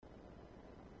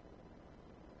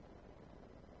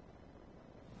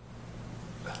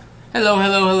Hello,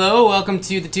 hello, hello. Welcome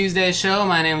to the Tuesday show.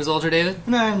 My name is Ultra David.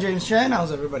 And I'm James Chen.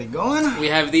 How's everybody going? We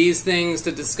have these things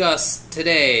to discuss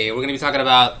today. We're going to be talking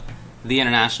about the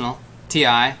International,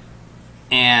 TI,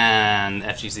 and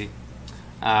FGC.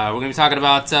 We're going to be talking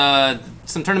about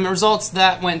some tournament results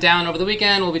that went down over the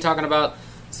weekend. We'll be talking about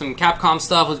some Capcom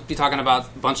stuff. We'll be talking about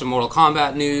a bunch of Mortal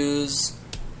Kombat news.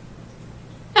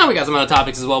 And we got some other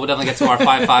topics as well. We'll definitely get to our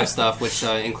 5-5 stuff, which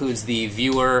includes the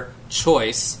viewer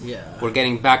choice. Yeah. We're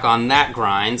getting back on that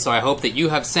grind, so I hope that you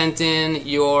have sent in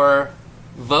your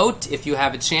vote if you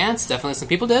have a chance. Definitely some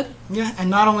people did. Yeah, and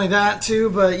not only that, too,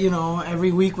 but,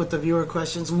 every week with the viewer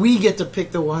questions, we get to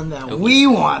pick the one that we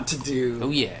want to do. Oh,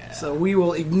 yeah. So we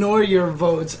will ignore your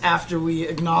votes after we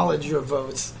acknowledge your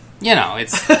votes.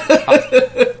 It's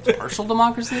partial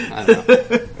democracy? I don't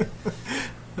know.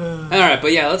 Alright,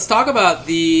 but yeah, let's talk about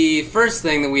the first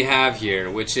thing that we have here,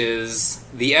 which is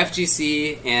the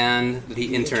FGC and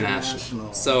the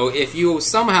International. So if you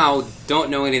somehow don't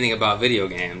know anything about video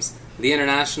games, the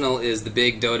International is the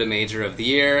big Dota major of the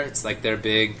year. It's like their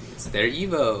it's their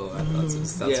Evo. I know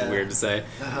that's weird to say.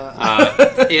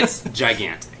 It's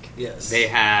gigantic. Yes. They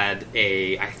had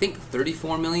I think,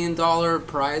 $34 million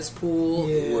prize pool.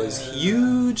 Yeah. It was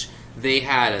huge. They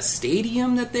had a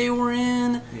stadium that they were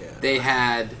in. Yeah. They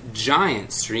had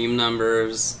giant stream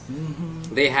numbers.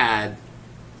 Mm-hmm. They had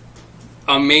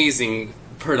amazing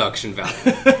production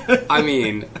value. I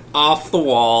mean,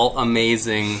 off-the-wall,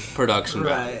 amazing production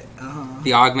value. Right. Uh-huh.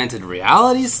 The augmented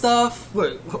reality stuff.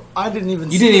 Wait, I didn't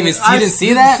even You see didn't it. even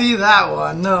see that? see that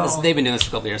one, no. They've been doing this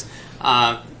for a couple years.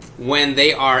 When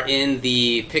they are in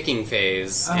the picking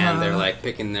phase, and they're like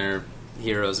picking their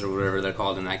heroes or whatever they're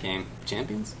called in that game.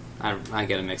 Champions? I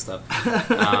get it mixed up.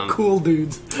 Cool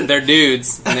dudes. They're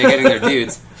dudes, and they're getting their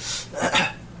dudes.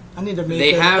 I need to make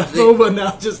They have FOBA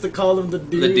now just to call them the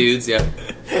dudes. The dudes,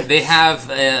 yeah. They have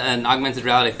an augmented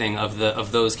reality thing of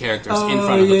those characters in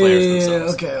front of the players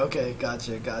themselves. Okay,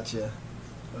 gotcha.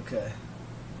 Okay.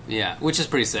 Yeah, which is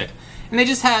pretty sick. And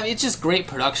it's just great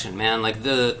production, man. Like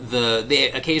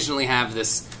they occasionally have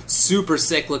this super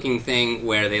sick looking thing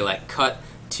where they like cut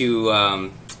to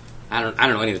I don't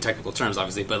know any of the technical terms,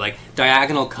 obviously, but like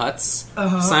diagonal cuts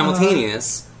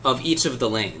simultaneous of each of the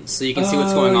lanes, so you can see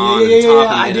what's going on. Top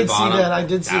and mid and bottom. I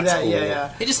did see That's that. cool.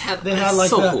 Yeah. They had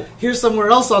like cool. Here's somewhere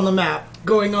else on the map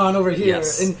going on over here,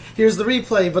 Yes. and here's the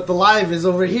replay, but the live is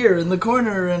over here in the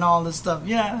corner and all this stuff.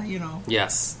 Yeah,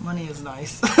 Yes. money is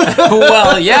nice.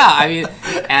 Well, yeah. I mean,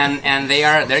 and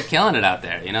they're killing it out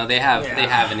there. They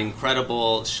have an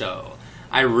incredible show.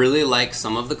 I really like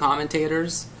some of the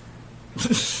commentators.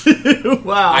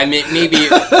 Wow. I maybe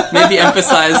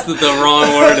emphasized the wrong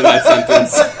word in that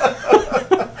sentence.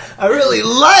 I really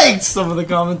liked some of the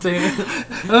commentators.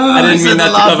 I didn't mean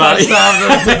that to come out.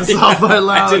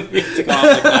 I didn't mean to come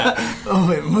out like that.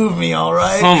 Oh, it moved me all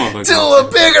right. Some to a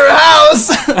bigger house.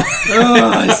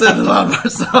 I said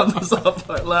the soft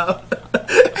part loud.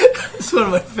 It's one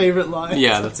of my favorite lines.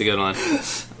 Yeah, that's a good one.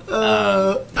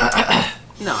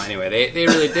 No, anyway, they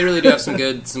really do have some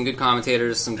good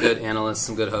commentators, some good analysts,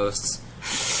 some good hosts.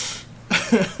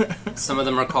 Some of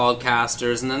them are called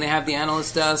casters, and then they have the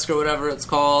analyst desk or whatever it's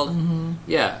called. Mm-hmm.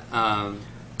 Yeah,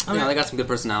 they got some good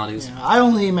personalities. Yeah, I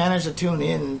only managed to tune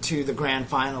in to the grand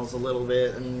finals a little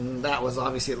bit, and that was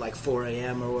obviously at like 4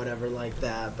 a.m. or whatever like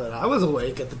that, but I was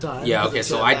awake at the time. Yeah, okay,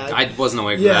 so I wasn't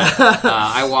awake for that.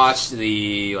 I watched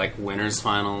the winners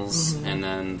finals and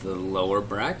then the lower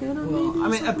bracket.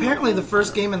 Apparently the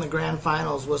first game in the grand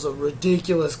finals was a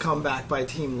ridiculous comeback by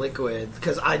Team Liquid,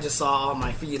 because I just saw on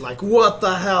my feed like, what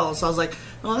the hell? So I was like,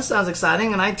 oh, that sounds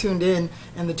exciting, and I tuned in,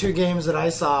 and the two games that I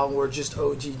saw were just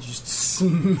OG just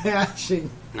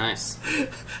smashing Nice.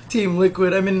 Team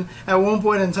Liquid. I mean, at one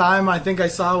point in time, I think I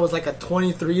saw it was like a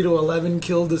 23-11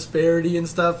 kill disparity and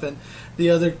stuff, and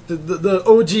the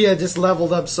OG had just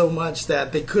leveled up so much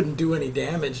that they couldn't do any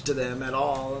damage to them at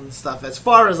all and stuff, as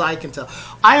far as I can tell.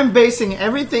 I am basing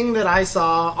everything that I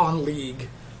saw on League.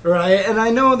 Right, and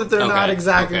I know that they're not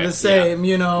exactly the same,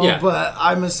 but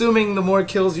I'm assuming the more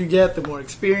kills you get, the more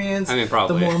experience,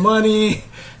 probably. the more money,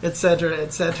 etc.,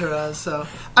 etc. So,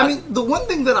 the one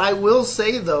thing that I will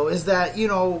say, though, is that,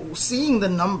 seeing the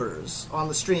numbers on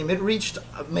the stream, it reached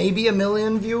maybe 1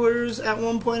 million viewers at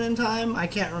one point in time. I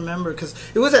can't remember, because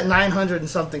it was at 900 and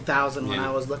something thousand when I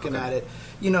was looking at it.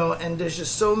 And there's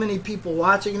just so many people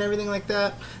watching and everything like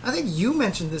that. I think you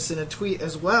mentioned this in a tweet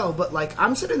as well, but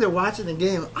I'm sitting there watching the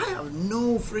game. I have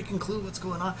no freaking clue what's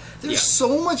going on. There's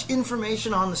so much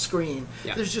information on the screen.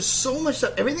 There's just so much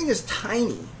stuff. Everything is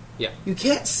tiny. Yeah. You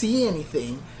can't see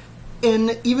anything.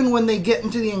 And even when they get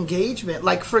into the engagement,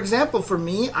 like, for example, for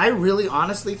me, I really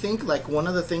honestly think, like, one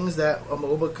of the things that a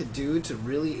MOBA could do to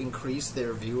really increase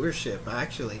their viewership,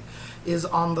 actually, is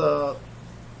on the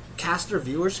caster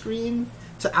viewer screen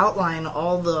to outline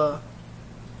all the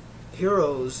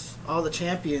heroes, all the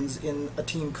champions in a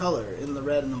team color, in the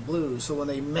red and the blue. So when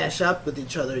they mesh up with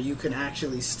each other, you can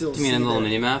actually still see You mean in the little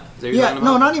mini-map? Is that what you're Yeah, talking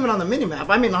about? no, not even on the mini-map.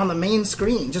 I mean on the main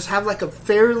screen. Just have, like, a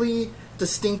fairly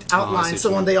distinct outline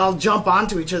so when they all jump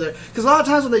onto each other, because a lot of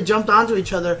times when they jumped onto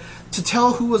each other, to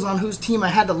tell who was on whose team, I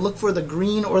had to look for the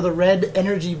green or the red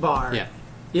energy bar. Yeah.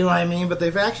 You know what I mean? But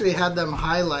they've actually had them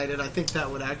highlighted. I think that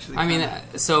would actually I mean,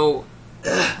 so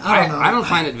I don't know. I don't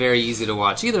find it very easy to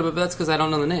watch either, but that's because I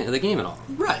don't know the game at all.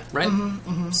 right. Right?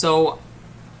 Mm-hmm. So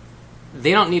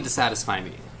they don't need to satisfy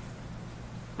me.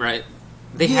 Right?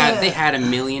 They Yeah. had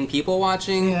 1 million people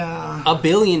watching. Yeah. 1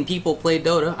 billion people played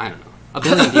Dota. I don't know. 1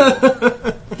 billion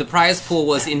people. The prize pool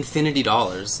was infinity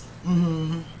dollars.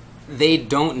 Mm-hmm. They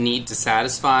don't need to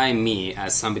satisfy me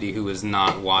as somebody who is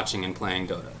not watching and playing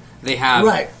Dota. They have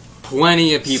Right.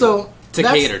 plenty of people to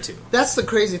that's- cater to. That's the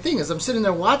crazy thing, is I'm sitting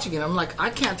there watching it, I'm like, I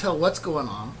can't tell what's going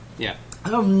on. Yeah. I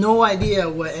have no idea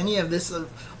what any of this,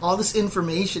 all this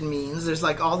information means. There's,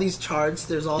 like, all these charts,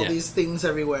 there's all Yeah. these things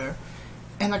everywhere.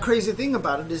 And the crazy thing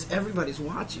about it is everybody's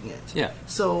watching it. Yeah.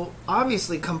 So,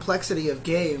 obviously, complexity of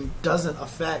game doesn't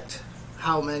affect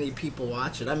how many people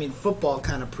watch it. I mean, football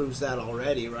kind of proves that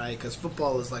already, right? Because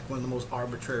football is, like, one of the most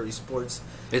arbitrary sports.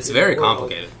 It's in very the world.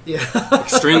 complicated. Yeah.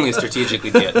 Extremely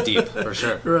strategically deep, for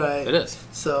sure. Right. It is.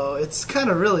 So, it's kind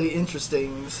of really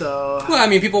interesting. So, Well, I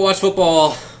mean, people watch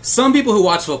football. Some people who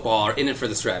watch football are in it for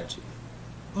the strategy.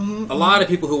 A lot of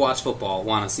people who watch football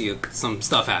want to see some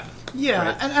stuff happen. yeah,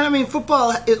 right? and I mean,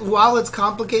 football, while it's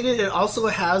complicated, it also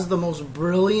has the most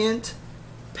brilliant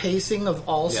pacing of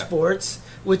all Yeah. sports,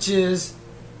 which is,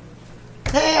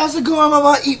 hey, how's it going? I'm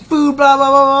about to eat food, blah, blah,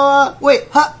 blah, blah, blah. Wait,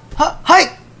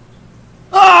 hike!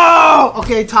 Oh!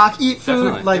 Okay, talk, eat food.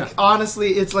 Definitely, Like, yeah. honestly,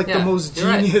 it's like the Yeah, most you're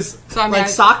right. genius. So, I mean, like, I-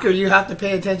 soccer, you have to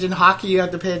pay attention. Hockey, you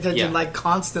have to pay attention, Yeah. like,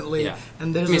 constantly. Yeah.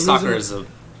 And there's I mean, a soccer reason- is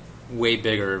a way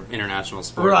bigger international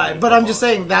sport. Right, than but I'm football. just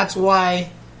saying that's why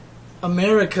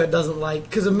America doesn't like,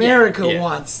 because America Yeah.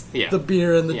 wants Yeah. the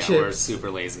beer and the Yeah, we're chips.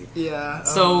 super lazy. Yeah.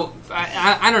 So,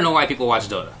 I don't know why people watch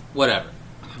Dota. Whatever.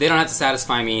 They don't have to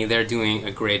satisfy me. They're doing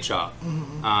a great job.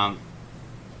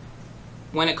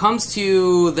 When it comes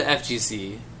to the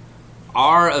FGC,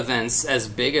 our events, as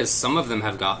big as some of them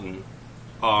have gotten,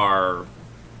 are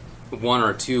 1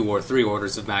 or 2 or 3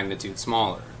 orders of magnitude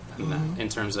smaller than that in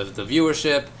terms of the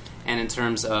viewership and in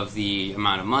terms of the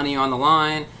amount of money on the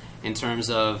line, in terms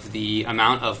of the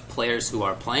amount of players who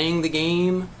are playing the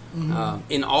game.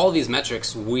 In all of these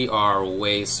metrics, we are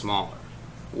way smaller.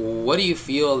 What do you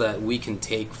feel that we can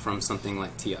take from something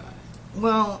like TI?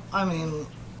 Well, I mean,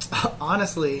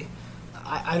 honestly,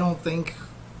 I don't think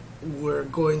we're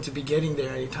going to be getting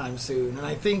there anytime soon. And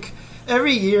I think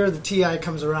every year the TI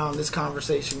comes around, this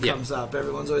conversation Yeah. comes up.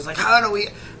 Everyone's always like, how do we...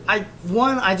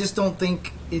 I just don't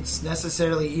think it's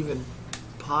necessarily even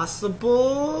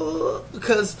possible.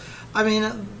 Because, I mean,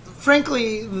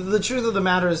 frankly, the truth of the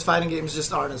matter is fighting games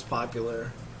just aren't as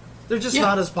popular. They're just Yeah,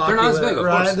 not as they're popular, not as big, of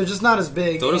right? course. They're just not as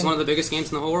big. Dota's And- one of the biggest games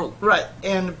in the whole world. Right,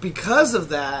 and because of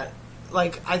that,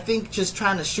 like, I think just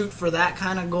trying to shoot for that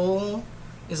kind of goal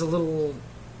is a little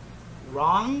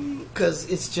wrong, because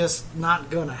it's just not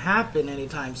going to happen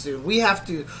anytime soon. We have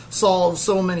to solve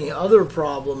so many other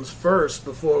problems first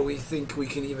before we think we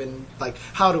can even, like,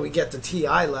 how do we get to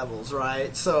TI levels,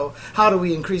 right? So how do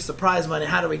we increase the prize money?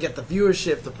 How do we get the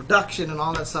viewership, the production, and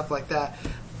all that stuff like that?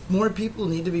 More people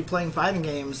need to be playing fighting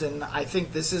games, and I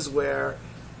think this is where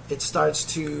it starts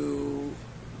to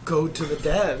go to the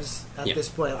devs at Yeah. this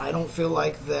point. I don't feel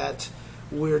like that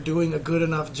we're doing a good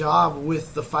enough job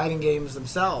with the fighting games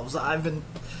themselves. I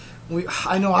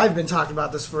know I've been talking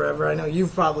about this forever. I know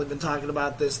you've probably been talking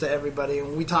about this to everybody,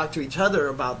 and we talk to each other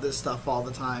about this stuff all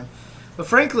the time. But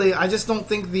frankly, I just don't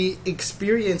think the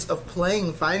experience of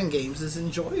playing fighting games is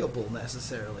enjoyable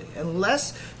necessarily.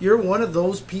 Unless you're one of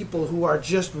those people who are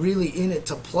just really in it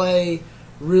to play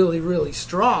really, really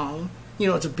strong,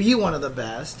 to be one of the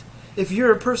best. If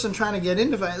you're a person trying to get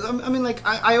into fight, I mean, like,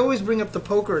 I always bring up the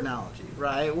poker analogy,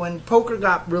 right? When poker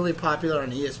got really popular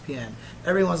on ESPN,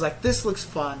 everyone's like, this looks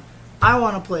fun. I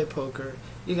want to play poker.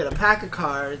 You get a pack of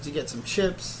cards, you get some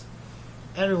chips.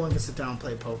 Everyone can sit down and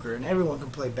play poker, and everyone can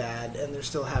play bad, and they're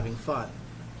still having fun,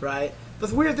 right? But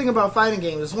the weird thing about fighting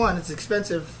games is, one, it's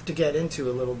expensive to get into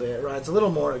a little bit, right? It's a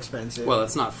little more expensive. Well,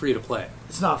 it's not free to play.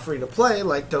 It's not free to play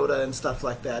like Dota and stuff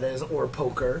like that is, or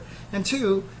poker. And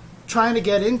two, trying to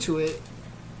get into it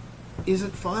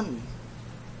isn't fun.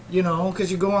 You know, because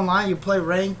you go online, you play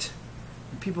ranked,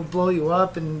 and people blow you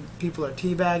up, and people are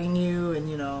teabagging you, and,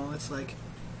 you know, it's like,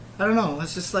 I don't know,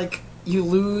 it's just like you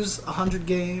lose 100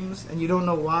 games, and you don't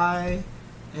know why,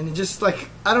 and it just, like,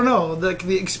 I don't know,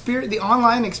 the experience, the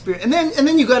online experience, and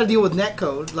then you got to deal with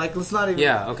netcode, like, let's not even...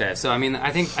 Yeah, okay, so, I mean,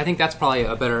 I think that's probably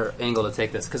a better angle to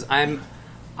take this, because I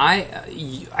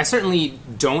certainly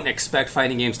don't expect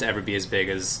fighting games to ever be as big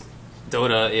as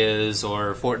Dota is,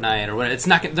 or Fortnite, or whatever.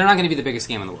 They're not going to be the biggest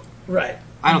game in the world. Right.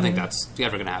 I don't think that's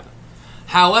ever going to happen.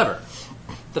 However,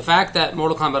 the fact that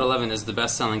Mortal Kombat 11 is the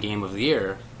best-selling game of the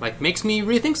year, like, makes me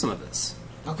rethink some of this.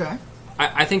 Okay.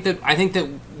 I think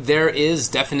that there is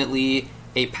definitely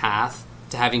a path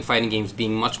to having fighting games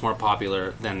being much more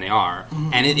popular than they are,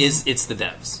 and it's the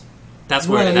devs. That's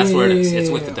where it is. It's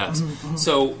with the devs.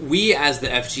 So we, as the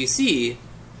FGC,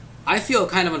 I feel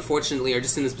kind of unfortunately are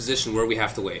just in this position where we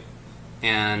have to wait.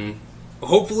 And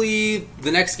hopefully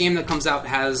the next game that comes out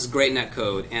has great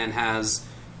netcode and has,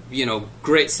 you know,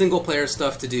 great single-player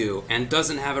stuff to do and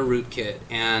doesn't have a rootkit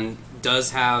and does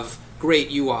have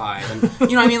great UI. And,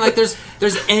 you know what I mean? Like, there's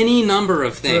any number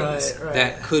of things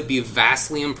that could be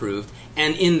vastly improved.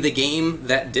 And in the game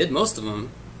that did most of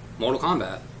them, Mortal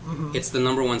Kombat, it's the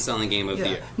number one selling game of the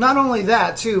year. Not only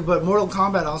that, too, but Mortal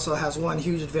Kombat also has one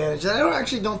huge advantage that I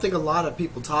actually don't think a lot of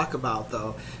people talk about,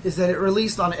 though, is that it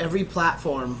released on every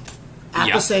platform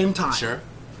at the same time. Sure.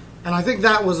 And I think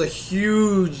that was a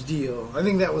huge deal. I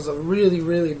think that was a really,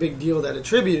 really big deal that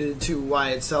attributed to why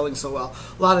it's selling so well.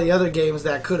 A lot of the other games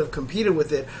that could have competed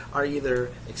with it are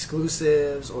either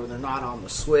exclusives, or they're not on the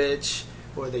Switch,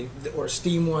 or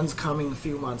Steam ones coming a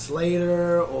few months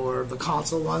later, or the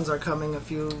console ones are coming a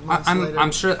few months later.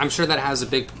 I'm sure that has a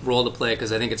big role to play,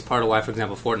 because I think it's part of why, for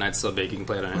example, Fortnite's so big. You can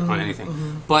play it on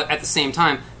anything. But at the same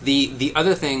time, the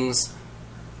other things,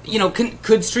 you know,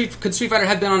 could Street Fighter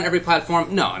have been on every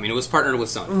platform? No, I mean, it was partnered with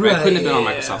Sony. Right? It couldn't have been on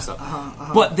Microsoft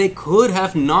stuff. But they could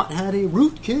have not had a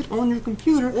rootkit on your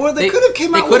computer. Or they could have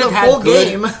came out with a full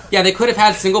game. Yeah, they could have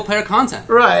had single-player content.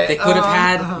 Right. They could have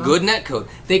had good netcode.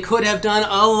 They could have done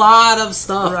a lot of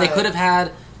stuff. Right. They could have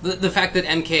had the fact that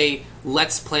MK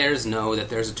lets players know that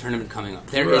there's a tournament coming up.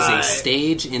 There is a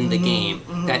stage in the game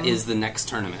that is the next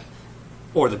tournament.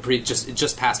 Or the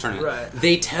just past tournament. Right.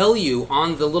 They tell you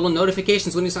on the little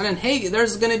notifications when you sign in, hey,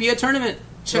 there's going to be a tournament.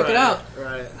 Check it out.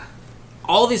 Right.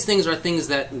 All these things are things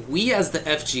that we as the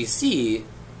FGC,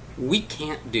 we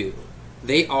can't do.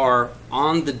 They are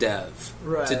on the dev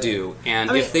to do.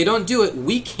 And if they don't do it,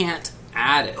 we can't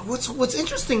add it. What's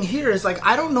interesting here is, like,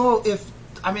 I don't know if...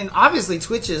 I mean, obviously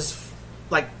Twitch is,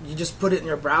 like, you just put it in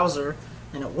your browser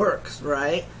and it works,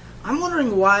 right? I'm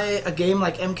wondering why a game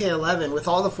like MK11, with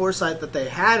all the foresight that they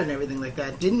had and everything like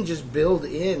that, didn't just build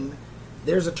in,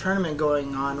 there's a tournament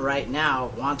going on right now,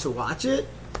 want to watch it?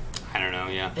 I don't know,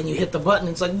 yeah. And you hit the button,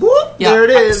 it's like, whoop, there it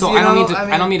is. So I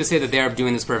don't mean to say that they're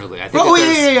doing this perfectly. I think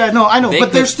no, I know,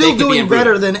 but they're still doing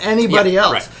better than anybody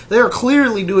else. Right. They're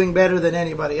clearly doing better than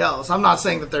anybody else. I'm not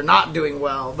saying that they're not doing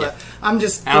well, but I'm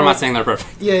just... And I'm not saying they're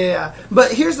perfect. Yeah.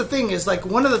 But here's the thing, is, like,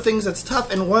 one of the things that's tough,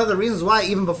 and one of the reasons why,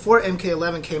 even before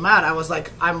MK11 came out, I was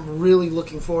like, I'm really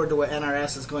looking forward to what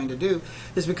NRS is going to do,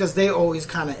 is because they always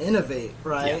kind of innovate,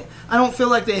 right? Yeah. I don't feel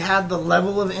like they had the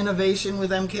level of innovation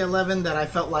with MK11 that I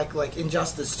felt like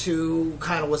Injustice 2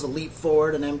 kind of was a leap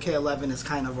forward, and MK11 is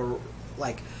kind of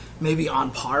maybe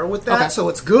on par with that, so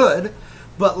it's good.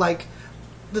 But, like,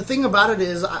 the thing about it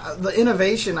is, the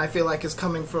innovation, I feel like, is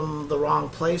coming from the wrong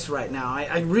place right now.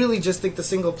 I really just think the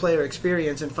single-player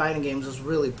experience in fighting games is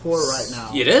really poor right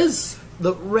now. It is.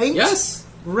 The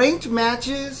ranked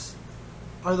matches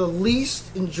are the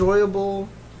least enjoyable.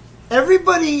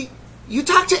 Everybody... You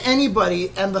talk to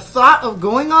anybody, and the thought of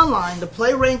going online to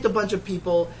play ranked a bunch of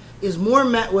people is more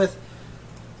met with,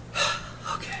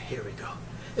 okay, here we go.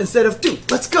 Instead of, dude,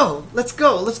 let's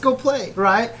go play,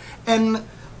 right? And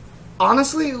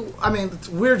honestly, I mean,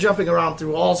 we're jumping around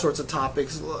through all sorts of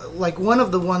topics. Like, one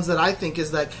of the ones that I think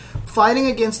is that fighting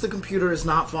against the computer is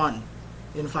not fun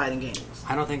in fighting games.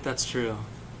 I don't think that's true.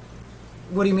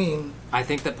 What do you mean? I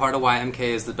think that part of why MK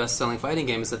is the best-selling fighting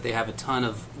game is that they have a ton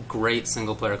of great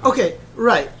single-player content. Okay,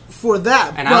 right. For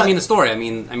that, and I don't mean the story. I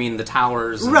mean the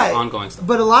towers and the ongoing stuff.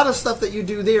 But a lot of stuff that you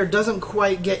do there doesn't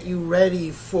quite get you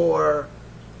ready for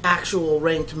actual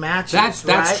ranked matches.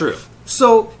 That's true.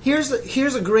 So here's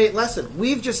a great lesson.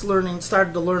 We've just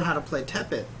started to learn how to play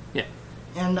Teppit. Yeah.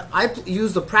 And I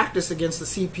use the practice against the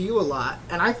CPU a lot,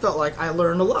 and I felt like I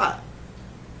learned a lot.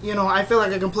 You know, I feel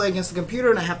like I can play against the computer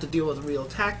and I have to deal with real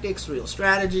tactics, real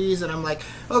strategies, and I'm like,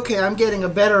 okay, I'm getting a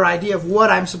better idea of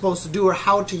what I'm supposed to do or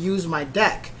how to use my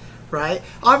deck, right?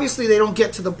 Obviously, they don't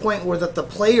get to the point where that the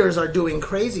players are doing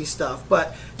crazy stuff,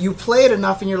 but you play it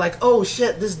enough and you're like, oh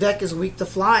shit, this deck is weak to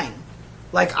flying.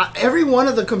 Like, every one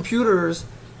of the computers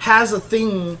has a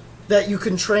thing that you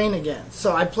can train against.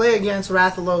 So I play against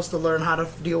Rathalos to learn how to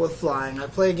deal with flying. I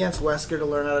play against Wesker to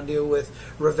learn how to deal with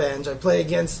revenge. I play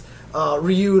against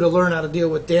Ryu to learn how to deal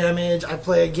with damage. I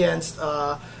play against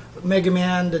Mega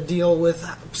Man to deal with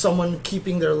someone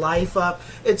keeping their life up.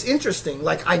 It's interesting.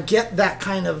 Like, I get that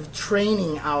kind of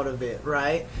training out of it,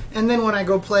 right? And then when I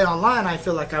go play online, I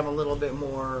feel like I'm a little bit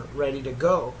more ready to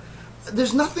go.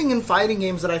 There's nothing in fighting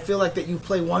games that I feel like that you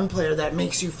play one player that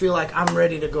makes you feel like I'm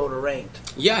ready to go to ranked.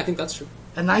 Yeah, I think that's true.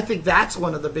 And I think that's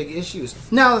one of the big issues.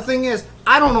 Now, the thing is,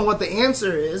 I don't know what the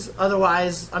answer is.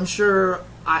 Otherwise, I'm sure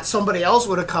somebody else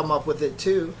would have come up with it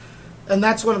too. And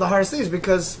that's one of the hardest things,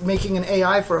 because making an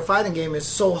AI for a fighting game is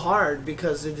so hard,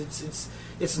 because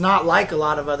it's not like a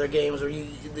lot of other games where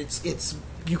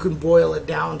you can boil it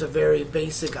down to very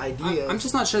basic ideas. I'm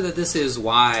just not sure that this is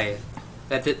why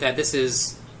that this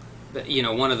is, you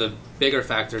know, one of the bigger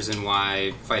factors in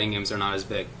why fighting games are not as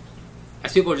big.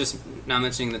 As people are just now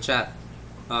mentioning in the chat,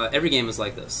 every game is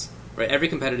like this, right? Every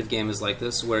competitive game is like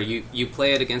this, where you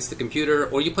play it against the computer,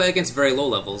 or you play against very low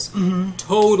levels. Mm-hmm.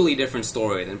 Totally different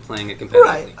story than playing it competitively.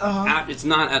 Right. Uh-huh. It's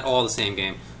not at all the same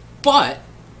game. But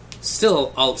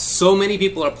still, so many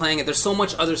people are playing it. There's so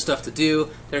much other stuff to do.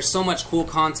 There's so much cool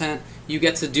content. You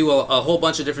get to do a whole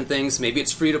bunch of different things. Maybe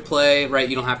it's free to play, right?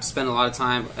 You don't have to spend a lot of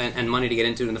time and money to get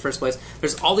into it in the first place.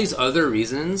 There's all these other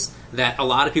reasons that a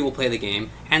lot of people play the game,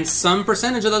 and some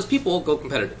percentage of those people go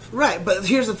competitive. Right, but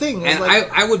here's the thing. And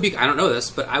I would be, I don't know this,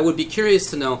 but I would be curious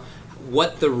to know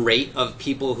what the rate of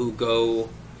people who go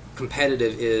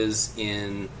competitive is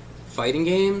in fighting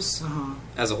games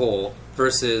as a whole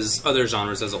versus other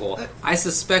genres as a whole. I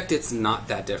suspect it's not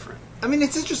that different. I mean,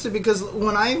 it's interesting because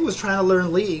when I was trying to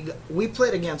learn League, we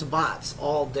played against bots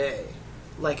all day.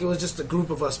 Like, it was just a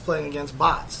group of us playing against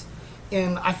bots.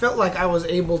 And I felt like I was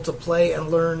able to play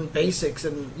and learn basics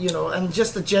and, you know, and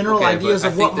just the general ideas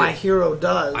of what my hero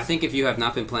does. I think if you have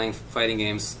not been playing fighting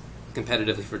games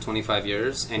competitively for 25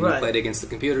 years and you played against the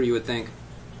computer, you would think,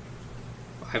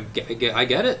 I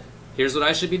get it. Here's what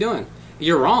I should be doing.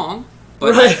 You're wrong,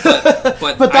 but I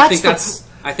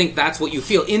think that's what you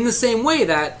feel. In the same way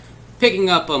that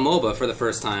picking up a MOBA for the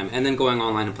first time and then going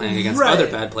online and playing against other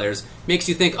bad players makes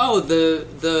you think, oh,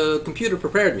 the computer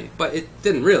prepared me. But it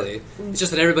didn't really. It's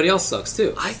just that everybody else sucks,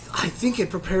 too. I think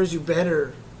it prepares you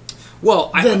better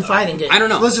than fighting games. I don't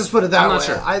know. Let's just put it that way. I'm not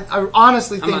sure. I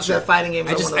honestly think that fighting games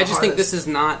I just think this is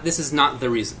not the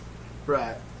reason.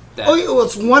 Right. Well,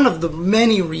 it's one of the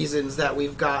many reasons that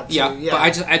we've got to. Yeah,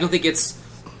 but I don't think it's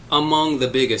among the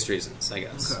biggest reasons, I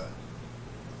guess. Okay.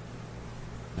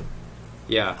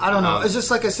 Yeah. I don't know. It's just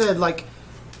like I said, like,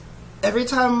 every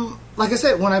time, like I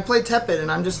said, when I play Tepid and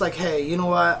I'm just like, hey, you know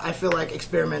what? I feel like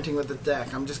experimenting with the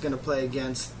deck. I'm just going to play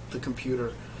against the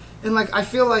computer. And, like, I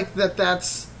feel like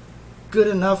that's good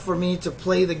enough for me to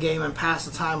play the game and pass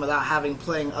the time without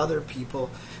playing other people.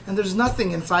 And there's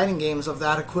nothing in fighting games of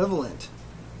that equivalent.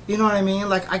 You know what I mean?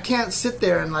 Like, I can't sit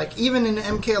there and, like, even in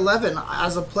MK11,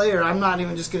 as a player, I'm not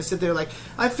even just going to sit there, like,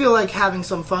 I feel like having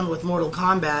some fun with Mortal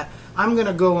Kombat. I'm going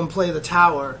to go and play the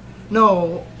tower.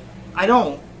 No, I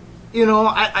don't. You know,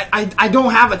 I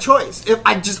don't have a choice.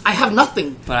 I have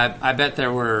nothing. But I bet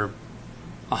there were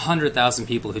 100,000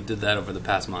 people who did that over the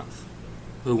past month,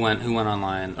 who went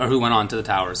online, or who went on to the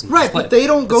towers and right, but they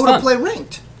don't go to play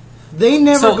ranked. They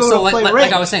never go to play ranked.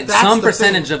 Like I was saying, some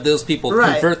percentage of those people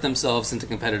convert themselves into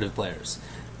competitive players.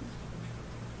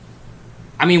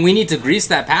 I mean, we need to grease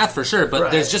that path for sure,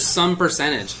 but there's just some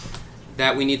percentage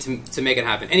that we need to make it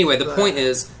happen. Anyway, the point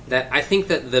is that I think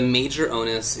that the major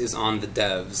onus is on the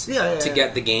devs to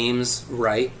get the games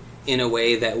right in a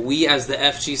way that we as the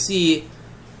FGC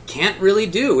can't really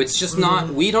do. It's just not,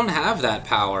 we don't have that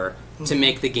power to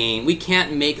make the game. We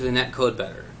can't make the netcode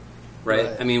better,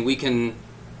 right? I mean, we can.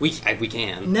 We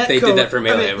can. They did that for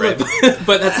Melee, right?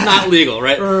 But that's not legal,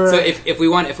 right? So if we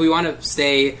want to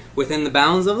stay within the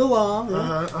bounds of the law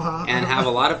and have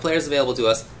a lot of players available to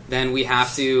us, then we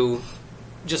have to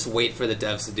just wait for the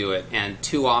devs to do it. And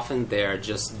too often they're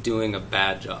just doing a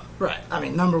bad job. Right. I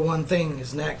mean, number one thing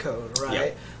is netcode, right?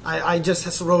 Yep. I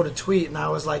just wrote a tweet and I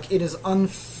was like, it is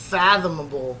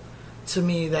unfathomable to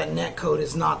me that netcode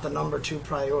is not the number 2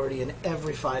 priority in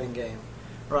every fighting game.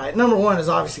 Right. Number one is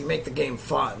obviously make the game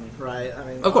fun, right? I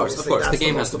mean, of course. The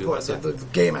game has to be fun. The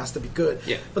game has to be good.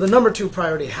 Yeah. But the number 2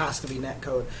 priority has to be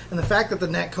netcode. And the fact that the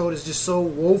netcode is just so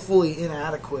woefully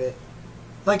inadequate,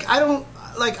 like, I don't...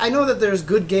 I know that there's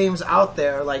good games out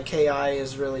there, like KI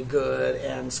is really good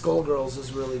and Skullgirls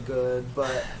is really good,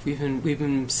 but we've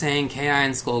been saying KI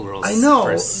and Skullgirls. I know,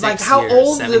 for 6 like how years,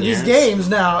 old 7 are these years? games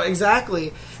now? Exactly,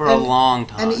 For a long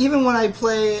time. And even when I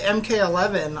play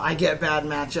MK11, I get bad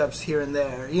matchups here and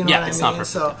there. You know Yeah, what it's I not mean?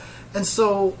 perfect.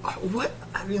 So what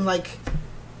I mean, like,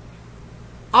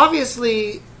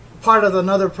 obviously. Part of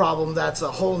another problem that's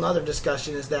a whole nother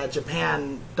discussion is that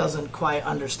Japan doesn't quite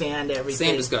understand everything.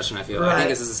 Same discussion, I feel. Right. I think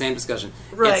this is the same discussion.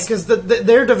 Right, because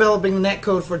they're developing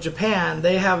netcode for Japan.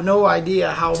 They have no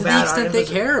idea how To bad the extent our they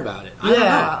care about it.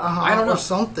 I don't know. or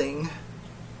something.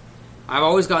 I've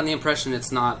always gotten the impression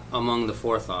it's not among the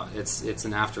forethought. It's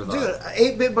an afterthought.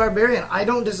 Dude, 8-Bit Barbarian, I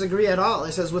don't disagree at all.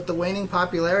 It says, with the waning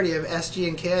popularity of SG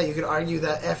and KI, you could argue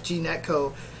that FG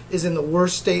netcode is in the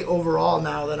worst state overall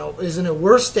now is in a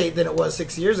worse state than it was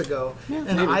 6 years ago. Yeah,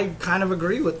 and maybe. I kind of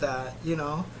agree with that, you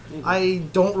know. Maybe. I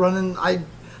don't run in...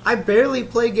 I barely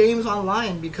play games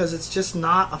online because it's just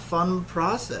not a fun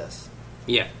process.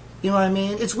 Yeah. You know what I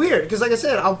mean? It's weird, because like I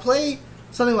said, I'll play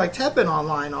something like Tekken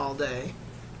online all day,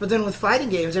 but then with fighting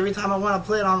games, every time I want to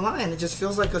play it online, it just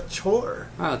feels like a chore.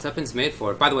 Wow, Teppen's made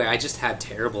for it. By the way, I just had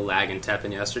terrible lag in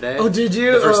Teppen yesterday. Oh, did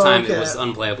you? The first time okay. it was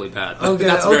unplayably bad. Okay,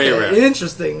 That's very rare.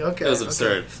 Interesting. Okay, It was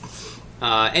absurd.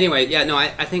 Anyway, yeah, no,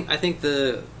 I think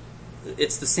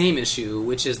it's the same issue,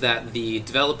 which is that the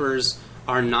developers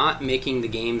are not making the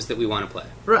games that we want to play.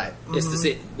 Right. It's the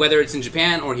same, whether it's in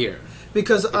Japan or here.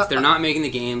 Because they're not making the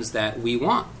games that we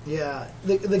want. Yeah,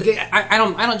 the game. I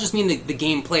don't just mean the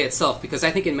gameplay itself, because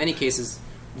I think in many cases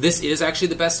this is actually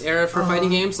the best era for fighting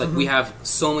games. Like we have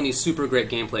so many super great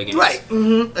gameplay games, Right.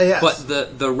 Mm-hmm. Yes.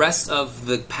 But the rest of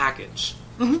the package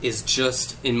is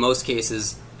just in most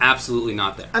cases absolutely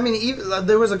not there. I mean, even,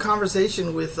 there was a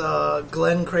conversation with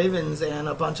Glenn Cravens and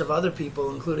a bunch of other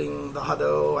people, including the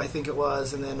Hado, I think it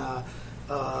was, and then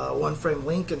One Frame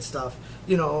Link and stuff.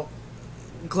 You know,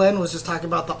 Glenn was just talking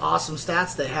about the awesome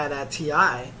stats they had at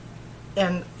TI.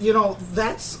 And, you know,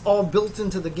 that's all built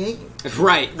into the game.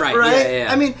 Right. Yeah.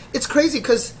 I mean, it's crazy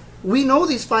because we know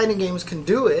these fighting games can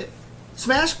do it.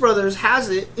 Smash Brothers has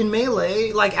it in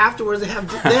Melee. Like, afterwards, they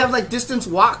have like, distance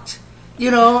walked. You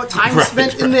know, time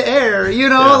spent in the air. You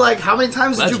know, like, how many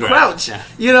times did you crouch? Yeah.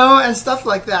 You know, and stuff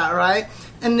like that, right?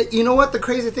 And you know what the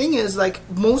crazy thing is? Like,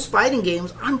 most fighting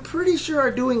games, I'm pretty sure are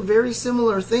doing very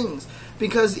similar things.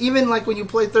 Because even, like, when you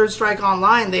play Third Strike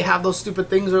Online, they have those stupid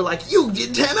things where, like, you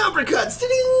did 10 uppercuts,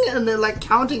 ding, and they're, like,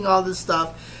 counting all this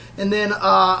stuff. And then,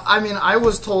 I mean, I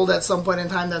was told at some point in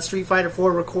time that Street Fighter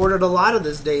 4 recorded a lot of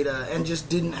this data and just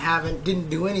didn't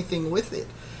do anything with it.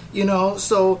 You know,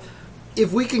 so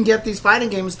if we can get these fighting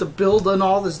games to build on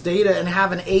all this data and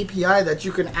have an API that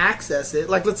you can access it,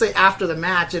 like, let's say after the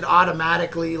match, it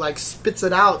automatically, like, spits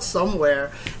it out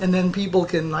somewhere, and then people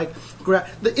can, like,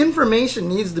 the information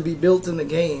needs to be built in the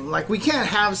game. Like, we can't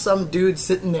have some dude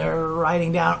sitting there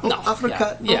writing down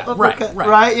uppercut, uppercut,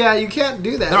 right? Yeah, you can't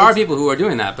do that. There are people who are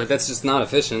doing that, but that's just not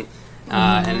efficient.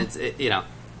 And it's you know,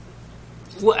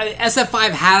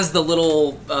 SF5 has the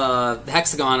little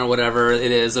hexagon or whatever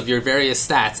it is of your various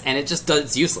stats, and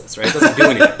it's useless, right? It doesn't do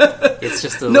anything. It's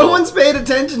just no one's paid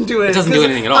attention to it. It doesn't do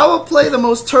anything at all. I will play the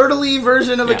most turtley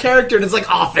version of a character, and it's like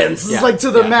offense. It's like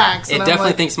to the max. It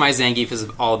definitely thinks my Zangief is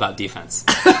all about defense.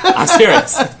 I'm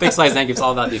serious. It thinks my Zangief is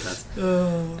all about defense.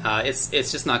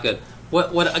 It's just not good.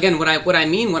 What I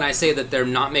mean when I say that they're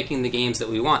not making the games that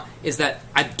we want is that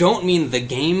I don't mean the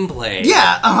gameplay.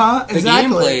 Yeah, exactly. The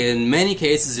gameplay in many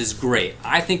cases is great.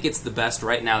 I think it's the best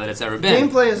right now that it's ever been.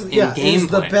 Gameplay is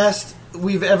the best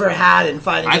we've ever had in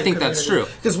fighting. I think that's true,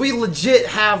 because we legit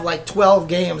have like 12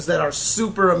 games that are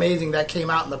super amazing that came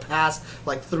out in the past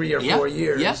like 3 or 4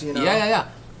 years. Yeah. You know? Yeah.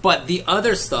 But the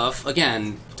other stuff,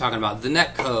 again, talking about the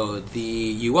netcode,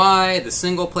 the UI, the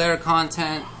single player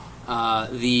content.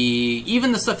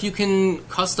 Even the stuff you can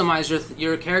customize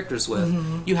your characters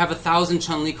with. You have 1,000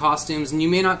 Chun-Li costumes, and you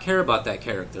may not care about that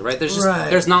character, right?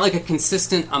 There's not like a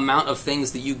consistent amount of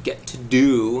things that you get to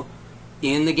do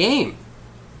in the game.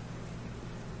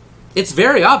 It's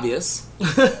very obvious.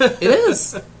 It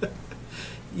is.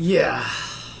 Yeah.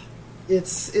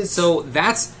 It's so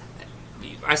that's.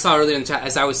 I saw earlier in the chat,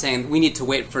 as I was saying, we need to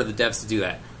wait for the devs to do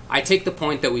that. I take the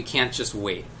point that we can't just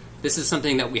wait. This is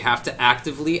something that we have to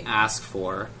actively ask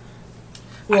for.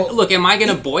 Well, look, am I going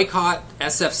to boycott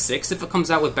SF6 if it comes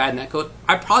out with bad netcode?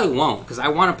 I probably won't, because I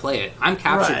want to play it. I'm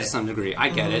captured to some degree. I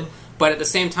get it. But at the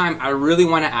same time, I really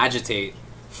want to agitate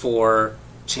for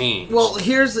change. Well,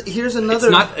 here's another... It's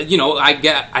not,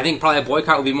 I think probably a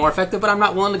boycott would be more effective, but I'm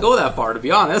not willing to go that far, to be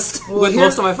honest. With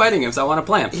most of my fighting games, I want to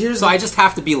play them. So I just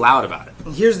have to be loud about it.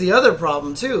 Here's the other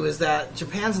problem, too, is that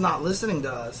Japan's not listening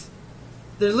to us.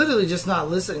 they're literally just not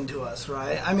listening to us,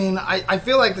 right? I mean, I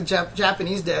feel like the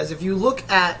Japanese devs, if you look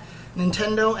at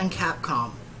Nintendo and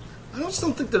Capcom, I just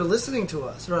don't think they're listening to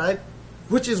us, right?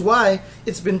 Which is why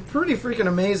it's been pretty freaking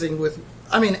amazing with,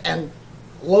 and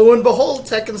lo and behold,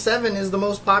 Tekken 7 is the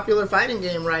most popular fighting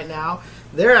game right now.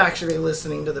 They're actually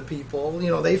listening to the people. You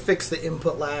know, they fixed the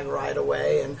input lag right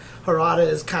away, and Harada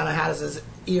has his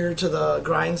ear to the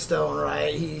grindstone,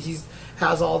 right? He's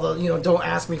has all the, don't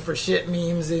ask me for shit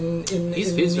memes in the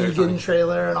Negan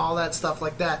trailer and all that stuff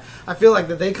like that. I feel like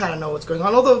that they kind of know what's going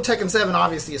on. Although Tekken 7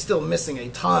 obviously is still missing a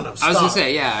ton of stuff. I was going to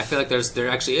say, I feel like there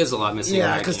actually is a lot missing.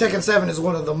 Yeah, because Tekken 7 is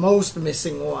one of the most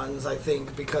missing ones, I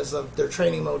think, because of their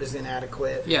training mode is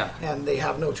inadequate. Yeah. And they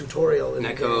have no tutorial in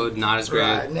Netcode, not as great.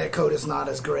 Right, netcode is not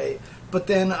as great. But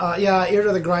then, Ear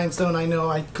to the Grindstone, I know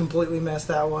I completely messed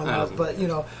that one up. But,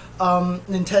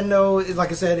 Nintendo, like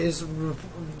I said, is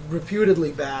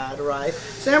reputedly bad, right?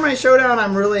 Samurai Showdown,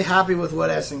 I'm really happy with what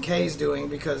SNK is doing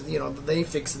because, they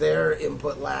fixed their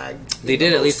input lag. They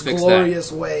did at least fix that. Glorious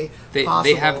way possible.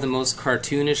 They have the most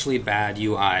cartoonishly bad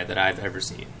UI that I've ever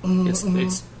seen.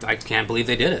 It's I can't believe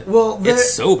they did it. Well,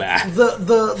 it's so bad.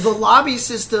 The lobby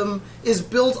system is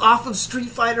built off of Street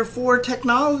Fighter 4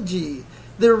 technology.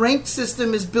 Their ranked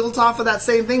system is built off of that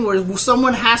same thing where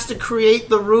someone has to create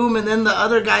the room and then the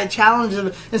other guy challenges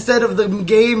them instead of the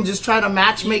game just trying to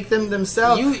matchmake them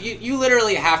themselves. You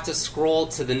literally have to scroll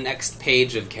to the next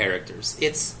page of characters.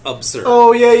 It's absurd.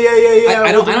 Oh, yeah.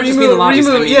 I don't just mean the lobbies.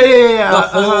 I mean,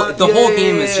 the whole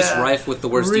game is just rife with the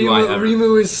worst UI ever.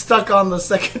 Rimu is stuck on the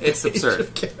second It's page absurd.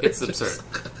 of characters. It's absurd.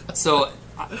 So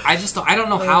I don't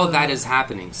know how that is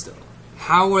happening still.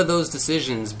 How are those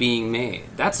decisions being made?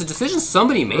 That's a decision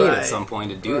somebody made at some point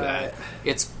to do that.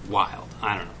 It's wild.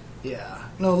 I don't know. Yeah.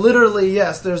 No, literally,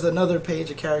 yes, there's another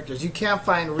page of characters. You can't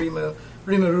find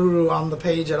Rimuru on the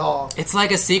page at all. It's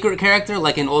like a secret character,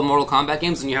 like in old Mortal Kombat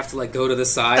games, and you have to go to the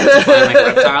side to find a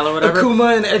reptile or whatever.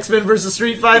 Akuma in X-Men vs.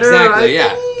 Street Fighter. Exactly,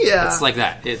 right? Yeah. It's like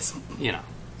that. It's,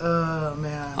 Oh,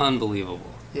 man. Unbelievable.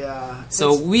 Yeah.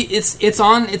 So it's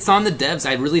on the devs,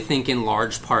 I really think, in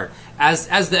large part.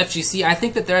 As the FGC, I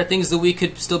think that there are things that we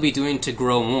could still be doing to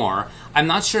grow more. I'm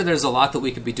not sure there's a lot that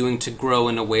we could be doing to grow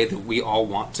in a way that we all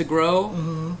want to grow.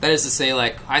 Mm-hmm. That is to say,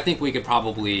 I think we could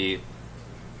probably,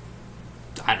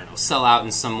 sell out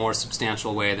in some more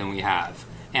substantial way than we have.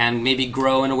 And maybe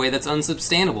grow in a way that's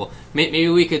unsustainable. Maybe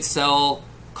we could sell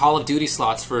Call of Duty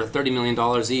slots for $30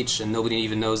 million each and nobody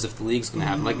even knows if the league's going to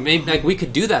happen. Maybe we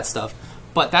could do that stuff,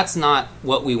 but that's not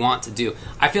what we want to do.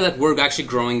 I feel like we're actually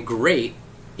growing great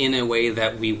in a way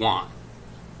that we want.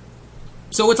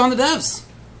 So it's on the devs.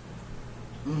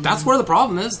 Mm-hmm. That's where the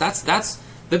problem is. That's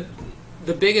the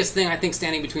biggest thing I think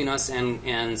standing between us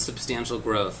and substantial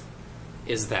growth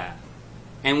is that.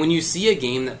 And when you see a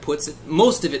game that puts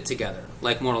most of it together,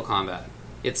 like Mortal Kombat,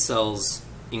 it sells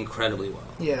incredibly well.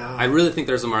 Yeah. I really think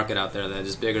there's a market out there that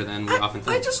is bigger than we often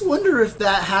think. I just wonder if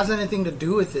that has anything to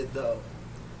do with it, though.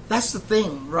 That's the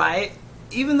thing, right?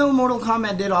 Even though Mortal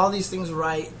Kombat did all these things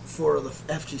right for the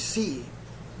FGC,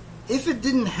 if it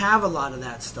didn't have a lot of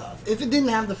that stuff, if it didn't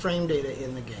have the frame data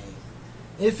in the game,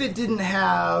 if it didn't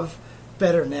have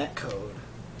better netcode,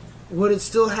 would it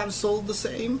still have sold the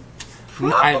same?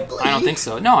 Probably. I don't think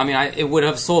so. No, it would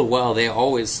have sold well. They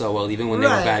always sell well, even when they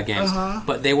were bad games.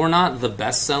 But they were not the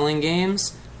best-selling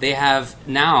games. They have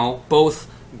now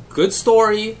both good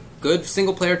story, good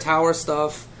single-player tower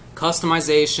stuff,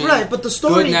 customization, right? But the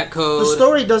story, good netcode. The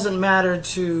story doesn't matter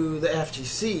to the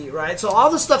FGC, right? So all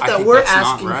the stuff that we're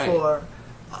asking for,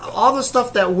 all the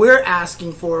stuff that we're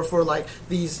asking for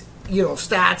these,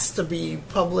 stats to be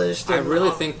published. I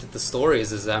really think that the story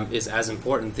is as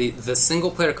important. The single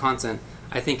player content,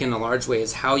 I think, in a large way,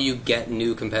 is how you get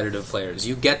new competitive players.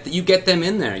 You get them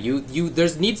in there. There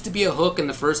needs to be a hook in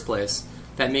the first place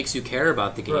that makes you care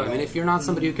about the game. Right. And if you're not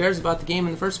somebody who cares about the game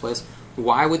in the first place,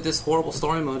 why would this horrible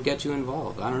story mode get you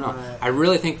involved? I don't know. Right. I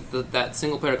really think that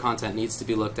single-player content needs to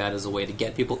be looked at as a way to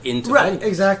get people into fighting. Right,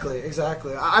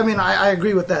 exactly. I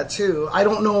agree with that, too. I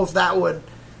don't know if that would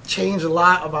change a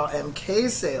lot about MK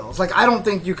sales. I don't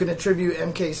think you can attribute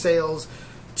MK sales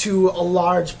to a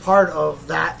large part of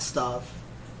that stuff.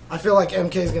 I feel like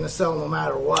MK is going to sell no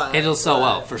matter what. It'll sell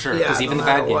well, for sure, because even the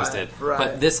bad games did. Right.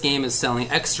 But this game is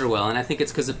selling extra well, and I think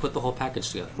it's because it put the whole package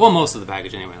together. Well, most of the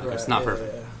package, anyway. It's not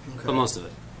perfect. Yeah. Okay. But most of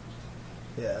it.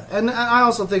 Yeah. And I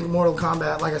also think Mortal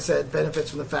Kombat, like I said,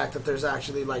 benefits from the fact that there's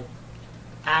actually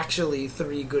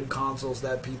 3 good consoles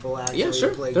that people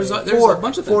actually play. There's a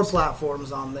bunch of things. 4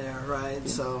 platforms on there, right? Yeah.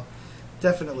 So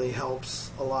definitely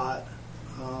helps a lot.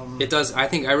 It does. I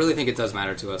really think it does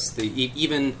matter to us.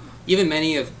 Even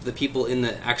many of the people in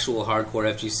the actual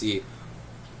hardcore FGC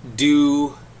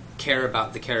do care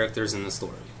about the characters in the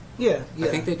story. Yeah. I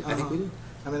think we do.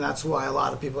 I mean, that's why a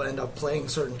lot of people end up playing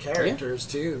certain characters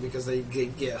too, because they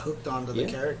get hooked onto the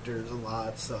characters a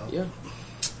lot. So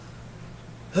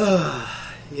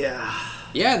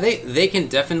yeah, they can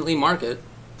definitely market.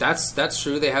 That's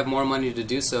true. They have more money to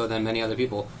do so than many other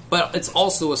people. But it's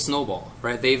also a snowball,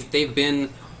 right? They've been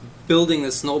building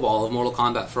this snowball of Mortal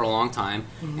Kombat for a long time,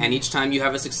 and each time you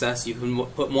have a success, you can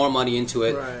put more money into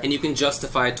it, and you can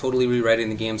justify totally rewriting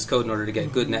the game's code in order to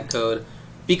get good net code,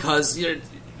 because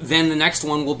then the next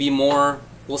one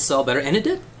will sell better, and it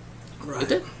did. Right. It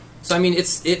did. So I mean,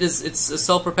 it's a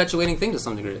self-perpetuating thing to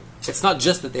some degree. It's not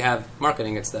just that they have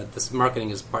marketing; it's that this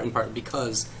marketing is part in part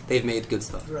because they've made good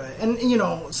stuff. Right, and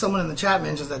someone in the chat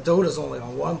mentions that Dota's only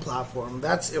on one platform.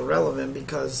 That's irrelevant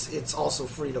because it's also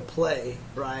free to play,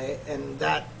 right? And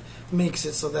that makes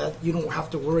it so that you don't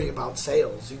have to worry about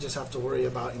sales. You just have to worry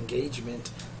about engagement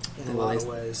in a lot of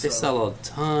ways. They sell a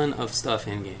ton of stuff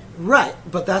in game. Right,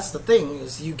 but that's the thing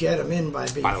is you get them in by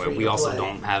being. By the way, free we to also play.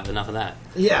 don't have enough of that.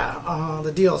 Yeah,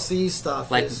 the DLC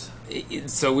stuff is.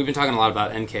 So we've been talking a lot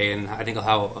about NK, and I think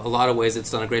how a lot of ways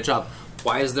it's done a great job.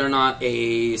 Why is there not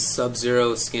a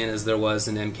Sub-Zero skin as there was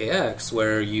in MKX,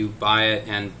 where you buy it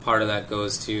and part of that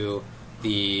goes to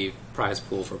the prize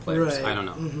pool for players? Right. I don't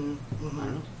know. Mm-hmm. I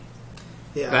don't know.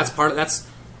 Yeah, That's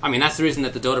the reason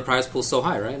that the Dota prize pool is so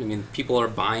high, right? I mean, people are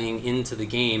buying into the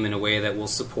game in a way that will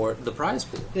support the prize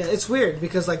pool. Yeah, it's weird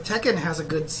because like Tekken has a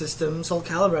good system, Soul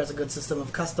Calibur has a good system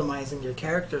of customizing your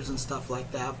characters and stuff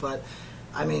like that. But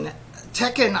I mean,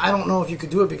 Tekken, I don't know if you could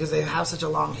do it because they have such a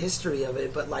long history of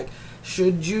it. But like,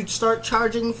 should you start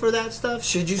charging for that stuff?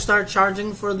 Should you start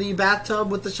charging for the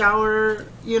bathtub with the shower,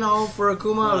 for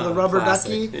Akuma, or the rubber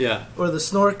classic. ducky, Yeah. or the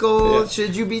snorkel? Yeah.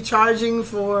 Should you be charging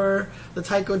for the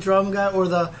Taiko drum guy or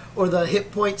the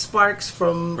hit point sparks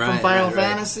from Final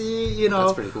Fantasy?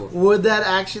 That's pretty cool. Would that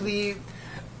actually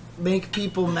make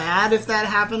people mad if that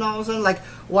happened all of a sudden? Like,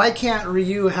 why can't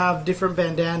Ryu have different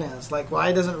bandanas? Like,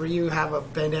 why doesn't Ryu have a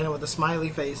bandana with a smiley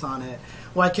face on it?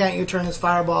 Why can't you turn his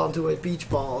fireball into a beach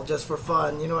ball just for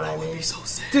fun? You know what I mean? That'd be so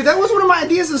sick. Dude, that was one of my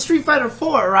ideas in Street Fighter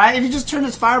 4, right? If you just turn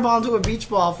his fireball into a beach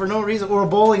ball for no reason, or a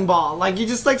bowling ball. Like, you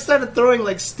just, started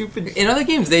throwing, stupid... In other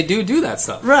games, they do that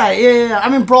stuff. Right, yeah. I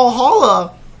mean,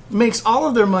 Brawlhalla makes all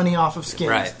of their money off of skins.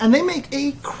 Right. And they make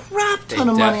a crap ton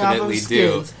of money off of skins. They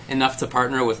definitely do. Enough to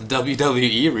partner with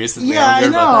WWE recently. Yeah, I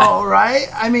don't care about know, right?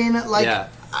 I mean, Yeah.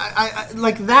 I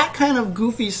like that kind of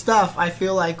goofy stuff. I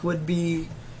feel like would be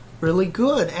really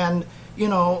good, and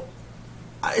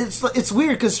it's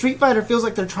weird because Street Fighter feels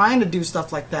like they're trying to do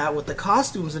stuff like that with the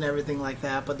costumes and everything like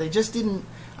that, but they just didn't.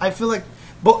 I feel like,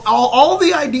 but all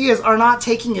the ideas are not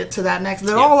taking it to that next.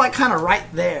 They're all kind of right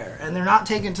there, and they're not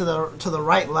taken to the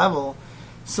right level.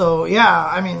 So yeah,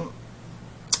 I mean,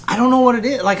 I don't know what it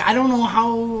is. I don't know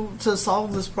how to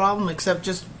solve this problem except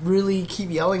just really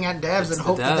keep yelling at devs and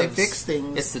hope that they fix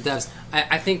things. It's the devs.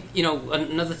 I think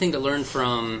another thing to learn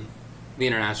from the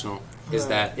International is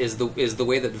the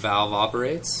way that Valve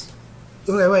operates.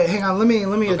 Wait, hang on. Let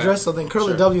me address something.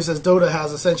 Curly W says Dota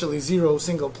has essentially zero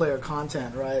single player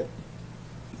content, right?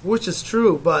 Which is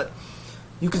true, but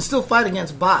you can still fight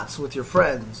against bots with your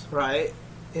friends, right?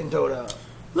 In Dota.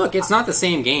 Look, it's not the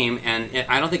same game, and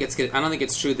I don't think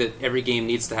it's true that every game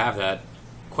needs to have that.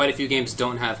 Quite a few games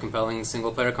don't have compelling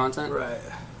single player content, Right.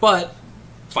 But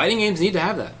fighting games need to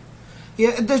have that.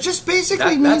 Yeah, there just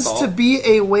basically That's needs to be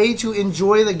a way to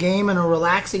enjoy the game in a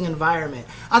relaxing environment.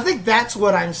 I think that's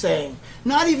what I'm saying.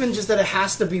 Not even just that it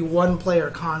has to be one player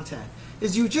content.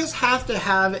 Is you just have to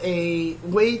have a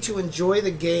way to enjoy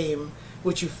the game,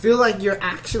 which you feel like you're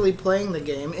actually playing the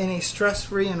game in a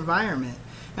stress-free environment.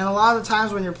 And a lot of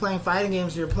times when you're playing fighting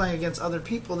games and you're playing against other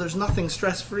people, there's nothing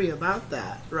stress-free about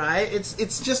that, right?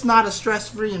 It's just not a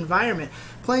stress-free environment.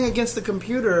 Playing against the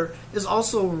computer is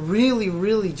also really,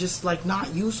 really just,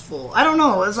 not useful. I don't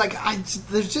know. It's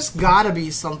there's just got to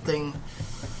be something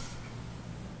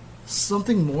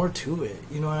more to it.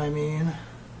 You know what I mean?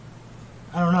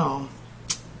 I don't know.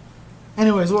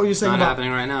 Anyways, what were you saying Not about...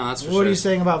 happening right now, that's for sure. What are you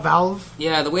saying about Valve?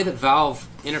 Yeah, the way that Valve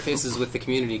interfaces with the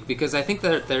community, because I think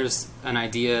that there's an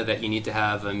idea that you need to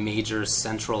have a major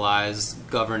centralized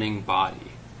governing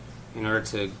body in order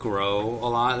to grow a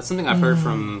lot. That's something I've heard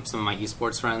from some of my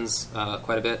esports friends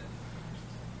quite a bit.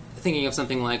 Thinking of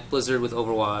something like Blizzard with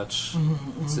Overwatch.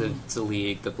 It's a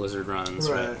league that Blizzard runs,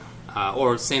 right?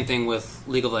 Or same thing with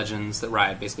League of Legends, that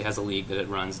Riot basically has a league that it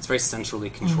runs. It's very centrally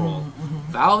controlled.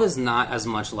 Valve is not as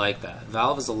much like that.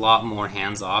 Valve is a lot more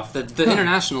hands-off. The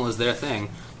International is their thing,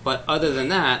 but other than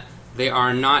that, they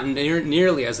are not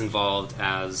nearly as involved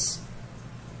as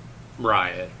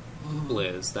Riot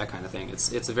Blizz, that kind of thing.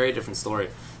 It's a very different story.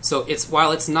 So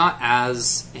while it's not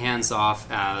as hands off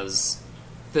as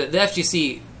the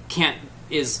FGC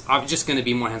is just going to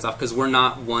be more hands off because we're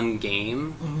not one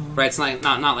game, right? It's not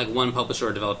like one publisher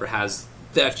or developer has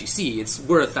the FGC.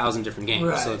 We're 1,000 different games,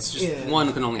 right. So it's just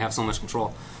one can only have so much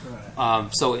control.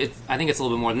 Right. So I think it's a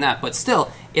little bit more than that, but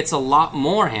still, it's a lot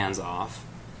more hands off.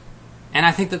 And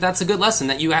I think that's a good lesson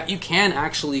that you can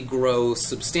actually grow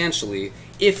substantially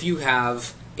if you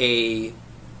have a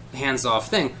hands off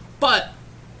thing, but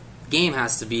game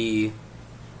has to be.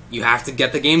 You have to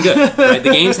get the game good. Right?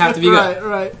 The games have to be good.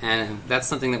 Right. And that's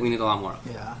something that we need a lot more of.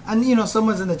 Yeah. And,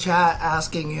 someone's in the chat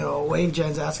asking,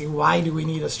 WaveGen's asking, why do we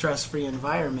need a stress-free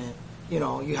environment?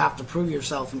 You have to prove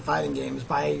yourself in fighting games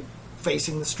by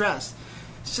facing the stress.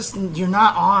 It's just, you're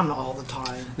not on all the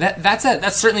time.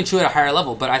 That's certainly true at a higher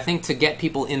level, but I think to get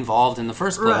people involved in the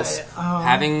first place,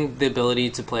 having the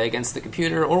ability to play against the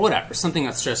computer or whatever, something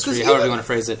that's stress-free, however you want to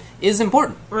phrase it, is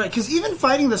important. Right, because even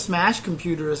fighting the Smash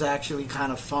computer is actually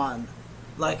kind of fun.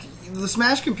 Like, the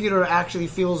Smash computer actually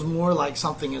feels more like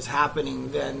something is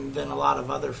happening than a lot of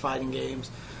other fighting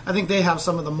games. I think they have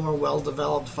some of the more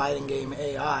well-developed fighting game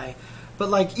AI. But,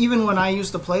 like, even when I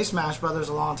used to play Smash Brothers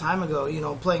a long time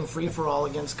ago, playing free-for-all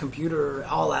against computer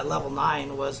all at level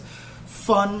 9 was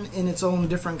fun in its own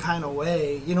different kind of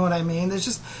way. You know what I mean?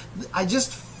 I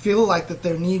just feel like that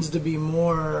there needs to be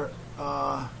more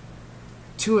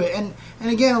to it. And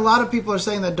again, a lot of people are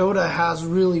saying that Dota has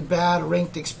really bad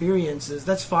ranked experiences.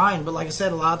 That's fine, but like I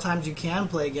said, a lot of times you can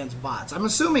play against bots. I'm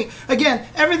assuming, again,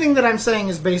 everything that I'm saying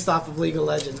is based off of League of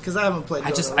Legends, because I haven't played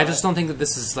Dota. I just don't think that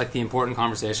this is like the important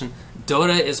conversation.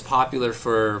 Dota is popular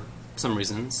for some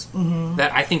reasons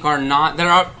that I think are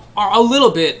a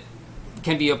little bit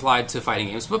can be applied to fighting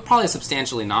games, but probably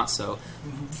substantially not so.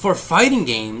 For fighting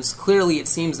games, clearly it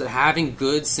seems that having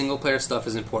good single-player stuff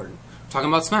is important. Talking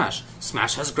about Smash.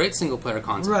 Smash has great single-player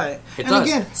content. Right. It does.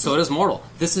 Again, so does Mortal.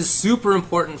 This is super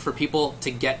important for people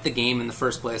to get the game in the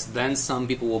first place. Then some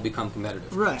people will become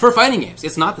competitive. Right. For fighting games,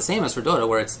 it's not the same as for Dota,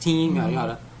 where it's team, yada,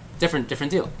 yada. Different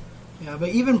deal. Yeah, but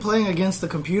even playing against the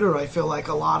computer, I feel like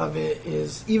a lot of it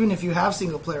is, even if you have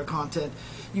single-player content,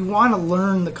 you want to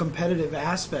learn the competitive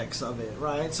aspects of it,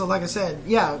 right? So like I said,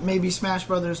 yeah, maybe Smash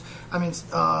Brothers,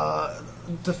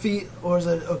 Defeat, or is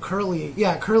it Curly?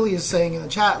 Yeah, Curly is saying in the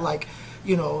chat, like,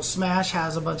 Smash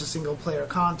has a bunch of single-player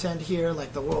content here,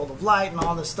 like the World of Light and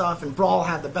all this stuff, and Brawl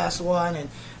had the best one, and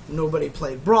nobody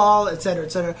played Brawl, etc.,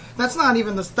 etc. That's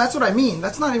what I mean.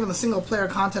 That's not even the single-player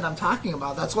content I'm talking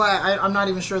about. That's why I'm not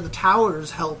even sure the towers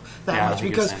help that much,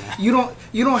 because you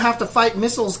don't have to fight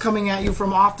missiles coming at you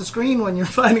from off the screen when you're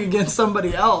fighting against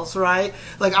somebody else, right?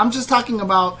 Like, I'm just talking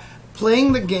about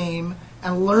playing the game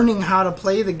and learning how to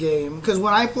play the game. Because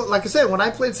when I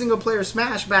played single-player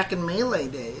Smash back in Melee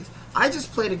days, I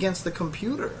just played against the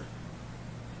computer.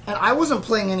 And I wasn't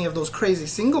playing any of those crazy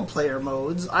single-player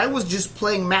modes. I was just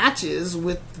playing matches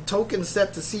with the tokens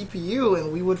set to CPU,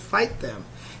 and we would fight them.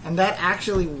 And that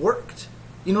actually worked.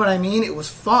 You know what I mean? It was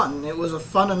fun. It was a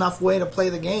fun enough way to play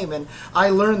the game, and I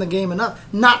learned the game enough,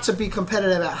 not to be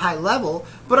competitive at high level,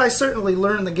 but I certainly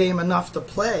learned the game enough to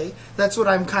play. That's what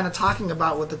I'm kind of talking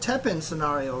about with the Teppen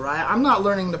scenario, right? I'm not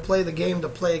learning to play the game to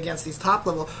play against these top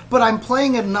level, but I'm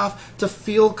playing it enough to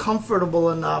feel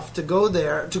comfortable enough to go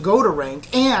there, to go to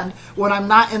ranked, and when I'm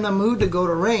not in the mood to go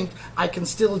to ranked, I can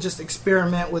still just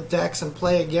experiment with decks and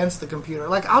play against the computer.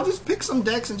 Like, I'll just pick some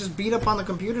decks and just beat up on the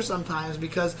computer sometimes,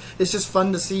 because it's just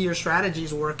fun to see your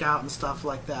strategies work out and stuff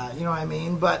like that. You know what I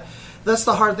mean? But that's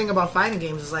the hard thing about fighting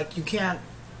games, is like, you can't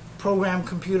program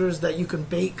computers that you can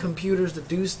bait computers to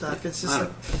do stuff. It's just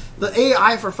like the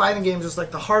AI for fighting games is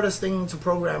like the hardest thing to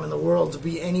program in the world to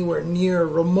be anywhere near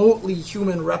remotely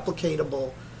human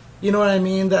replicatable. You know what I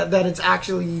mean? That it's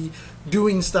actually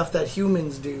doing stuff that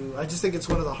humans do. I just think it's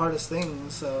one of the hardest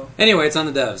things. So anyway, it's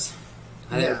on the devs.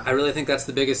 Yeah. I really think that's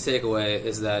the biggest takeaway,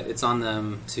 is that it's on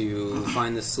them to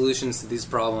find the solutions to these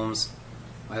problems.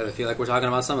 I feel like we're talking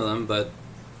about some of them, but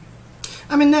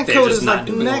I mean, netcode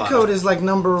is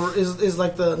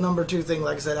like the number 2 thing,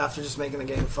 like I said, after just making the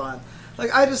game fun.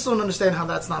 Like, I just don't understand how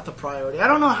that's not the priority. I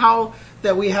don't know how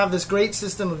that we have this great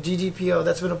system of GGPO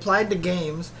that's been applied to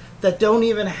games that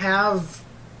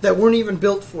weren't even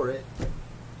built for it.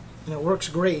 And it works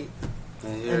great.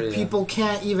 And people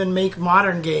can't even make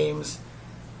modern games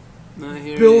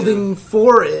building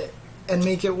for it and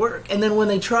make it work. And then when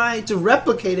they try to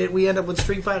replicate it, we end up with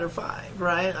Street Fighter V,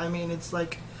 right? I mean, it's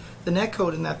like the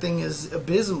netcode in that thing is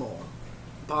abysmal.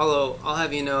 Paulo, I'll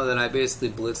have you know that I basically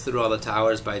blitzed through all the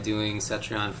towers by doing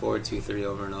Cetrion 4-2-3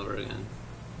 over and over again.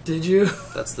 Did you?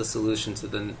 That's the solution to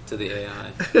the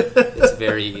AI. It's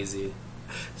very easy.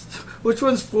 Which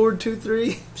one's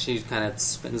 4-2-3? She kind of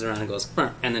spins around and goes,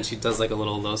 "Burr," and then she does like a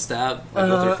little low stab, like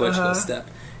with her foot, she goes step,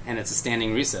 and it's a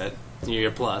standing reset. You're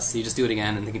your plus. You just do it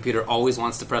again, and the computer always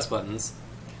wants to press buttons.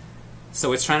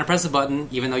 So it's trying to press a button,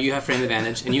 even though you have frame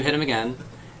advantage, and you hit him again,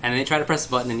 and then they try to press a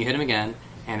button, and you hit him again,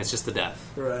 and it's just the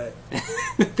death. Right.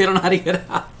 They don't know how to get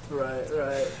out.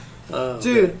 Right.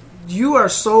 Dude, you are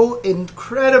so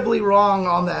incredibly wrong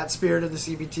on that Spirit of the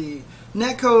CBT.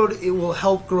 Netcode, it will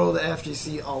help grow the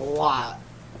FGC a lot.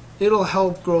 It'll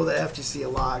help grow the FGC a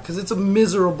lot because it's a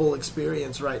miserable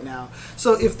experience right now.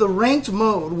 So if the ranked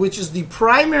mode, which is the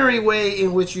primary way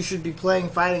in which you should be playing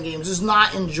fighting games, is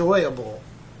not enjoyable,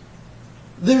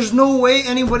 there's no way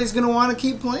anybody's going to want to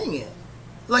keep playing it.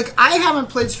 Like, I haven't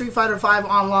played Street Fighter V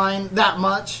online that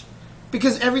much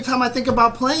because every time I think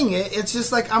about playing it, it's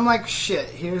just like, I'm like, shit,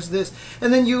 here's this.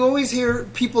 And then you always hear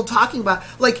people talking about,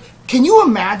 like, can you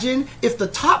imagine if the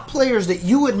top players that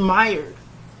you admired,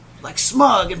 like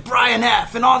Smug and Brian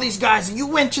F. and all these guys, and you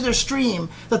went to their stream,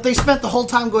 that they spent the whole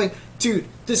time going, dude,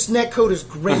 this netcode is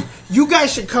great. You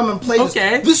guys should come and play this.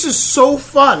 Okay. This is so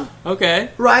fun. Okay.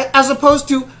 Right? As opposed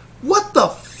to, what the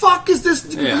fuck is this?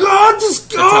 Yeah. God,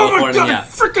 oh my god, yeah. I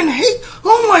freaking hate.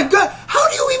 Oh my god, how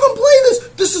do you even play this?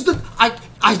 This is the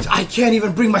I can't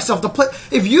even bring myself to play.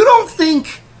 If you don't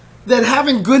think that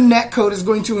having good netcode is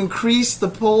going to increase the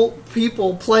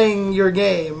people playing your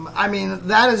game, I mean,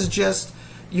 that is just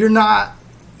you're not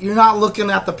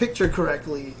looking at the picture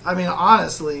correctly. I mean,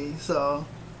 honestly, so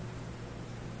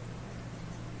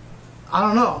I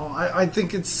don't know. I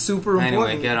think it's super important.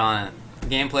 Anyway, get on it.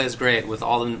 Gameplay is great with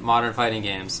all the modern fighting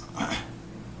games.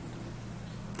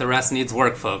 The rest needs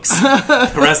work, folks.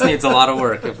 The rest needs a lot of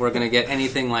work if we're going to get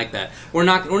anything like that. We're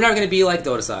not going to be like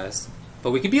Dota sized,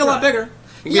 but we could be a lot bigger.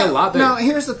 We can be a lot bigger. Now,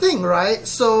 here's the thing, right?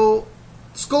 So,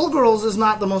 Skullgirls is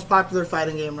not the most popular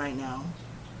fighting game right now,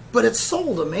 but it's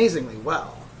sold amazingly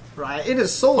well, right? It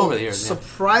is sold over the years,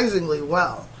 surprisingly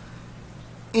well.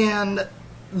 And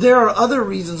there are other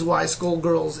reasons why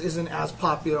Skullgirls isn't as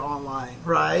popular online,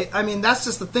 right? I mean, that's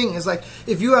just the thing. Is like,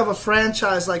 if you have a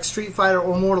franchise like Street Fighter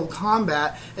or Mortal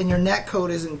Kombat and your netcode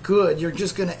isn't good, you're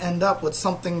just going to end up with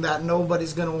something that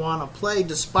nobody's going to want to play,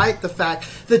 despite the fact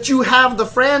that you have the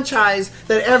franchise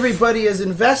that everybody is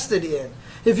invested in.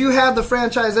 If you have the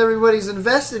franchise everybody's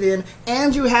invested in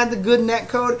and you had the good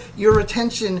netcode, your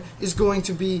retention is going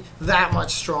to be that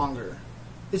much stronger.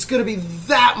 It's going to be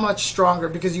that much stronger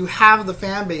because you have the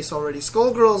fan base already.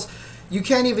 Skullgirls, you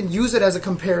can't even use it as a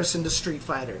comparison to Street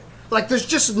Fighter. Like, there's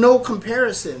just no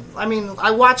comparison. I mean,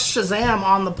 I watched Shazam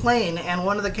on the plane, and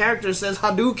one of the characters says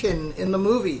Hadouken in the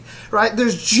movie, right?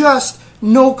 There's just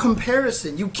no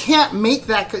comparison. You can't make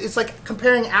that. It's like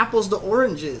comparing apples to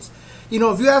oranges. You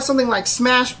know, if you have something like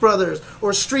Smash Brothers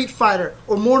or Street Fighter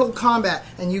or Mortal Kombat,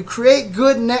 and you create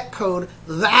good netcode,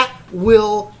 that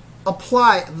will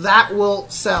apply, that will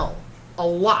sell a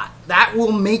lot. That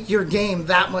will make your game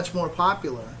that much more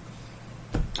popular.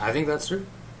 I think that's true.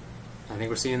 I think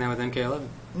we're seeing that with MK11.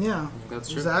 Yeah, I think that's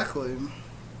true. Exactly.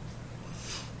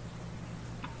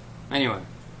 Anyway,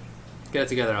 get it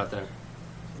together out there.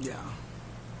 Yeah.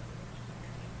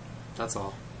 That's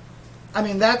all. I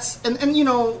mean, that's... And you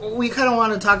know, we kind of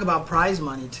want to talk about prize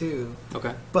money, too.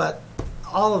 Okay. But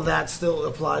all of that still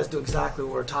applies to exactly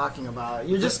what we're talking about.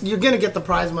 You're going to get the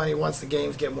prize money once the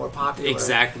games get more popular.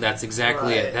 Exactly. That's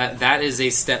exactly Right. it. That is a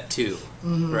step 2,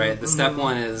 right? The step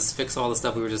 1 is fix all the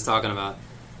stuff we were just talking about.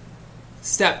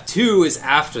 Step 2 is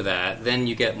after that. Then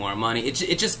you get more money.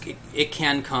 It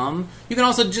can come. You can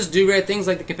also just do great things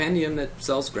like the compendium that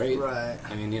sells great. Right.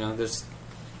 I mean, you know, there's...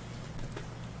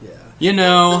 Yeah. You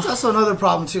know... That's also another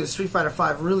problem, too. Street Fighter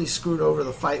V really screwed over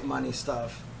the fight money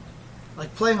stuff.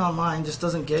 Like, playing online just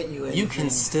doesn't get you anything. You can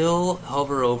still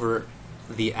hover over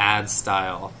the ad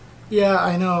style Yeah,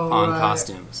 I know. on right.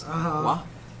 costumes. Uh-huh. Why?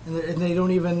 And they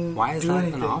don't even Why is do that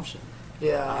anything. an option?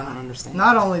 Yeah. I don't understand.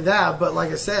 Not only that, but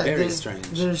like I said, Very strange.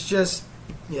 There's just...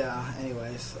 Yeah,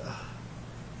 anyways.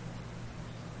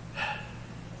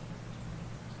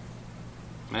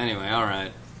 Anyway,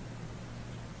 alright.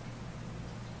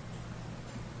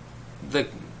 The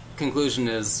conclusion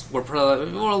is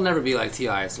we'll never be like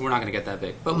TI, so we're not going to get that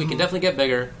big. But we can definitely get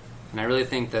bigger, and I really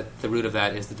think that the root of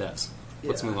that is the devs.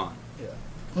 Let's move on.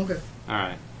 Yeah. Okay.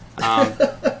 Alright. Do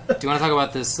you want to talk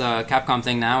about this Capcom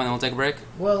thing now, and then we'll take a break?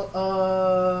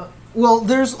 Well,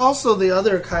 there's also the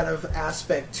other kind of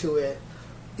aspect to it,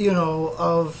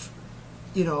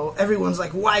 everyone's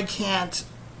like, why can't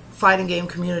fighting game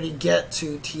community get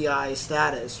to TI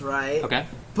status, right? Okay.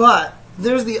 But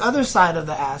there's the other side of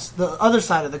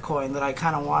the coin that I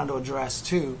kind of wanted to address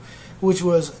too, which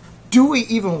was, do we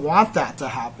even want that to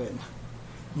happen?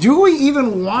 Do we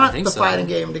even want think the so. fighting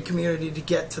game community to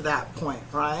get to that point,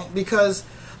 right? Because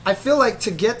I feel like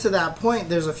to get to that point,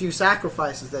 there's a few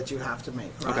sacrifices that you have to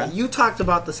make, right? Okay. You talked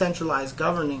about the centralized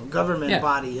government Yeah.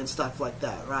 body and stuff like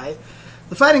that, right?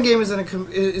 The fighting game is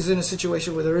in a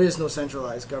situation where there is no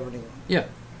centralized governing Yeah.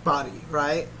 body,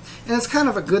 right? And it's kind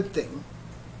of a good thing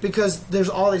because there's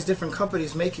all these different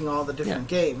companies making all the different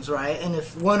games, right? And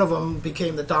if one of them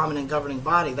became the dominant governing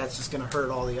body, that's just going to hurt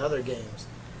all the other games.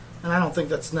 And I don't think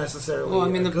that's necessarily Well, I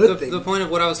mean, a the, good the, thing. the point of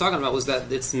what I was talking about was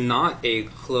that it's not a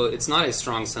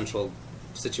strong central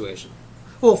situation.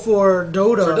 Well, for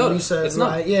Dota, For Dota, we said, it's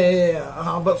not. right?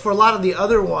 Yeah. But for a lot of the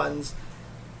other ones,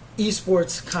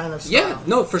 esports kind of stuff. Yeah,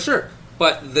 no, for sure.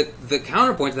 But the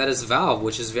counterpoint to that is Valve,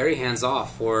 which is very hands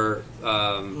off for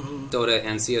Dota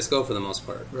and CS:GO for the most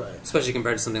part, Right. especially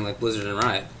compared to something like Blizzard and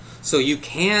Riot. So you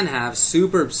can have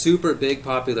super big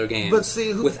popular games, But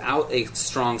see, without a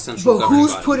strong central. But governing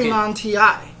who's body. putting You can't. on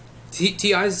TI?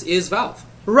 TI is Valve.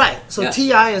 Right. So Yeah.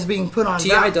 TI is being put on TI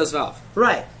Valve. does Valve.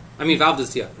 Right. I mean, Valve does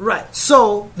TI. Right.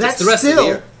 So that's the rest of the still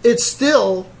year. it's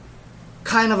still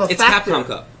kind of a It's factor. Capcom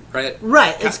Cup, right?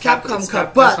 Right, it's Capcom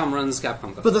Cup, but- Capcom runs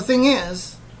Capcom Cup. But the thing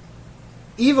is,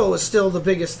 Evo is still the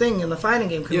biggest thing in the fighting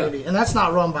game community, Yeah. and that's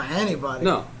not run by anybody.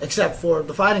 No. Except for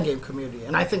the fighting game community,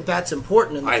 and I think that's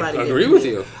important in the I fighting game agree with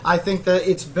community. you. I think that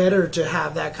it's better to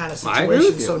have that kind of I agree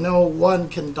situation with you. so no one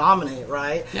can dominate,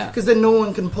 right? Yeah. Because then no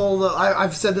one can pull the.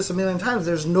 I've said this a million times.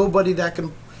 There's nobody that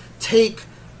can take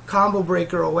Combo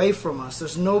Breaker away from us.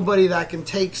 There's nobody that can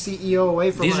take CEO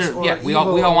away from These us. are Or we Evo all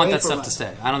want away that from stuff us. to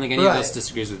stay. I don't think any of us Right.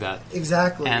 disagrees with that.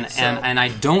 Exactly. And So- and I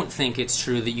don't think it's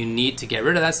true that you need to get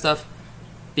rid of that stuff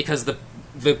because the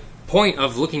point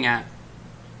of looking at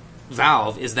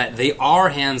Valve is that they are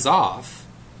hands off,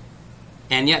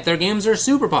 and yet their games are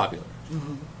super popular.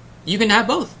 Mm-hmm. You can have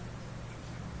both.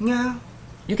 yeah.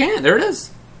 You can. There it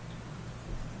is.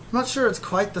 I'm not sure it's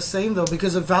quite the same though,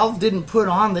 because if Valve didn't put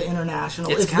on the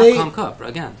international, It's if Capcom Cup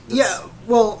again. yeah,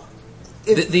 well,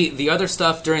 if, The other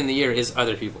stuff during the year is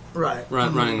other people right,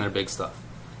 running their big stuff.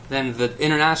 Then the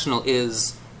international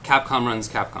is Capcom runs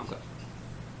Capcom Cup.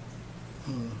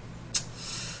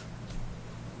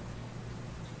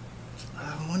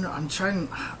 I wonder. I'm trying.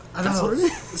 I don't That's know. what it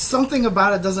is. Something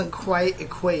about it doesn't quite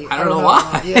equate. I don't know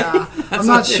why. Yeah, That's I'm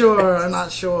not what it sure. I'm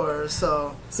not sure.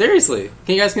 So Seriously,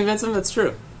 can you guys convince him it's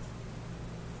true?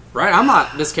 Right? I'm not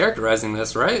mischaracterizing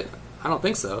this, right? I don't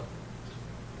think so.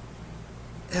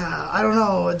 yeah, I don't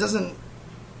know. It doesn't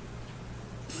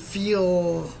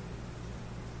feel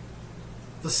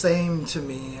the same to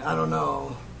me. I don't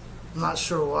know. I'm not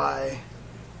sure why.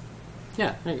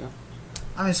 Yeah, there you go.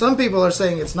 I mean, some people are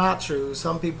saying it's not true.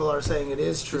 Some people are saying it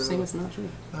is true. You're saying it's not true.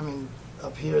 I mean,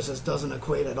 up here it says doesn't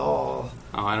equate at all.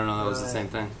 Oh, I don't know. That was the Right. same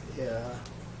thing. Yeah.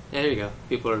 Yeah, there you go.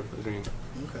 People are agreeing.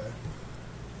 Okay.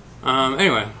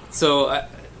 Anyway, so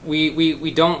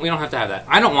we don't have to have that.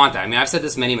 I don't want that. I mean, I've said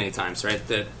this many times, right?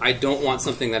 That I don't want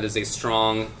something that is a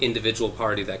strong individual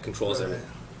party that controls Right. everything.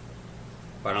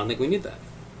 But I don't think we need that.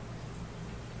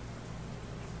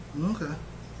 Okay.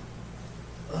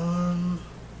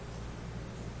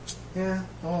 Yeah.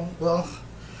 Oh well.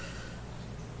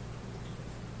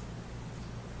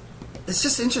 It's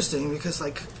just interesting because,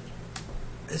 like,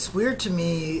 it's weird to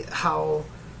me how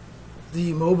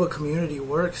the MOBA community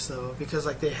works, though, because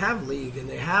like they have League and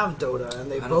they have Dota and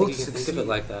they I don't both think you can succeed, think of it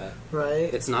like that.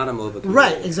 right? It's not a MOBA community.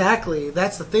 Right, exactly.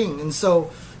 That's the thing. And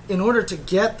so, in order to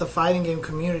get the fighting game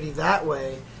community that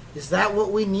way, is that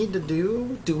what we need to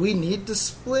do? Do we need to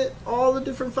split all the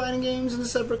different fighting games into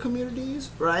separate communities?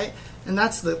 Right? And I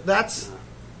think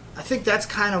that's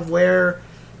kind of where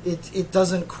it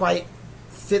doesn't quite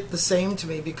fit the same to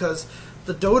me, because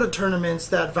the Dota tournaments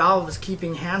that Valve is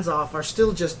keeping hands off are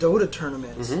still just Dota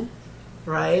tournaments.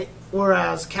 Right?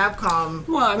 Whereas Capcom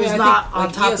Well, I mean, is I not think, on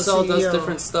like, top ESL of CEO. does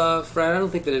different stuff, right? I don't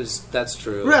think that's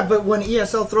true. Right, but when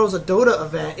ESL throws a Dota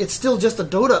event, it's still just a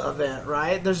Dota event,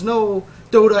 right? There's no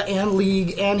Dota and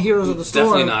League and Heroes of the Storm.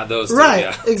 Definitely not those two, Right,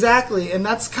 yeah. exactly. And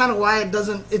that's kind of why it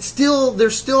doesn't, it's still, they're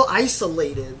still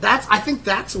isolated. I think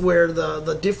that's where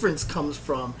the difference comes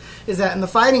from, is that in the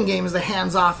fighting games, the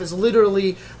hands-off is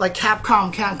literally, like,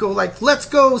 Capcom can't go, like, let's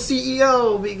go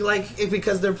CEO,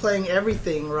 because they're playing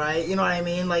everything, right? You know what I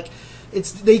mean? Like,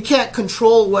 they can't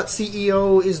control what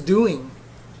CEO is doing.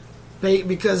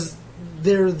 Because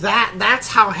that's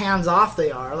how hands off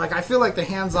they are. Like, I feel like the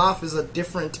hands off is a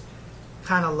different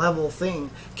kind of level thing.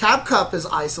 Cap Cup is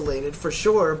isolated for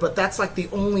sure, but that's like the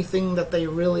only thing that they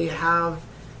really have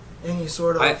any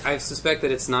sort of. I suspect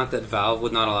that it's not that Valve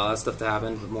would not allow that stuff to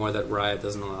happen, but more that Riot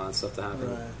doesn't allow that stuff to happen.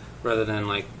 Right. Rather than,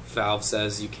 like, Valve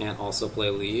says you can't also play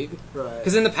League. Right.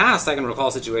 Because in the past, I can recall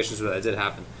situations where that did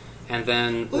happen. and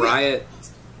then Well, Riot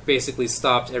basically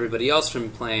stopped everybody else from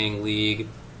playing League,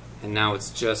 and now it's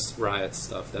just Riot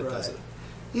stuff that does Right. it.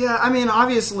 Yeah, I mean,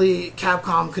 obviously,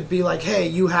 Capcom could be like, hey,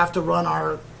 you have to run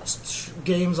our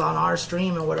games on our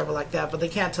stream and whatever like that, but they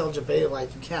can't tell Jabay,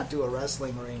 like, you can't do a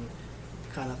wrestling ring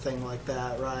kind of thing like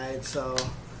that, right? So,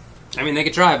 I mean, they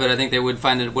could try, but I think they would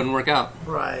find it wouldn't work out.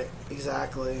 right,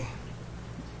 exactly.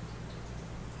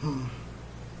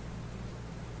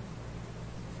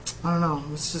 I don't know.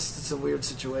 It's a weird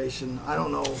situation. I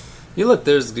don't know. You look,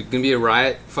 there's going to be a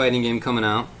Riot fighting game coming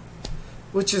out.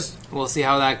 Which is We'll see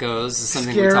how that goes. It's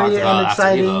something scary we talked and about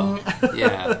exciting. after Evo.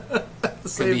 Yeah. at the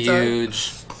It's going to same be time.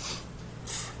 huge.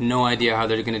 No idea how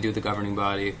they're going to do the governing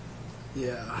body.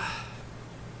 Yeah.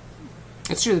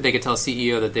 It's true that they could tell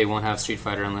CEO that they won't have Street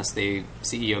Fighter unless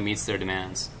CEO meets their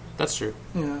demands. That's true.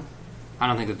 Yeah. I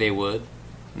don't think that they would,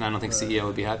 and I don't think CEO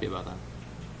would be happy about that.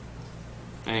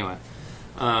 Anyway,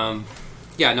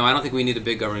 yeah, no, I don't think we need a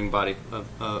big governing body,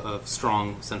 a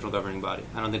strong central governing body.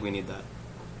 I don't think we need that.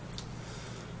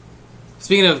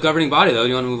 Speaking of governing body, though, do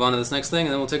you want to move on to this next thing,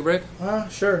 and then we'll take a break?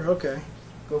 Sure. Okay.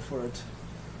 Go for it.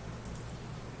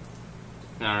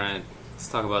 All right, let's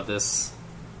talk about this.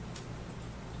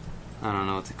 I don't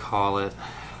know what to call it.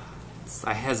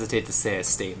 I hesitate to say a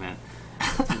statement.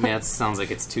 Man, that sounds like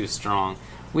it's too strong.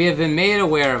 We have been made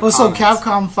aware of So comments.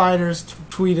 Capcom fighters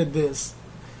tweeted this.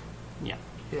 Yeah.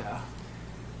 Yeah.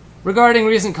 Regarding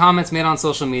recent comments made on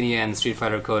social media and the Street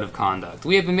Fighter Code of Conduct,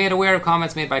 we have been made aware of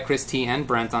comments made by Chris T and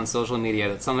Brent on social media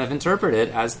that some have interpreted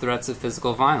as threats of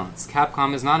physical violence.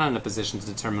 Capcom is not in a position to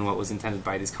determine what was intended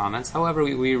by these comments. However,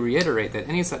 we reiterate that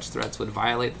any such threats would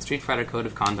violate the Street Fighter Code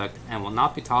of Conduct and will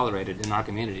not be tolerated in our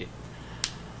community.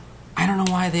 I don't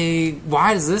know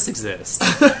why does this exist?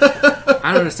 I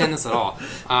don't understand this at all.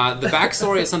 The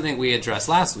backstory is something we addressed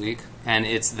last week, and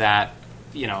it's that,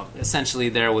 essentially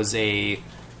there was a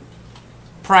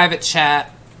private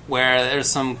chat where there's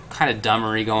some kind of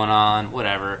dumbery going on,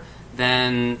 whatever.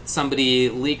 Then somebody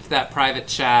leaked that private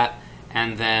chat,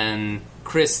 and then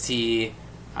Chris T,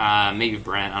 maybe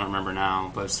Brent, I don't remember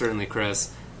now, but certainly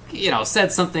Chris,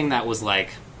 said something that was like,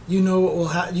 You know what will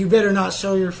happen. You better not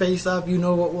show your face up. You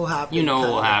know what will happen. you know what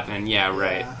will kinda. happen. Yeah,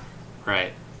 right. Yeah.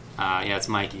 Right. Yeah, it's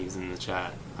Mikey's in the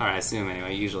chat. Or I assume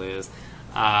anyway, usually is.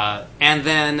 And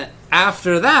then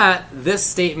after that, this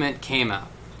statement came out.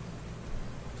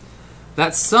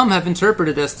 That some have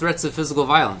interpreted as threats of physical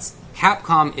violence.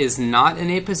 Capcom is not in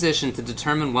a position to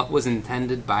determine what was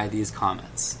intended by these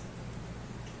comments.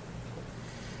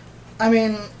 I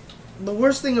mean, the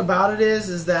worst thing about it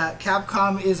is that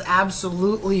Capcom is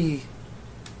absolutely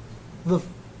the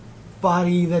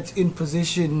body that's in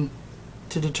position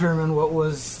to determine what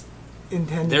was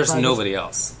intended. There's by nobody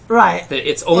else. Right.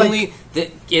 It's only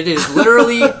that it is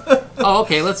literally. Oh,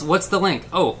 okay. What's the link?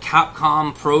 Oh,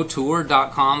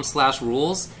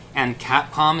 CapcomProTour.com/rules, and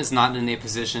Capcom is not in a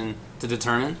position to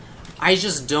determine. I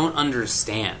just don't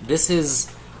understand.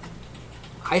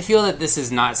 I feel that this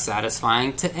is not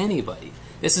satisfying to anybody.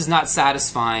 This is not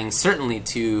satisfying, certainly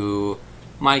to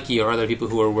Mikey or other people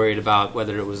who are worried about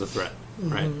whether it was a threat.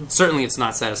 Right? Certainly, it's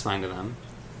not satisfying to them.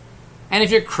 And if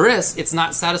you're Chris, it's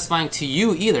not satisfying to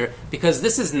you either, because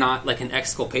this is not like an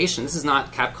exculpation. This is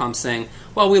not Capcom saying,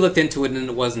 well, we looked into it and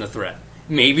it wasn't a threat.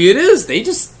 Maybe it is. They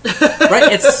just...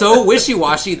 right? It's so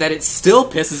wishy-washy that it still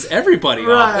pisses everybody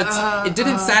Right, off. It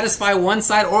didn't satisfy one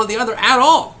side or the other at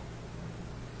all.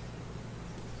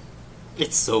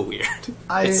 It's so weird.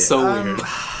 It's so weird.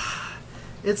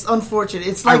 It's unfortunate.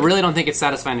 It's I like really don't think it's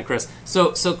satisfying to Chris.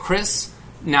 So Chris,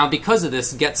 now because of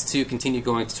this, gets to continue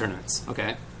going to tournaments,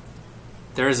 okay?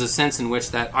 There is a sense in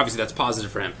which that, obviously that's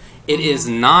positive for him. It is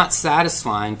not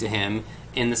satisfying to him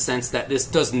in the sense that this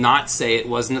does not say it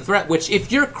wasn't a threat, which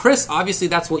if you're Chris, obviously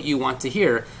that's what you want to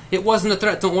hear. It wasn't a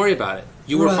threat, don't worry about it.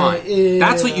 You were Right, fine. yeah.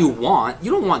 That's what you want.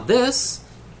 You don't want this.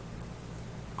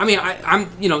 I mean, I'm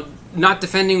not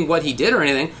defending what he did or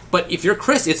anything, but if you're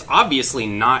Chris, it's obviously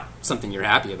not something you're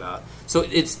happy about. So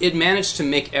it managed to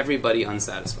make everybody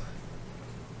unsatisfied.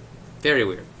 Very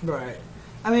weird. right.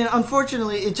 I mean,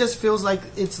 unfortunately, it just feels like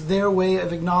it's their way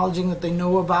of acknowledging that they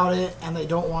know about it and they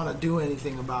don't want to do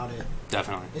anything about it.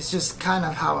 Definitely. It's just kind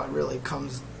of how it really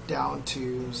comes down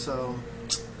to. So,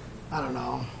 I don't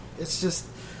know. It's just,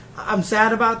 I'm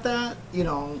sad about that.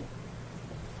 Even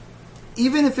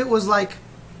if it was like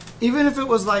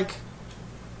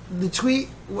the tweet.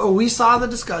 Well, we saw the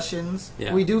discussions.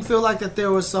 Yeah. We do feel like that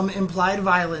there was some implied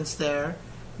violence there.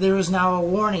 There is now a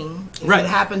warning if Right. it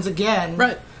happens again.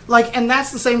 Right. And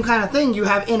that's the same kind of thing. You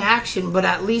have inaction, but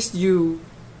at least you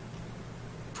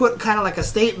put kind of like a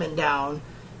statement down.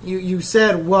 You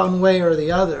said one way or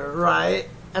the other, right?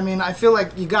 I mean, I feel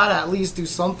like you gotta at least do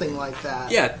something like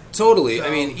that. Yeah, totally. So, I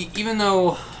mean, even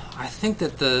though I think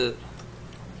that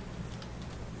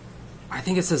I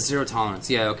think it says zero tolerance.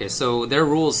 Yeah, okay. So their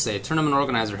rules say tournament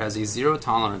organizer has a zero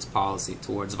tolerance policy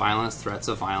towards violence, threats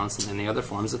of violence, and any other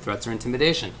forms of threats or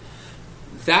intimidation.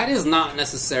 That is not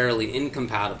necessarily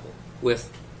incompatible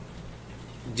with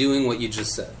doing what you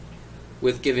just said,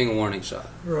 with giving a warning shot.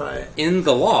 Right. In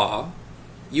the law,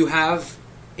 you have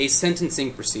a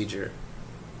sentencing procedure,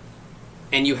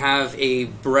 and you have a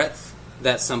breadth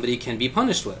that somebody can be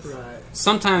punished with. Right.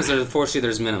 Sometimes, unfortunately,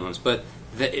 there's minimums, but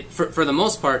for the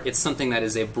most part, it's something that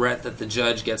is a breadth that the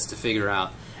judge gets to figure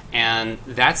out. And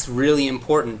that's really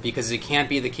important because it can't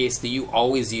be the case that you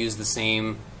always use the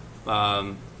same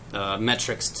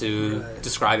metrics to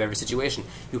describe every situation.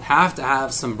 You have to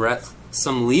have some breadth,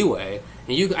 some leeway.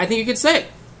 And I think you could say,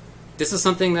 this is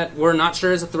something that we're not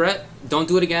sure is a threat. Don't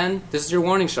do it again. This is your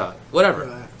warning shot. Whatever.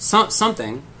 Right.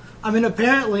 Something. I mean,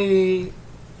 apparently...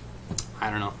 I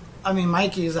don't know. I mean,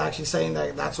 Mikey is actually saying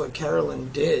that that's what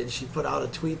Carolyn did. She put out a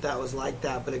tweet that was like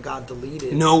that, but it got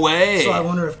deleted. No way! So I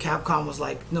wonder if Capcom was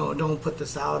like, no, don't put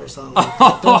this out or something.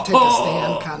 Like, don't take a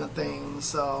stand kind of thing.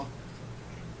 So,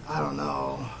 I don't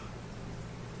know.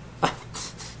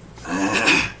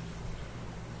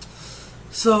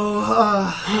 So,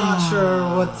 I'm not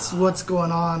sure what's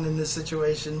going on in this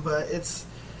situation, but it's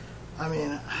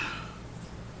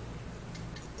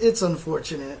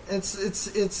unfortunate.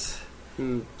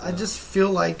 I just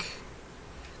feel like,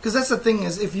 because that's the thing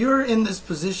is, if you're in this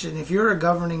position, if you're a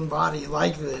governing body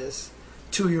like this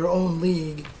to your own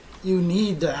league, you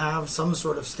need to have some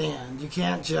sort of stand. You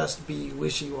can't just be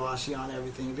wishy-washy on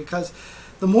everything, because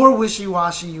the more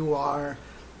wishy-washy you are,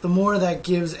 the more that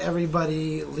gives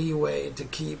everybody leeway to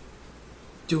keep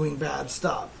doing bad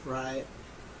stuff, right?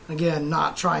 Again,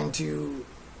 not trying to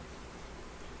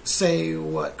say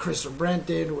what Chris or Brent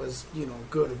did was,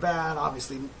 good or bad.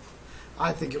 Obviously,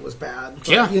 I think it was bad. But,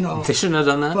 yeah, they shouldn't have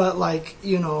done that. But,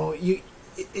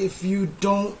 if you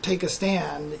don't take a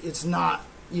stand, it's not,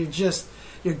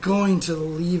 you're going to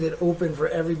leave it open for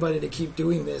everybody to keep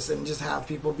doing this and just have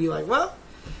people be like, well,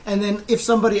 and then if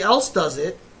somebody else does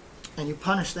it, and you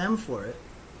punish them for it,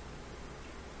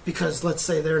 because let's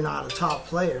say they're not a top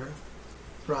player,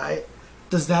 right?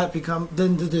 Does that become,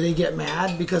 then do they get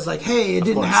mad? Because hey, it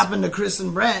didn't happen to Chris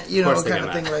and Brent, kind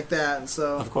of thing like that. And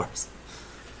so, of course.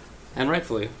 And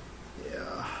rightfully.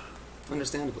 Yeah.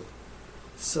 Understandably.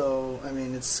 So, I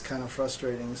mean, it's kind of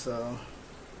frustrating, so.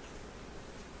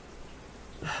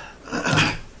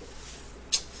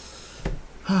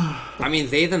 I mean,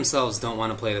 they themselves don't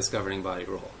want to play this governing body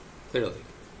role, clearly.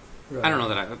 Right. I don't know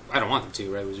that I don't want them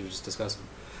to, right, as we were just discussing.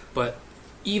 But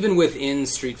even within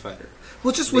Street Fighter,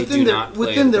 well, just within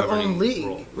their own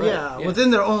league, right. Yeah,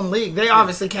 within their own league, they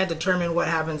obviously can't determine what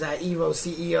happens at EVO,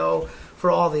 CEO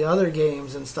for all the other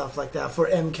games and stuff like that for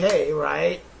MK,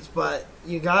 right? But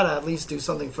you gotta at least do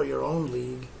something for your own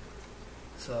league.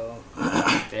 So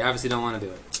they obviously don't want to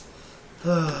do it.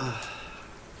 I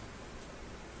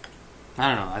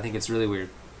don't know. I think it's really weird.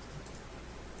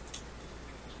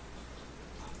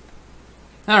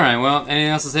 All right. Well, anything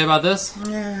else to say about this?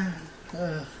 Yeah.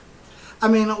 I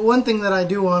mean, one thing that I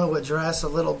do want to address a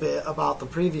little bit about the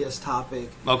previous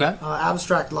topic. Okay.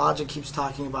 Abstract Logic keeps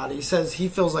talking about it. He says he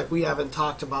feels like we haven't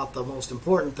talked about the most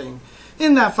important thing,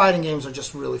 in that fighting games are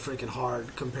just really freaking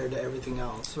hard compared to everything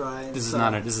else, right? This is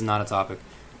not a topic.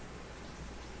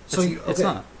 It's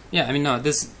not. Yeah, I mean, no.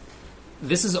 This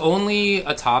is only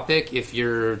a topic if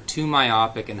you're too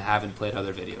myopic and haven't played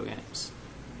other video games.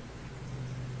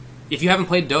 If you haven't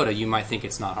played Dota, you might think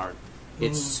it's not hard.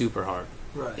 It's super hard.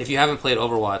 Right. If you haven't played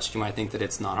Overwatch, you might think that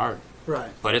it's not hard.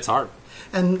 Right. But it's hard.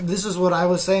 And this is what I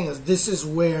was saying, is this is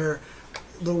where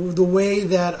the way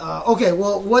that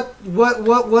what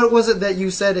was it that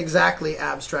you said exactly,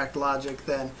 Abstract Logic,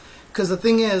 then? Because the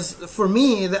thing is, for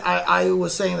me, I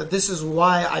was saying that this is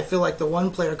why I feel like the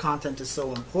one-player content is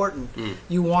so important.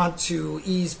 You want to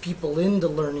ease people into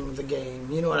learning the game.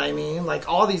 You know what I mean? Like,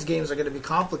 all these games are going to be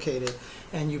complicated,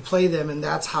 and you play them, and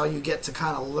that's how you get to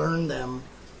kind of learn them,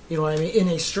 you know what I mean, in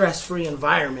a stress-free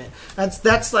environment.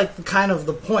 That's like kind of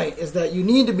the point, is that you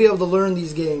need to be able to learn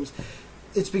these games.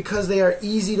 It's because they are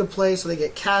easy to play, so they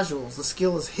get casuals. The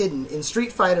skill is hidden. In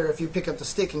Street Fighter, if you pick up the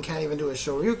stick and can't even do a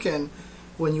Shoryuken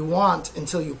when you want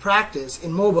until you practice,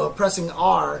 in MOBA, pressing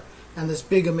R and this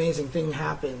big amazing thing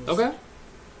happens. Okay.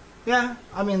 Yeah,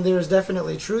 I mean, there's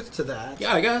definitely truth to that.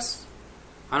 Yeah, I guess.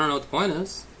 I don't know what the point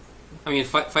is. I mean,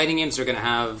 fighting games are going to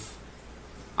have,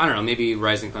 I don't know, maybe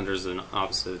Rising Thunder is an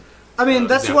opposite. I mean,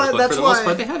 that's example, why. but That's for the why. most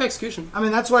part, they have execution. I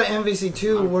mean, that's why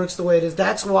MVC2 works the way it is.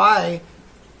 That's why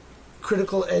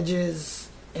Critical Edge's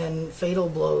and fatal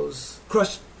blows,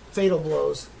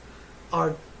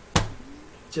 are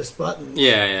just buttons.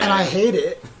 Yeah. And I hate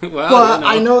it. Well, but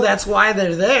I know that's why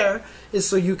they're there, is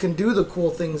so you can do the cool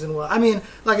things. And I mean,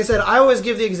 like I said, I always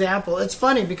give the example. It's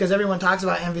funny because everyone talks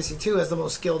about MVC2 as the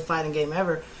most skilled fighting game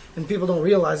ever, and people don't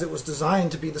realize it was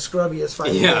designed to be the scrubbiest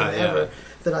fighting game ever.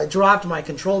 That I dropped my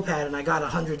control pad and I got a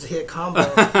 100-hit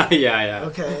combo. Yeah.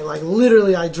 Okay, like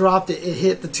literally I dropped it, it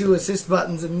hit the 2 assist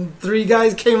buttons, and 3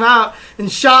 guys came out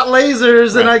and shot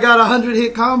lasers, and I got a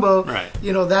 100-hit combo. Right.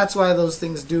 You know, that's why those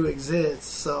things do exist.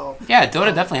 So yeah,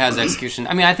 Dota definitely has execution.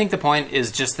 I mean, I think the point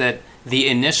is just that the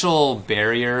initial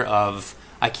barrier of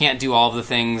I can't do all of the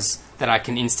things that I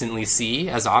can instantly see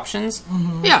as options.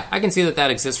 Yeah, I can see that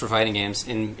exists for fighting games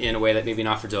in a way that maybe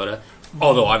not for Dota.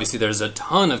 Although, obviously, there's a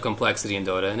ton of complexity in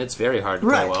Dota, and it's very hard to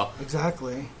play well.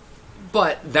 Exactly.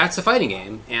 But that's a fighting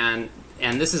game, and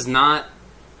this is not...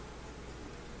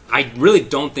 I really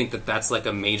don't think that that's like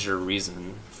a major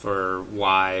reason for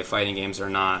why fighting games are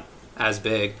not as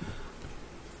big.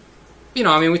 You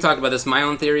know, I mean, we talked about this. My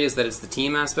own theory is that it's the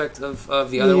team aspect of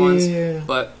the other ones.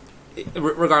 But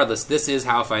regardless, this is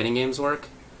how fighting games work.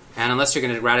 And unless you're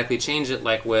going to radically change it,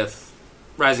 like with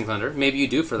Rising Thunder, maybe you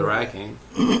do for the Riot King.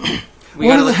 We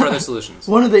got to look for other solutions.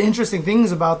 One of the interesting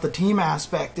things about the team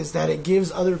aspect is that it gives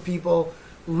other people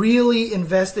really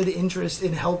invested interest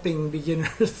in helping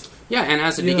beginners. Yeah, and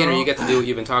as a beginner, you get to do what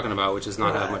you've been talking about, which is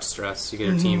not have much stress. You get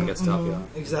your team gets to help you out.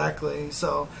 Exactly.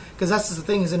 So, because that's the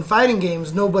thing is in fighting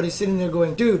games, nobody's sitting there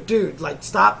going, dude, like,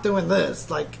 stop doing this.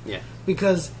 Like,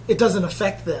 because it doesn't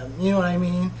affect them. You know what I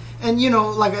mean? And, you know,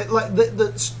 like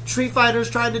the Street Fighters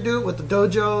tried to do it with the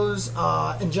dojos.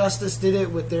 Injustice did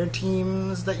it with their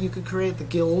teams that you could create, the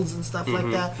guilds and stuff like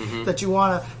that, that you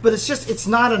want to... But it's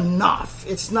not enough.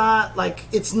 It's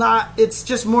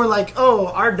just more like, oh,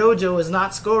 our dojo is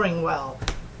not scoring well.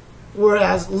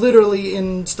 Whereas literally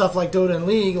in stuff like Dota and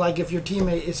League, like if your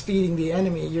teammate is feeding the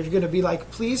enemy, you're going to be like,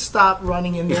 please stop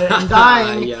running in there and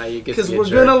dying. Because we're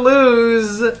going to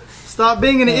lose. Stop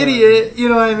being an idiot, you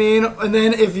know what I mean? And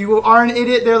then if you are an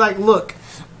idiot, they're like, look,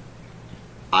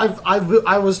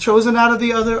 I was chosen out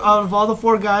of all the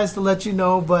 4 guys to let you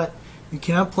know, but you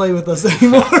can't play with us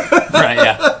anymore. Right,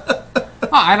 yeah.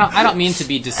 Well, I don't mean to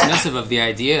be dismissive of the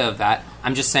idea of that.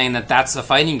 I'm just saying that that's a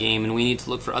fighting game, and we need to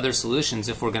look for other solutions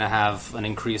if we're going to have an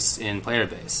increase in player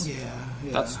base.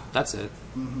 Yeah. That's it.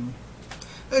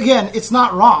 Again, it's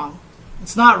not wrong.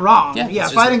 It's not wrong. Yeah,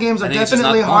 fighting games are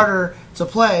definitely harder to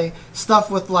play.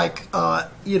 Stuff with like,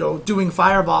 doing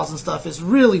fireballs and stuff is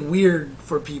really weird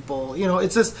for people. You know,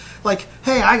 it's just like,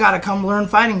 hey, I gotta come learn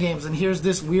fighting games, and here's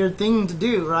this weird thing to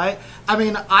do, right? I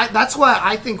mean, that's why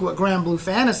I think what Grand Blue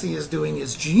Fantasy is doing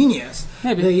is genius.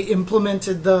 Maybe. They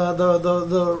implemented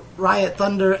the Riot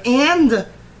Thunder and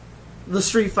the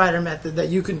Street Fighter method, that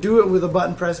you can do it with a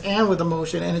button press and with a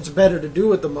motion, and it's better to do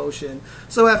with the motion.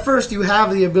 So at first you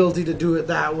have the ability to do it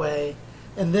that way,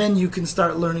 and then you can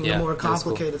start learning the more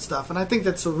complicated stuff. And I think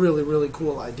that's a really, really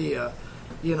cool idea,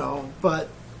 you know. But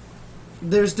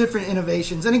there's different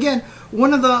innovations. And again,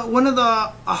 one of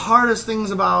the hardest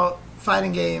things about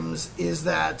fighting games is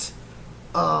that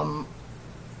I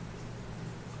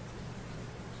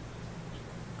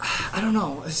don't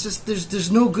know. It's just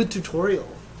there's no good tutorial.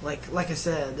 Like I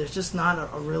said, there's just not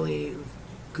a really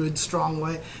good, strong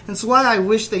way. And it's why I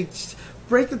wish they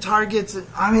break the targets.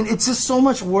 I mean, it's just so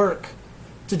much work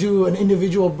to do an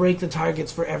individual break the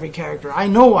targets for every character. I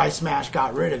know why Smash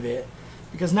got rid of it,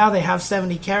 because now they have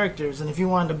 70 characters, and if you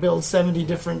wanted to build 70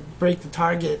 different break the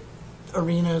target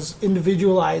arenas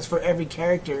individualized for every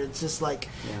character, it's just like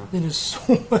it is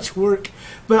so much work.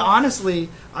 But honestly,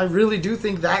 I really do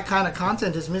think that kind of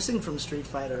content is missing from Street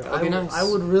Fighter. That would be nice. I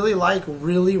would really like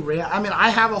really rare. I mean, I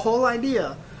have a whole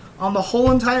idea on the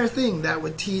whole entire thing that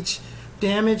would teach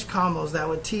damage combos, that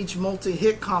would teach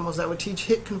multi-hit combos, that would teach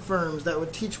hit confirms, that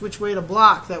would teach which way to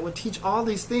block, that would teach all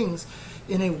these things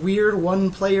in a weird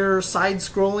one-player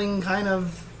side-scrolling kind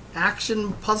of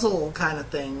action puzzle kind of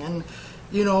thing. And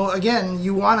you know, again,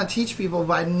 you want to teach people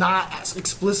by not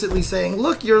explicitly saying,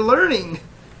 look, you're learning,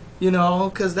 you know,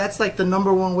 because that's like the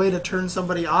number one way to turn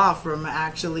somebody off from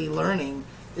actually learning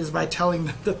is by telling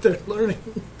them that they're learning.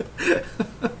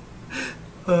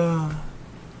 All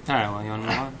right, well, you want to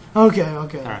move on?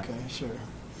 Okay, sure.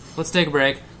 Let's take a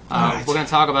break. We're going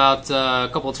to talk about a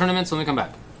couple of tournaments when we come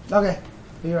back. Okay,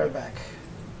 be right back.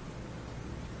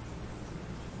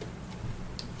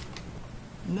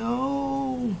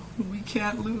 No, we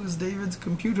can't lose David's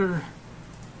computer.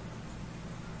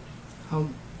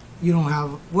 You don't have...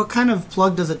 What kind of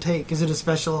plug does it take? Is it a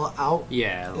special out?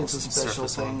 Yeah. It's a special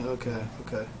thing? Okay.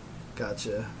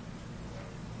 Gotcha.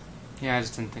 Yeah, I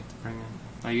just didn't think to bring it.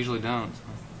 I usually don't. So.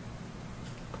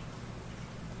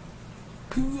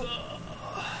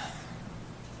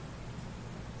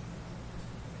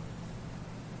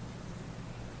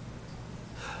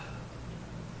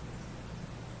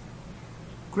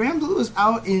 Grand Blue is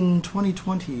out in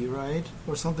 2020, right?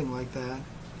 Or something like that.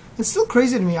 It's still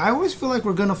crazy to me. I always feel like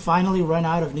we're going to finally run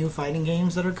out of new fighting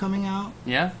games that are coming out.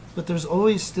 Yeah? But there's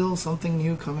always still something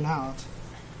new coming out.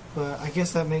 But I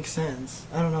guess that makes sense.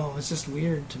 I don't know. It's just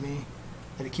weird to me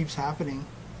that it keeps happening.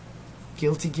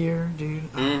 Guilty Gear, dude.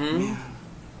 Oh, man.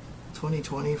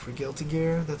 2020 for Guilty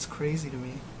Gear? That's crazy to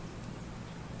me.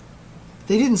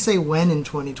 They didn't say when in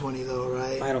 2020, though,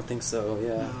 right? I don't think so,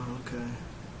 yeah. No, okay.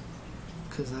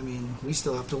 Because, I mean, we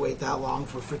still have to wait that long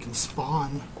for freaking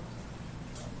Spawn.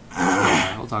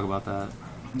 Yeah, we'll talk about that.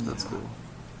 That's cool.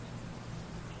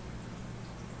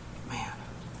 Man.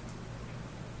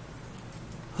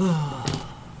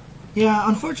 Yeah,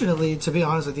 unfortunately, to be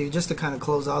honest with you, just to kind of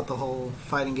close out the whole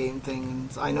fighting game thing,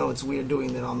 and I know it's weird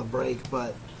doing it on the break,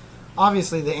 but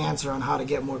obviously the answer on how to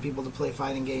get more people to play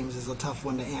fighting games is a tough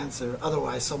one to answer.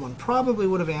 Otherwise, someone probably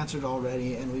would have answered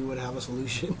already, and we would have a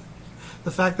solution.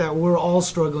 The fact that we're all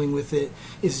struggling with it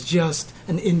is just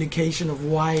an indication of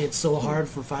why it's so hard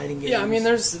for fighting games. Yeah, I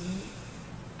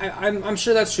mean, I'm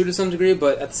sure that's true to some degree,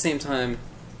 but at the same time,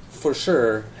 for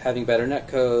sure, having better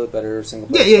netcode, better single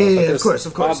player stuff. Yeah, of course.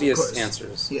 Obvious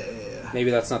answers. Yeah. Maybe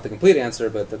that's not the complete answer,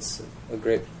 but that's a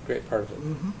great part of it.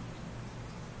 Mm-hmm.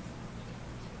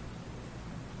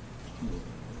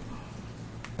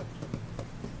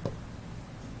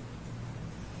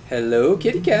 Hello,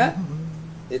 kitty cat.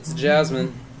 It's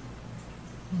Jasmine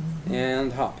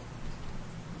and Hop.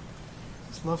 I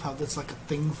just love how that's like a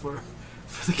thing for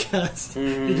the cats.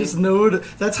 Mm-hmm. You just know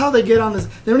that's how they get on this.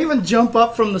 They don't even jump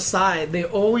up from the side. They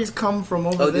always come from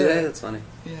over there. Oh, do they? That's funny.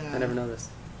 Yeah. I never noticed.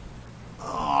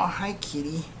 Oh, hi,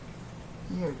 kitty.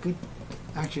 You're a good...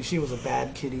 Actually, she was a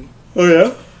bad kitty. Oh,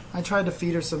 yeah? I tried to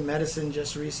feed her some medicine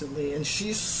just recently, and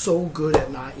she's so good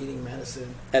at not eating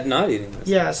medicine. At not eating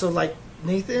medicine? Yeah, so, like,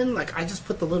 Nathan, like, I just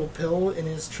put the little pill in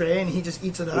his tray, and he just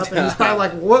eats it up, and he's probably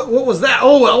like, what was that?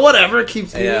 Oh, well, whatever,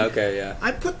 keeps eating. Yeah, okay, yeah.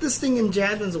 I put this thing in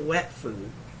Jasmine's wet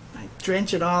food. I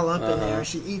drench it all up in there.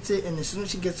 She eats it, and as soon as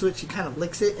she gets to it, she kind of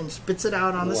licks it and spits it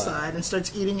out on the side and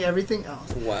starts eating everything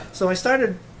else. Wow. So I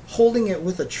started holding it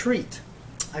with a treat.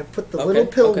 I put the little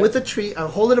pill with a treat. I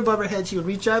would hold it above her head. She would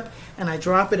reach up, and I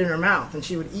drop it in her mouth, and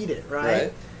she would eat it,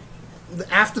 right?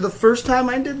 After the first time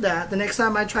I did that, the next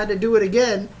time I tried to do it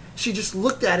again, she just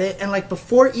looked at it, and like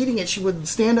before eating it, she would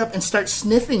stand up and start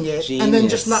sniffing it, and then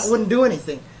just wouldn't do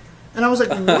anything. And I was like,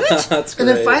 what? That's and great.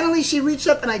 then finally she reached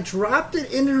up, and I dropped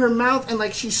it into her mouth, and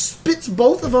like she spits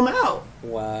both of them out.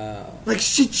 Wow. Like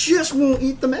she just won't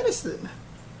eat the medicine.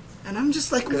 And I'm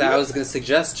just like, because I was going to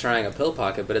suggest trying a pill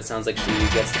pocket, but it sounds like she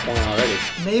gets the point already.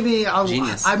 Maybe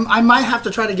Genius. I might have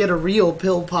to try to get a real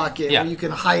pill pocket where you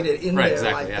can hide it in there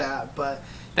exactly, like that. But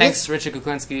thanks, Richard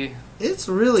Kuklinski. It's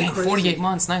really Dang, crazy. 48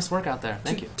 months. Nice work out there.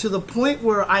 Thank you. To the point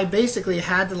where I basically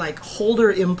had to like hold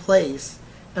her in place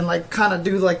and like kind of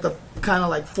do like the kind of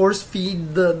like force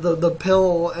feed the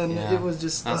pill, and it was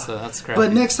just that's crappy.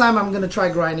 But next time I'm gonna try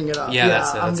grinding it up.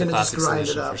 That's I'm gonna a just grind it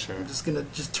solution up. for sure. I'm just gonna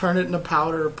turn it into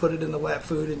powder, put it in the wet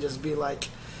food, and just be like,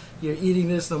 you're eating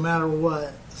this no matter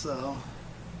what. So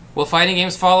will fighting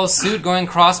games follow suit going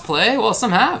cross-play? Well,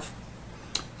 some have.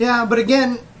 Yeah, but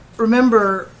again,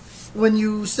 remember, when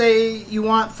you say you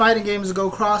want fighting games to go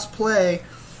cross-play,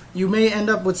 you may end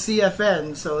up with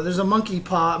CFN. So there's a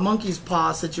monkey's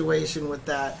paw situation with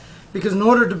that. Because in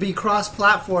order to be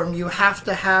cross-platform, you have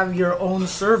to have your own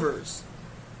servers,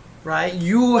 right?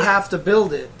 You have to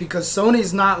build it, because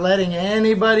Sony's not letting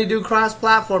anybody do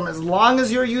cross-platform as long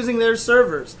as you're using their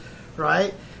servers,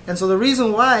 right? And so the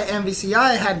reason why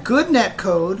MVCI had good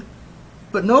netcode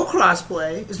but no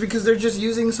crossplay is because they're just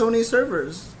using Sony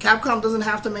servers. Capcom doesn't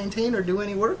have to maintain or do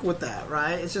any work with that,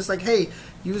 right? It's just like, hey,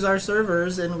 use our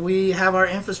servers and we have our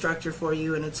infrastructure for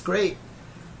you, and it's great.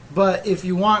 But if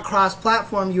you want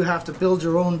cross-platform, you have to build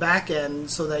your own backend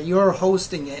so that you're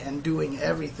hosting it and doing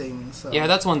everything. So. Yeah,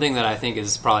 that's one thing that I think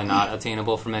is probably not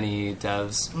attainable for many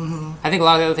devs. Mm-hmm. I think a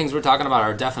lot of the other things we're talking about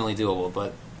are definitely doable,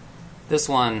 but this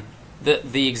one,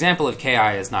 the example of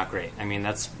KI is not great. I mean,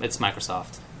 it's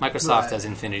Microsoft. Microsoft has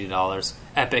infinity dollars.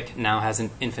 Epic now has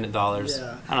infinite dollars.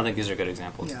 Yeah. I don't think these are good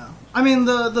examples. Yeah, I mean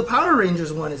the Power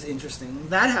Rangers one is interesting.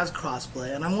 That has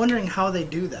crossplay, and I'm wondering how they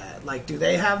do that. Like, do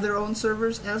they have their own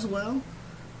servers as well?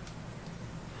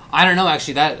 I don't know.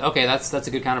 Actually, that's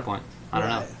a good counterpoint. I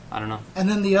don't know. And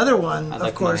then the other one, I'd of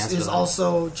like course, is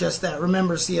also just that.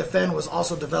 Remember, CFN was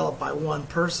also developed by one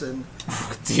person.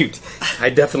 Dude, I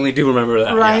definitely do remember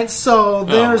that. Right? Yeah. So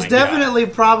there's definitely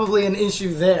probably an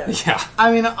issue there. Yeah.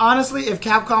 I mean, honestly, if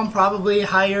Capcom probably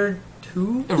hired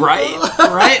 2 people. Right?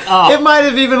 Right? Oh. It might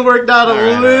have even worked out a All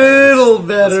right, little Let's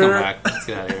better. come back. Let's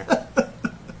get out of here.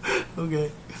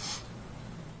 Okay.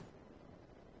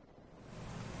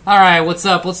 All right, what's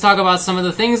up? Let's talk about some of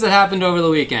the things that happened over the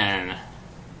weekend.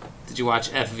 Did you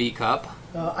watch FV Cup?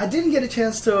 I didn't get a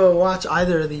chance to watch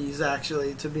either of these,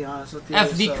 actually, to be honest with you.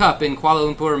 FV Cup in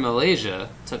Kuala Lumpur, Malaysia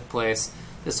took place.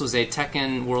 This was a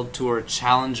Tekken World Tour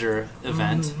Challenger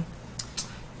event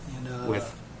And,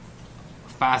 with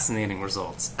fascinating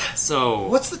results. So,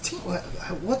 what's the team?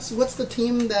 What's the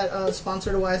team that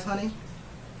sponsored Wise Honey?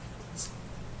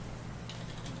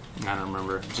 I don't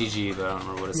remember. GG, but I don't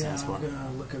remember what it stands for. I'm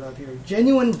gonna look it up here.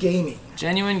 Genuine Gaming.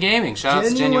 Genuine Gaming. Shout out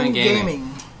to Genuine Gaming.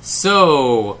 Gaming.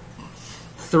 So,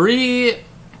 3...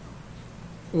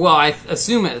 Well, I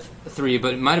assume 3,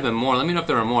 but it might have been more. Let me know if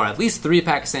there were more. At least 3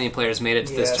 Pakistani players made it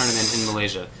to this tournament in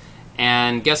Malaysia.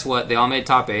 And guess what? They all made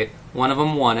top 8. One of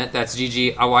them won it. That's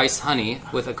GG Awais Honey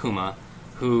with Akuma,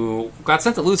 who got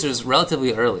sent to losers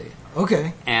relatively early.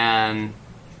 Okay. And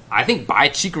I think by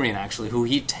Chikarin, actually, who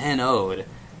he 10-0'd.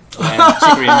 When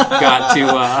Chikarin got to...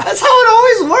 That's how it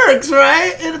always works,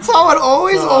 right? It's how it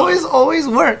always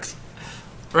works.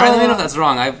 Right, let me know if that's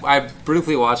wrong. I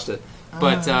briefly watched it.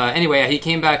 But anyway, he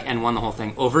came back and won the whole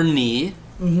thing over Knee.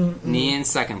 Knee in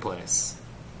second place.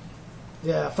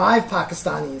 Yeah, 5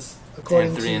 Pakistanis, according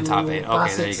and 3 to in top 8. Okay,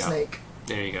 Basit there you go. Snake.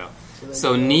 There you go.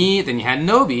 So Knee, then you had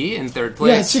Nobi in third Yeah,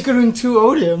 place. Chikarin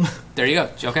 2-0'd him. There you go.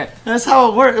 Okay. That's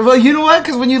how it works. Well, you know what?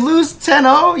 Because when you lose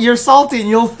 10-0, you're salty and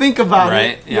you'll think about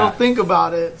Right, it. yeah. You'll think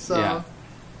about it. So.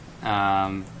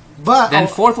 Yeah. But Then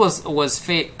fourth was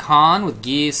Fate Khan with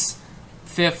Geese.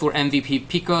 Fifth were MVP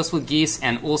Picos with Geese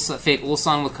and Fate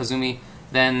Ulsan with Kazumi.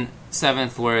 Then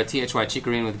seventh were THY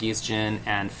Chikarin with Geese Jin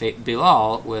and Fate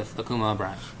Bilal with Akuma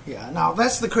Brian. yeah, now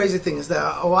that's the crazy thing is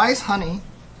that Awais Honey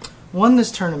won this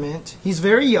tournament. He's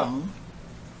very young.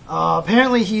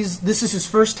 Apparently, this is his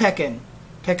first Tekken.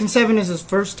 Tekken 7 is his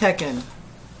first Tekken.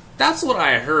 That's what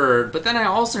I heard, but then I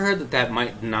also heard that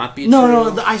might not be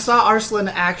No, true. I saw Arslan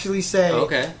actually say,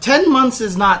 Okay. 10 months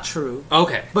is not true.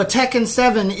 Okay. But Tekken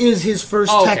 7 is his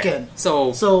first Okay. Tekken.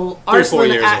 So 3 or 4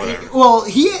 Arslan, years or whatever. well,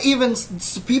 he even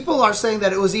people are saying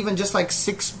that it was even just like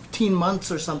 16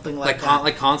 months or something like that.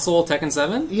 Like console Tekken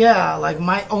 7? Yeah, like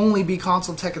might only be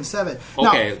console Tekken 7.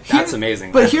 Okay, that's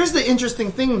amazing. But here's the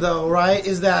interesting thing, though, right?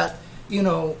 Is that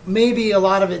maybe a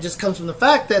lot of it just comes from the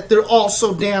fact that they're all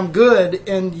so damn good,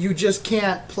 and you just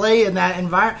can't play in that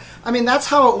environment. I mean, that's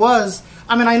how it was.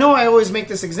 I mean, I know I always make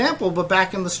this example, but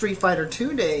back in the Street Fighter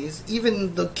 2 days,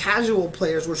 even the casual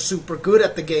players were super good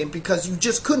at the game because you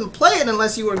just couldn't play it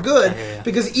unless you were good. Yeah.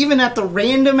 Because even at the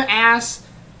random ass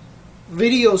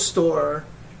video store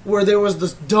where there was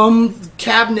this dumb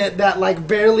cabinet that like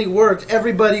barely worked,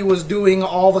 everybody was doing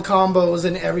all the combos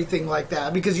and everything like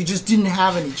that because you just didn't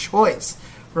have any choice,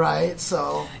 right?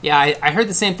 So Yeah, I heard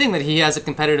the same thing, that he has a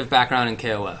competitive background in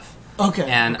KOF. okay,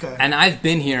 And I've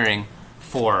been hearing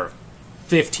for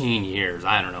 15 years,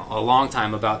 I don't know, a long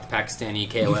time about the Pakistani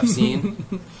KOF scene.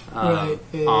 Right,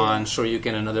 yeah. On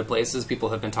Shoryuken and other places. People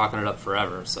have been talking it up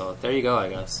forever. So there you go, I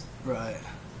guess. right.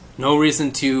 No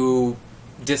reason to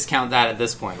discount that at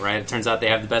this point, right? It turns out they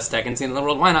have the best Tekken scene in the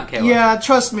world. Why not KOF? Yeah,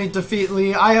 trust me,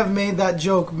 Defeatly, I have made that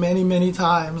joke many, many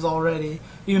times already.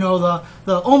 The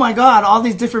oh my god, all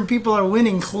these different people are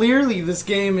winning. Clearly this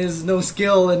game is no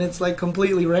skill and it's like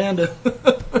completely random.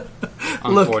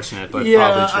 Unfortunate, but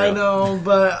yeah, probably true. I know,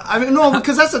 but I mean, no,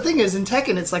 because that's the thing is in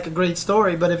Tekken it's like a great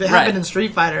story, but if it happened in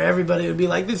Street Fighter, everybody would be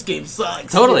like, "This game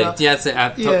sucks." Totally, you know? yeah, it's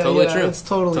totally true. It's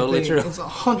totally true. It's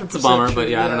 100%. It's a bummer, true, but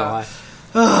yeah, I don't know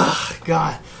why.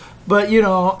 God. But,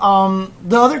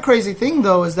 the other crazy thing,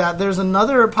 though, is that there's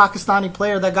another Pakistani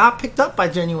player that got picked up by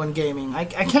Genuine Gaming. I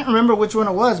can't remember which one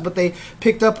it was, but they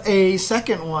picked up a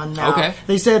second one now. Okay.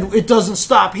 They said, it doesn't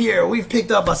stop here. We've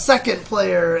picked up a second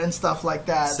player and stuff like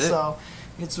that. Sick. So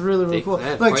it's really, really cool.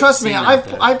 Like, Like, trust me,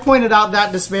 I've I've pointed out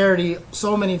that disparity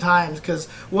so many times because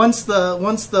once the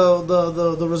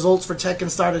results for Tekken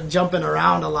started jumping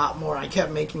around a lot more, I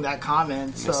kept making that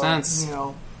comment. Makes sense.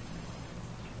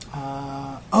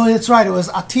 Oh, that's right. It was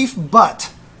Atif Butt.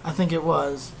 I think it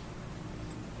was.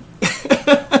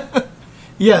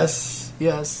 Yes.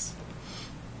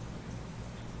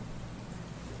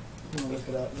 I'm going to look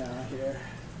it up now here.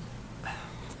 I'm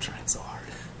trying so hard.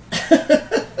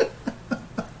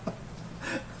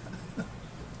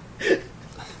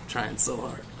 Trying so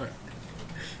hard. All right.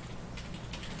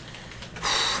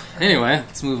 Anyway,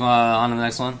 let's move on to the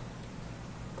next one.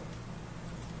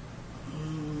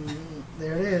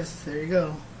 There it is. There you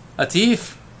go.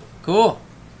 Atif. Cool.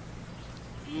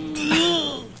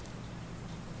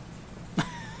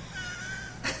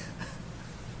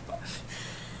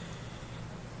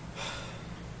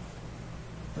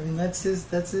 mean, that's his.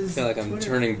 I feel like I'm Twitter.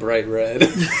 turning bright red.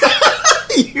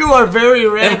 You are very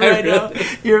red Am I right now. really?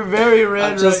 You're very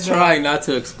red I'm just right trying not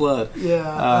to explode. now.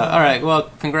 Yeah. All right.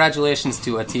 Well, congratulations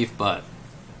to Atif Butt.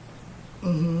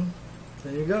 Mm-hmm.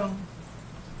 There you go.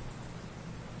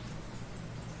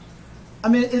 I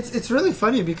mean, it's really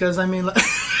funny because I mean, like,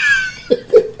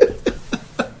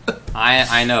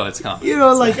 I know it's coming. you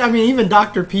know, like I mean, even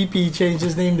Dr. PP changed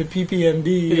his name to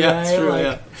PPMD. Yeah, right? it's true. Like,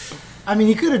 Yeah. I mean,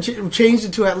 he could have changed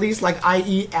it to at least like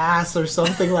IE ass or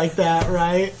something like that,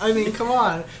 right? I mean, come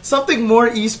on, something more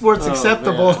esports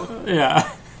acceptable. Man.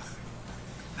 Yeah.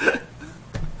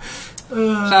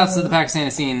 Shouts to the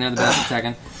Pakistani scene. They're the best at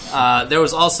Tekken. There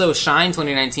was also Shine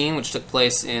 2019, which took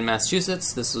place in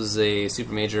Massachusetts. This was a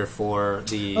super major for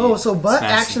the. Oh, so Butt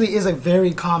Smash actually scene. is a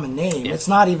very common name. Yeah. It's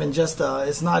not even just a.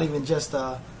 It's not even just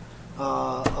a.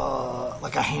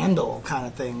 Like a handle kind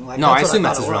of thing. Like No, I what assume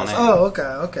thought that's it his real was. name. Oh,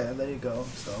 okay. There you go.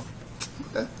 So,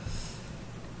 okay.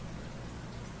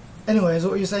 Anyways,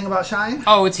 what were you saying about Shine?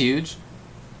 Oh, it's huge.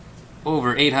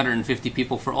 Over 850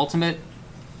 people for Ultimate.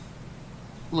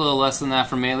 A little less than that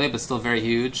for Melee, but still very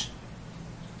huge.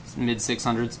 Mid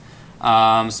 600s.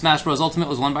 Smash Bros. Ultimate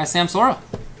was won by Sam Sora.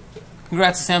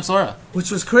 Congrats to Sam Sora.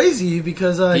 Which was crazy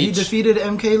because he Peach. defeated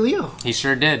MK Leo. He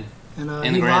sure did. And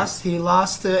In the grand. he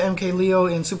lost to MK Leo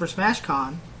in Super Smash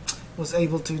Con. Was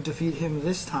able to defeat him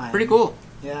this time. Pretty cool.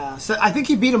 Yeah, so I think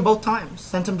he beat him both times.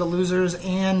 Sent him to losers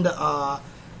and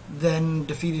then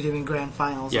defeated him in grand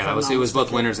finals. Yeah, if I'm it not was both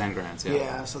mistaken. winners and grands. Yeah,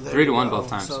 Yeah, so there 3 to you 1 go. both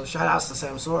times. So shout outs to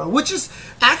Sam Sora, which is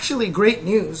actually great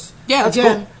news. Yeah, that's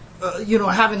again, you know,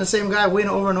 having the same guy win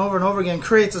over and over and over again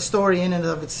creates a story in and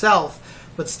of itself.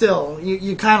 But still,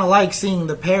 you kind of like seeing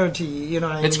the parity. You know,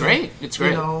 what I It's mean? great. It's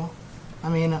great. You know, I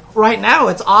mean, right now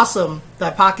it's awesome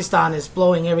that Pakistan is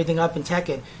blowing everything up in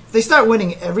Tekken. If they start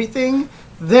winning everything,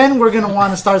 then we're gonna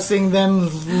want to start seeing them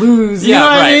lose. You know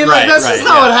what I mean? Like that's just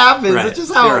how it happens. Right. It's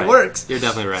just how You're it right. works. You're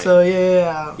definitely right. So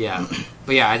yeah. Yeah,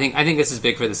 but yeah, I think this is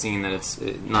big for the scene that it's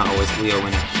not always Leo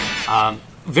winning.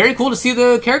 Very cool to see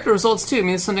the character results too. I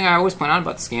mean, it's something I always point out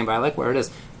about this game, but I like where it is.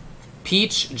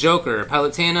 Peach, Joker,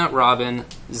 Palutena, Robin,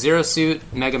 Zero Suit,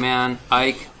 Mega Man,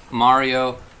 Ike,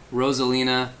 Mario,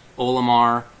 Rosalina,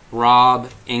 Olimar, Rob,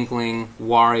 Inkling,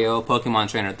 Wario, Pokemon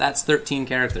Trainer. That's 13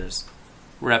 characters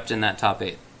repped in that top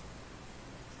 8.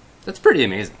 That's pretty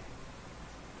amazing.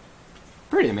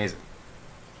 Pretty amazing.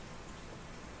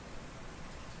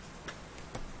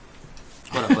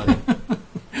 What up, buddy?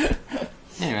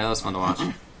 Anyway, that was fun to watch.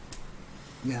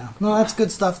 Yeah, no, that's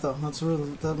good stuff though. That's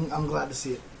really. I'm glad to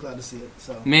see it. Glad to see it.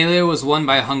 So Melee was won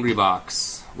by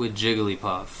Hungrybox with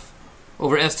Jigglypuff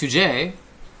over S2J.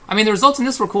 I mean, the results in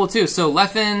this were cool too. So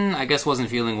Leffen, I guess, wasn't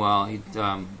feeling well. He was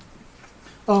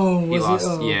lost. it?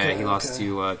 Oh, yeah, okay, he lost okay.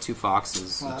 to two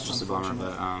Foxes, Wow, which is that's just a bummer.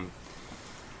 unfortunate. But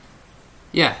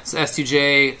yeah, so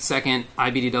S2J second,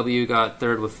 IBDW got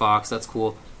third with Fox. That's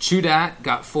cool. Chudat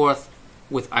got fourth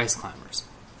with Ice Climbers.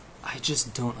 I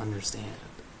just don't understand.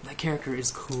 That character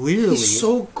is clearly He's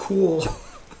so cool.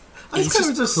 he's Climbers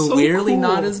just are so clearly cool.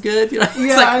 not as good. You know? Yeah,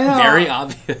 It's like I know. very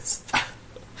obvious.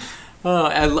 Oh,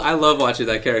 I love watching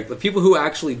that character. The people who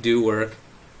actually do work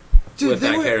Dude, with they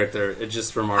that were- character, it's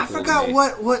just I remarkable. forgot to me.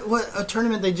 what a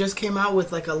tournament they just came out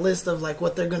with, like a list of like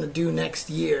what they're gonna do next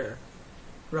year,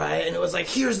 right? And it was like,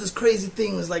 here's this crazy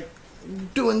thing, it's like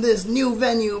doing this new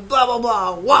venue, blah blah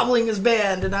blah, wobbling is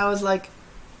banned, and I was like,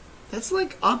 that's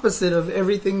like opposite of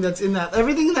everything that's in that.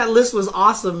 Everything in that list was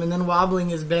awesome, and then wobbling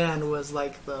is banned was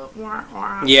like the wah,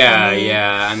 wah, Yeah, for me.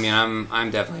 yeah. I mean, I'm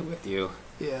definitely with you.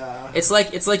 yeah. It's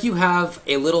like you have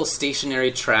a little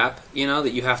stationary trap, you know,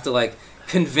 that you have to like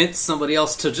convince somebody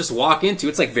else to just walk into.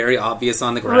 It's like very obvious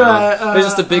on the ground. Right, There's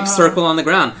just a big circle on the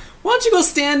ground. Why don't you go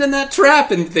stand in that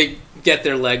trap? And they get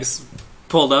their legs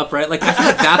pulled up, right? Like I feel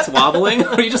like that's wobbling.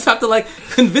 Or you just have to like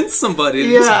convince somebody to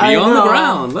just be I on the know.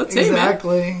 ground. Let's hey, man.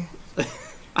 exactly.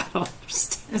 I don't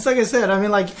understand. It's like I said. I mean,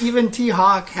 like even T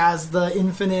Hawk has the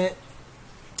infinite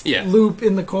Yeah. loop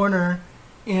in the corner,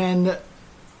 and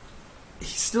he's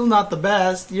still not the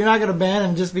best. You're not going to ban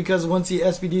him just because once he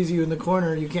SPDs you in the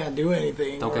corner, you can't do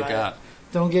anything. Don't get right? got.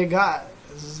 Don't get got.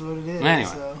 This is what it is. Anyway.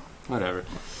 So. Whatever.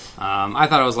 I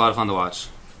thought it was a lot of fun to watch.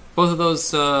 Both of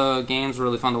those games were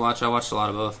really fun to watch. I watched a lot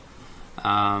of both.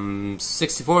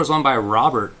 64 was won by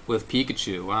Robert with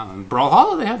Pikachu. Wow. And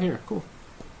Brawlhalla they have here. Cool.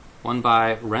 Won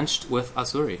by Wrenched with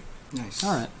Asuri. Nice.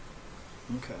 All right.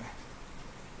 Okay.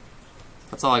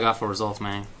 That's all I got for results,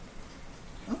 man.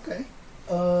 Okay.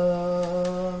 You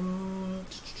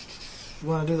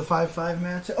want to do the 5-5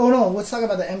 match? Oh no, let's talk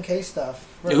about the MK stuff.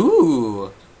 Right.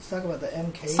 Ooh. Let's talk about the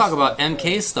MK. Let's talk about stuff, MK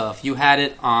right. stuff. You had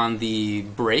it on the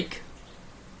break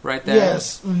right there.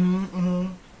 Yes. Mm-hmm. Mm-hmm.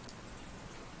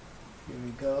 Here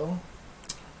we go.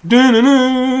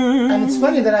 Dun-dun-dun. And it's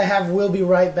funny that I have "will be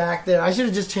right back" there. I should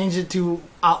have just changed it to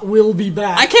 "will be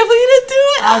back." I can't believe you didn't do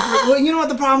it. Well, you know what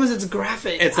the problem is? It's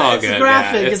graphic. It's all good.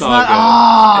 Graphic. Yeah, it's all not. good.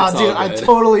 Ah, It's all dude, I good.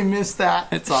 totally missed that.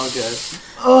 It's all good.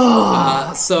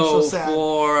 Oh, So sad.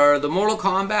 for the Mortal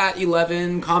Kombat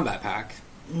 11 Combat Pack,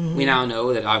 we now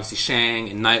know that obviously Shang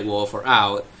and Nightwolf are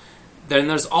out. Then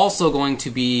there's also going to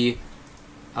be,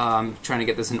 trying to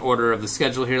get this in order of the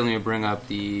schedule here. Let me bring up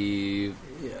the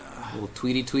little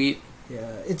tweety tweet.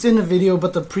 Yeah, it's in the video,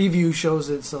 but the preview shows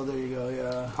it. So there you go.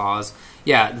 Yeah. Pause.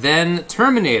 Yeah. Then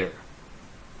Terminator,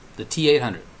 the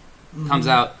T-800, comes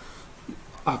out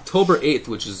October 8th,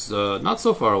 which is not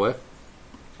so far away.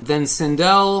 Then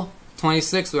Sindel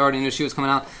 26th. We already knew she was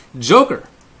coming out. Joker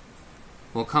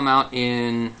will come out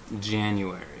in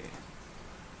January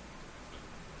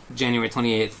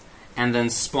 28th, and then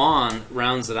Spawn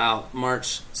rounds it out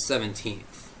March 17th.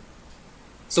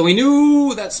 So we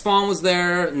knew that Spawn was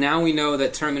there. Now we know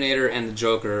that Terminator and the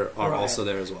Joker are also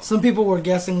there as well. Some people were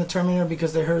guessing the Terminator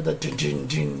because they heard the dun, dun,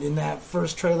 dun in that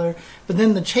first trailer. But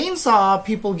then the chainsaw,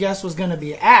 people guessed was going to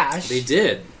be Ash. They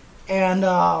did. And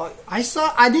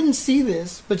I didn't see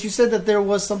this, but you said that there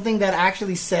was something that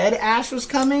actually said Ash was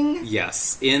coming.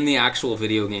 Yes, in the actual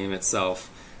video game itself,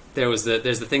 there's the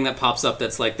thing that pops up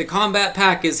that's like the combat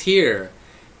pack is here,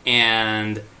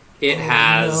 and it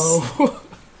has No.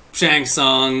 Shang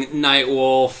Tsung,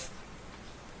 Nightwolf,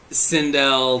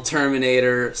 Sindel,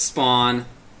 Terminator, Spawn,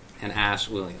 and Ash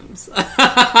Williams.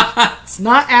 It's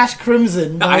not Ash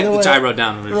Crimson, by the way. Which I wrote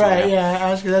down originally. Right, yeah,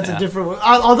 Ash. That's a different one.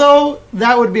 Although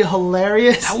that would be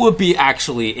hilarious. That would be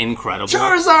actually incredible.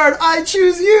 Charizard, I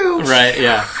choose you. Right?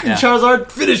 Yeah. yeah.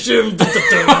 Charizard, finish him.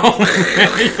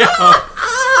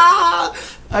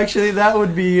 Actually, that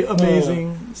would be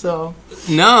amazing. So.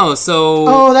 No, so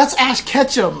Oh, that's Ash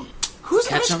Ketchum. Who's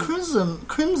Ketchum? Ash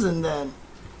Crimson then?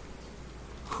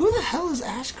 Who the hell is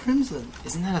Ash Crimson?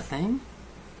 isn't that a thing?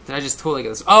 Did I just totally get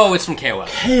this? Oh, it's from KOF.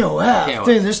 KOF.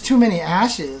 Dude, there's too many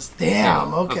Ashes.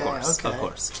 Damn. Okay. Of course. Okay.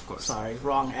 Of course. Sorry,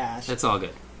 wrong Ash. It's all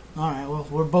good. All right. Well,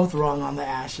 we're both wrong on the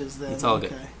Ashes then. It's all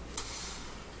good.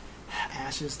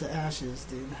 Ashes to ashes,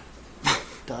 dude.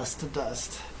 Dust to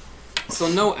dust. So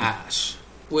no Ash,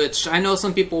 which I know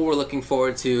some people were looking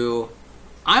forward to.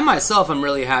 I myself am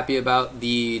really happy about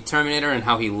the Terminator and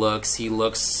how he looks. He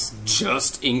looks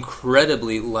just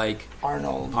incredibly like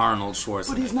Arnold Schwarzenegger.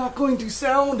 But he's not going to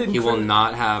sound He will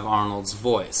not have Arnold's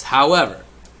voice. However,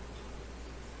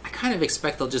 I kind of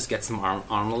expect they'll just get some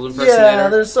Arnold impersonator. Yeah,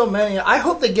 there's so many. I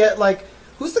hope they get, like,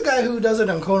 who's the guy who does it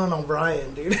on Conan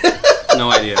O'Brien, dude? No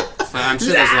idea. But I'm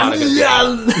sure there's a lot of good people.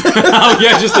 Yeah. Oh,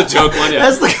 yeah, just a joke one. Yeah.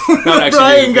 That's the Conan That would actually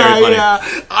O'Brien be very guy, funny.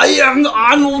 yeah. I am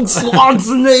Arnold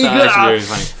Schwarzenegger. That would actually be very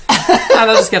funny. Yeah,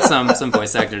 they'll just get some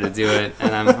voice actor to do it,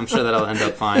 and I'm sure that'll end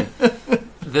up fine.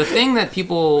 The thing that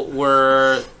people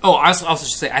were... Oh, I also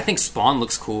should say, I think Spawn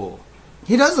looks cool.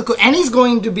 He does look cool. And he's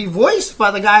going to be voiced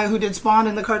by the guy who did Spawn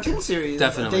in the cartoon series.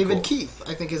 Definitely David cool. Keith,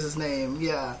 I think is his name.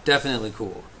 Yeah. Definitely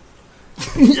cool.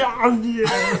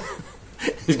 yeah.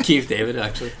 Keith David,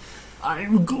 actually.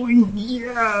 I'm going,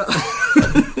 yeah.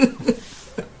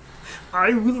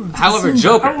 I will. However,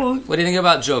 Joker. What do you think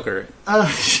about Joker?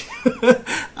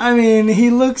 I mean, he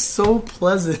looks so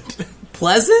pleasant.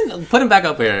 Pleasant? Put him back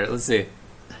up here. Let's see.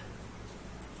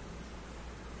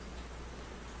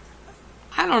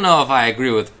 I don't know if I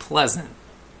agree with pleasant.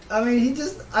 I mean,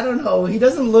 I don't know. He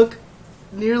doesn't look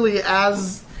nearly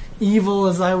as evil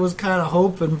as I was kind of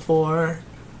hoping for.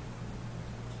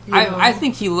 I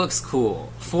think he looks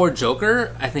cool. For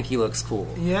Joker, I think he looks cool.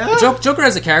 Yeah? Joker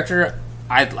as a character,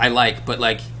 I like, but,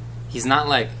 like, he's not,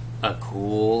 like, a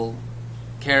cool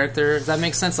character. Does that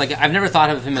make sense? Like, I've never thought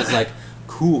of him as, like,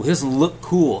 cool. He doesn't look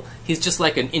cool. He's just,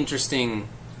 like, an interesting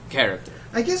character.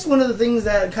 I guess one of the things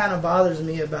that kind of bothers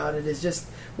me about it is just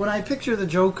when I picture the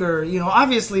Joker,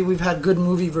 obviously we've had good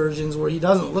movie versions where he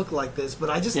doesn't look like this, but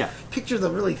I just picture the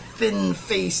really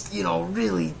thin-faced,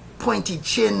 really pointy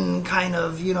chin kind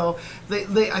of,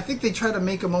 I think they try to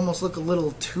make him almost look a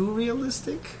little too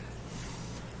realistic.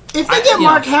 If they get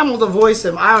Mark Hamill to voice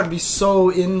him, I would be so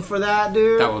in for that,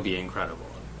 dude. That would be incredible.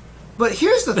 But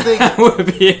here's the thing. That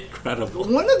would be incredible.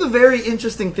 One of the very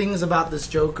interesting things about this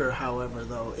Joker, however,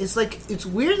 though, is it's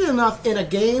weird enough in a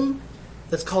game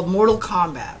that's called Mortal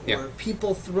Kombat, where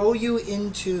people throw you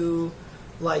into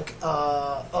like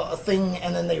a thing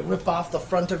and then they rip off the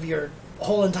front of your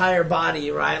whole entire body,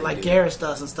 right? Like Garrus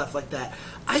does and stuff like that.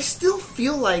 I still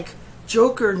feel like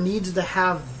Joker needs to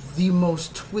have the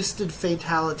most twisted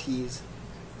fatalities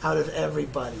out of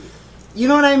everybody. You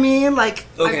know what I mean? Like,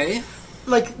 okay.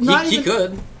 Not he even,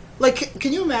 could. Like,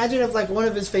 can you imagine if, like, one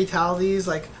of his fatalities,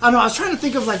 like, I don't know, I was trying to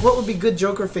think of, like, what would be good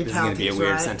Joker fatalities, This is going to be a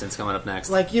weird right? sentence coming up next.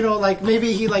 Like, you know, like,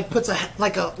 maybe he, like, puts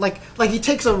like he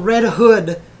takes a red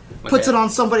hood, puts it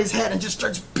on somebody's head, and just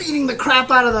starts beating the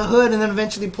crap out of the hood, and then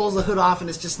eventually pulls the hood off, and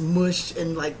it's just mush,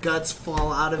 and, like, guts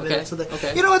fall out of it. So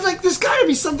that, you know, it's like, there's gotta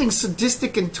be something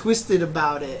sadistic and twisted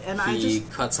about it, and he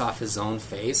cuts off his own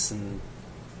face, and...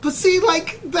 But see,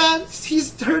 like,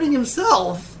 he's hurting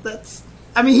himself.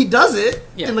 I mean, he does it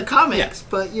in the comics,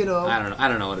 but, you know... I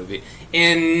don't know what it would be.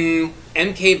 In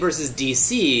MK versus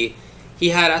DC, he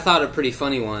had, I thought, a pretty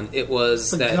funny one. It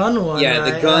was the gun one, yeah,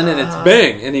 right? the gun, and it's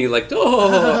bang, and he, like,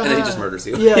 and then he just murders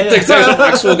you. Yeah, He takes out an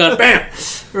actual gun, bam!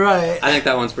 Right. I think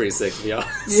that one's pretty sick, to be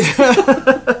honest.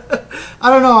 Yeah. I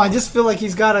don't know, I just feel like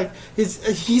he's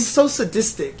so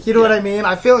sadistic. You know what I mean?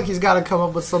 I feel like he's got to come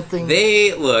up with something...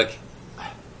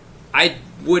 I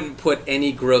wouldn't put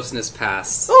any grossness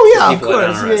past of people course.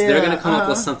 at Unrest. They're going to come up Uh-huh.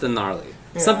 with something gnarly.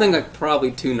 Yeah. Something like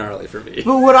probably too gnarly for me.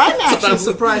 But what I'm actually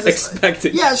surprised is...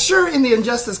 expecting. Yeah, sure, in the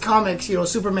Injustice comics, you know,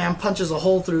 Superman punches a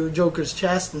hole through Joker's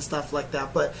chest and stuff like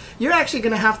that, but you're actually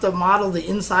going to have to model the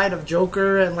inside of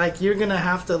Joker, and, like, you're going to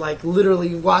have to, like,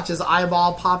 literally watch his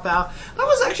eyeball pop out. I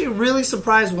was actually really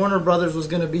surprised Warner Brothers was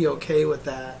going to be okay with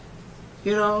that.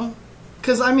 You know?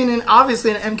 Because, I mean,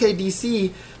 obviously in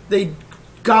MKDC, they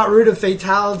got rid of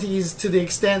fatalities to the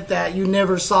extent that you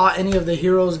never saw any of the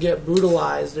heroes get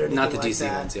brutalized or anything Not the like DC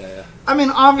that. ones, yeah. I mean,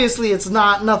 obviously it's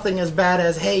nothing as bad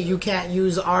as, hey, you can't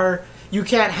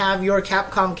have your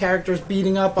Capcom characters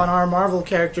beating up on our Marvel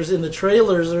characters in the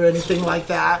trailers or anything like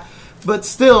that. But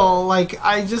still, like,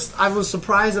 I was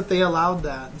surprised that they allowed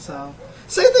that. So,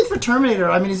 same thing for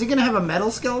Terminator. I mean, is he going to have a metal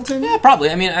skeleton? Yeah,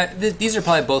 probably. I mean, these are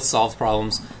probably both solved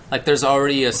problems. Like, there's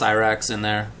already a Cyrax in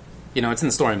there. You know, it's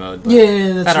in story mode. But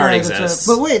yeah, that already exists.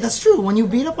 But wait, that's true. When you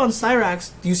beat up on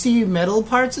Cyrax, do you see metal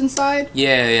parts inside?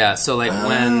 Yeah. So, like,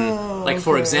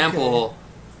 for example,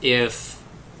 if...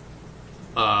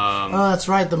 that's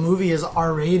right. The movie is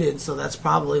R-rated, so that's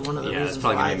probably one of the reasons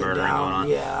probably why gonna be murdering going on.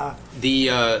 Yeah.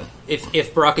 The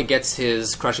if Baraka gets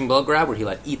his crushing blow grab, where he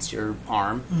like eats your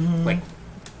arm, like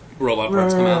robot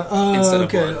parts come out instead of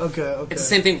blood. Okay. It's the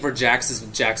same thing for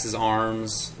Jax's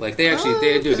arms. Like they do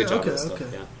a good job with this stuff.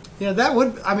 Yeah. Yeah, that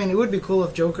would. I mean, it would be cool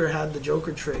if Joker had the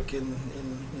Joker trick in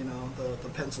you know the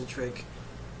pencil trick.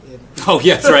 Oh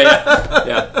yeah, that's right.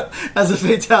 Yeah. As a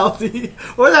fatality,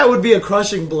 or that would be a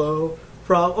crushing blow,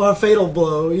 or a fatal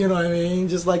blow. You know what I mean?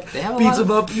 Just like beats him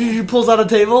up, pulls out a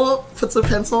table, puts a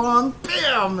pencil on,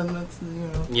 bam, and that's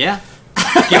Yeah.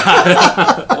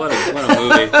 God. what a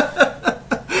movie.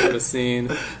 What a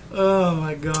scene. Oh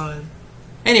my god.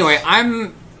 Anyway,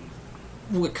 I'm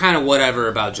kind of whatever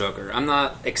about Joker. I'm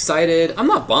not excited. I'm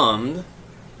not bummed.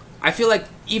 I feel like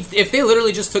if they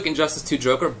literally just took Injustice 2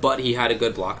 Joker, but he had a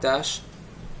good block dash,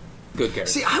 good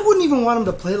character. See, I wouldn't even want him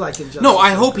to play like Injustice. No,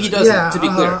 I hope he doesn't, to be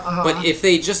clear. Uh-huh. But if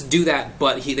they just do that,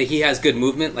 but he has good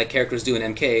movement, like characters do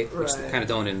in MK, which they kind of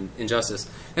don't in Injustice,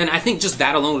 then I think just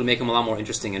that alone would make him a lot more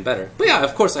interesting and better. But yeah,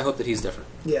 of course, I hope that he's different.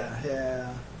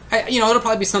 Yeah. It'll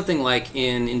probably be something like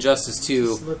in Injustice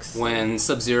 2, when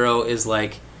Sub-Zero is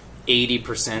like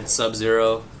 80%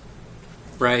 Sub-Zero,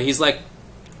 right? He's like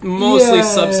mostly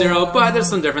Sub-Zero, but there's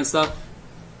some different stuff.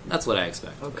 That's what I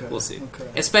expect. Okay. We'll see. Okay.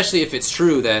 Especially if it's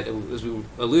true that, as we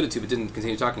alluded to but didn't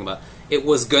continue talking about, it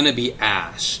was going to be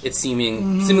Ash. It's seemingly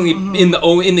in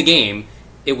the game,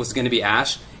 it was going to be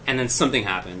Ash, and then something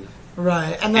happened.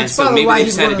 Right, and that's so probably maybe why they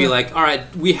he's just had to be like, all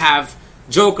right, we have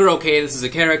Joker, okay, this is a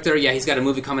character, yeah, he's got a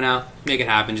movie coming out, make it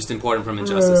happen, just import him from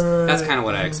Injustice. Right. That's kind of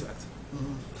what I expect.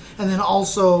 And then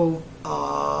also,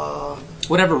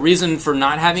 whatever reason for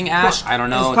not having Ash, I don't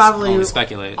know. It's probably only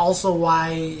speculate. Also,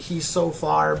 why he's so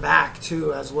far back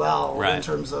too, as well, in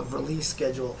terms of release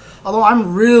schedule. Although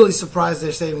I'm really surprised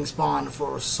they're saving Spawn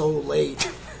for so late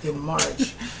in March. Did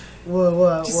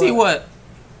you see what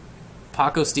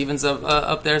Paco Stevens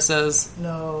up there says?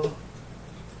 No.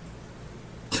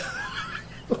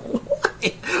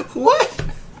 What?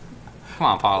 Come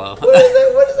on, Paulo.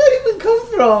 Where does that even come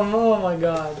from? Oh my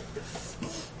god.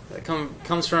 That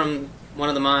comes from one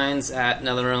of the minds at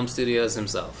NetherRealm Studios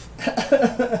himself.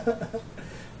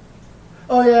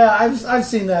 Oh yeah, I've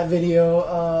seen that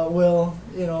video, Will.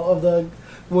 Of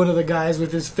one of the guys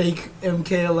with his fake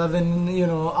MK11,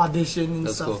 audition and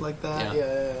That's stuff cool. like that.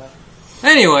 Yeah. Yeah.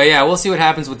 Anyway, we'll see what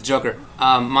happens with the Joker.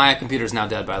 My computer's now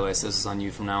dead, by the way, so this is on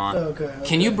you from now on. Okay.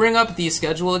 Can you bring up the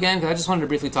schedule again? Because I just wanted to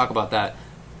briefly talk about that.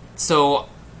 So,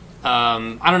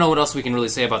 I don't know what else we can really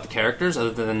say about the characters, other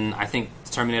than I think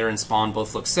Terminator and Spawn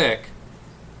both look sick.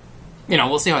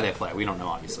 We'll see how they play. We don't know,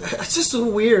 obviously. It's just so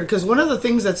weird, because one of the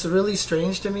things that's really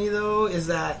strange to me, though, is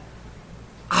that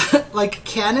But like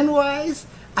canon-wise,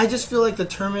 I just feel like the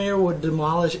Terminator would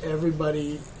demolish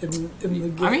everybody in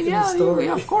the story.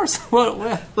 Yeah, of course.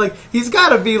 What? Like, he's got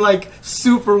to be like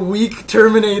super weak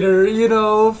Terminator,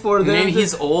 for them. Maybe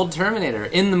he's old Terminator.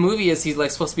 In the movie, is he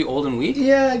like supposed to be old and weak?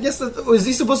 Yeah, I guess is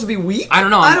he supposed to be weak? I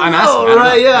don't know. I'm asking.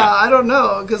 Right? Yeah, I don't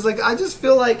know because like I just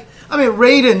feel like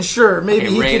Raiden, sure, maybe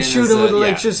he could shoot him with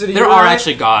electricity. There are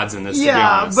actually gods in this. Yeah, to be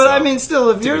honest, but I mean, still,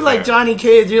 if you're like Johnny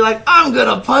Cage, you're like, I'm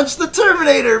gonna punch the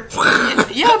Terminator.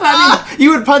 Yeah, but I mean,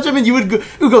 you would punch him and you would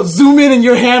go zoom in and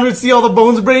your hand would see all the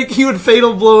bones break. He would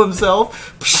fatal blow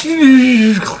himself.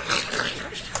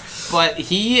 But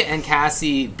he and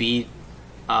Cassie beat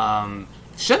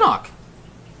Shinnok,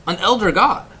 an elder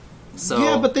god. So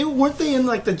yeah, but weren't they in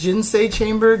like the Jinsei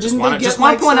chamber? Just want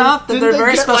to point out that they're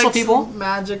very special people.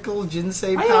 Magical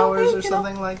Jinsei powers or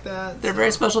something like that. They're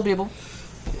very special people.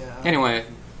 Yeah. Anyway,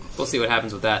 we'll see what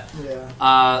happens with that.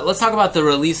 Yeah. Let's talk about the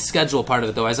release schedule part of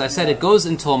it, though. As I said, it goes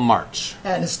until March.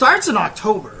 And it starts in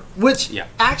October, which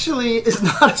actually is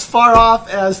not as far off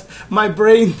as my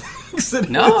brain thinks it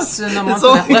is. No, it's in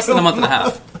less than a month and a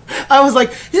half. I was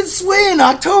like, it's way in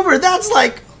October. That's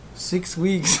like 6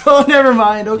 weeks. Oh, never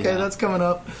mind. Okay, that's coming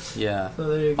up. Yeah. So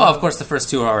there you go. Oh, of course, the first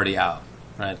two are already out,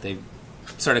 right? They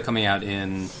started coming out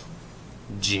in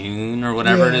June or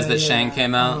whatever it is that Shang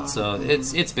came out. So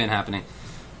it's been happening.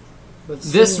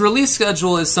 This release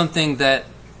schedule is something that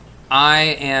I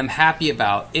am happy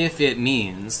about if it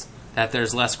means that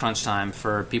there's less crunch time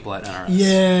for people at NRS.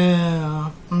 Yeah.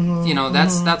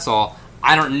 Mm-hmm. That's all.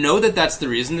 I don't know that that's the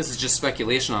reason. This is just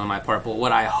speculation on my part. But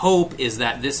what I hope is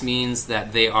that this means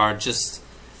that they are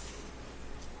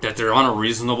that they're on a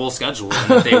reasonable schedule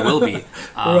and that they will be.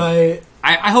 Right.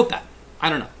 I hope that. I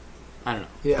don't know.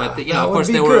 Yeah. But of course,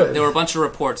 there were a bunch of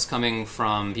reports coming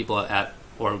from people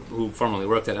or who formerly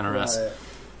worked at NRS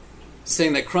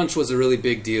saying that crunch was a really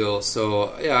big deal.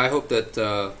 So yeah, I hope that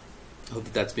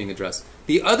that's being addressed.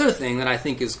 The other thing that I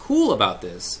think is cool about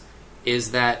this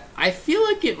is that I feel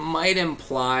like it might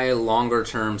imply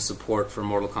longer-term support for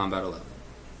Mortal Kombat 11.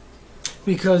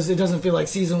 Because it doesn't feel like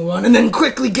Season 1, and then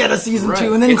quickly get a Season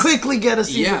 2, and then quickly get a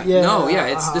Season...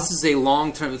 This is a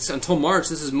long-term... It's until March.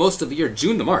 This is most of the year,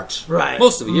 June to March. Right.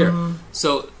 Most of the year.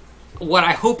 So what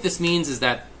I hope this means is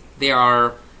that they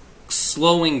are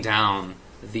slowing down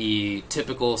the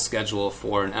typical schedule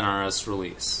for an NRS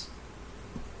release.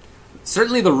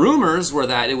 Certainly the rumors were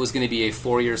that it was going to be a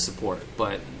 4-year support,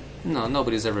 but... No,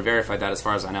 nobody's ever verified that as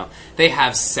far as I know. They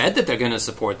have said that they're going to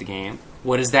support the game.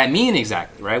 What does that mean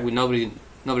exactly, right? Nobody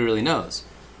really knows.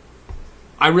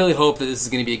 I really hope that this is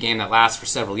going to be a game that lasts for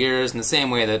several years in the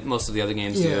same way that most of the other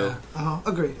games do.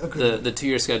 Agreed. The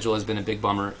 2-year schedule has been a big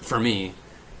bummer for me.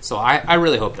 So I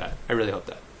really hope that.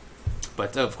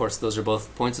 But, of course, those are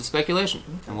both points of speculation,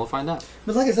 and we'll find out.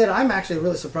 But like I said, I'm actually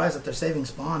really surprised that they're saving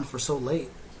Spawn for so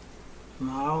late.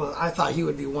 I thought he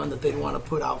would be one that they'd want to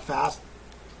put out faster.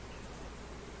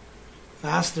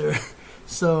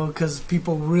 So, because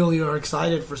people really are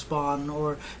excited for Spawn,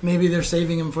 or maybe they're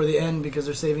saving him for the end because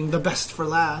they're saving the best for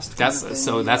last.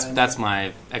 That's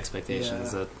my expectation.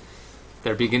 Is that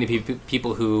there are going to be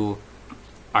people who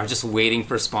are just waiting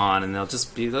for Spawn, and they'll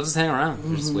just hang around.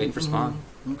 They're just waiting for Spawn.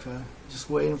 Okay,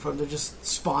 they're just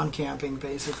Spawn camping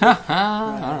basically. All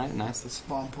right, nice. The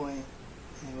Spawn point.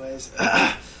 Anyways,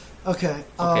 okay.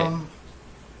 Okay.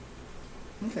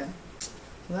 So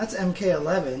that's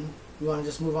MK11. You want to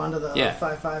just move on to the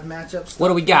 5-5 matchups? What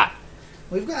do we got?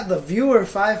 We've got the viewer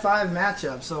 5-5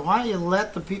 matchup. So why don't you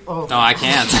let the people... Oh, no, I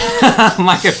can't.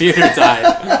 My computer died.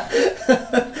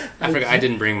 I forgot. I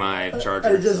didn't bring my charger.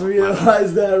 I just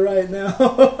realized that right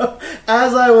now.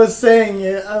 As I was saying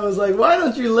it, I was like, why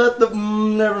don't you let the...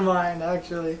 never mind,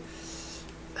 actually.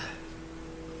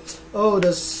 Oh,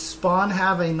 does Spawn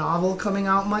have a novel coming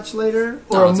out much later?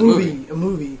 Or a movie? A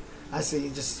movie. I see. You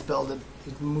just spelled it.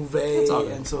 Movie,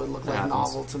 and so it looked like a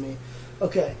novel to me.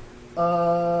 Okay,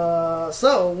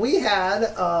 so we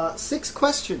had 6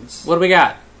 questions. What do we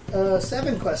got?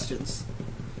 7 questions,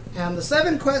 and the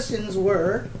 7 questions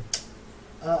were.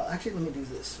 Actually, let me do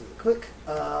this really quick.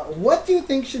 What do you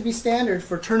think should be standard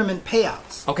for tournament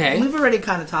payouts? Okay, we've already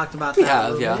kind of talked about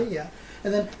that. Yeah.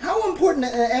 And then, how important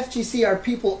in FGC are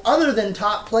people other than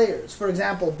top players? For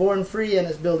example, Born Free and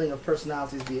his building of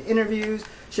personalities via interviews,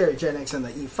 Sherry Jennings and the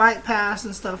E-Fight Pass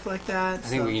and stuff like that. I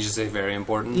think we can just say very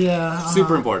important. Yeah.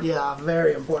 Super important. Yeah,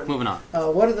 very important. Moving on.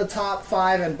 What are the top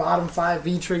 5 and bottom 5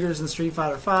 V-triggers in Street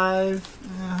Fighter V?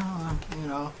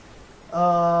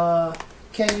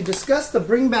 Can you discuss the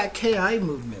Bring Back KI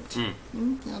movement?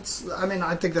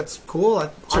 I think that's cool. I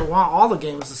want all the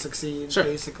games to succeed,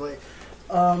 basically.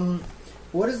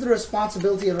 What is the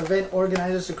responsibility of event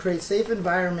organizers to create safe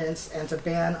environments and to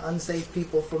ban unsafe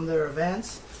people from their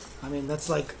events? I mean, that's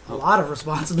like a lot of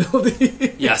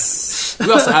responsibility. Yes.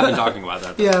 We also have been talking about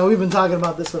that, though. Yeah, we've been talking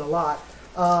about this one a lot.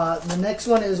 The next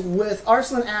one is, with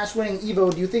Arslan Ash winning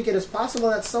EVO, do you think it is possible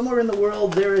that somewhere in the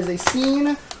world there is a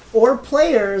scene or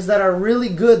players that are really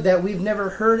good that we've never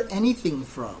heard anything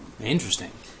from?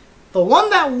 Interesting. The one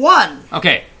that won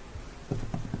Okay.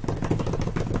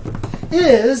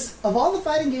 is, of all the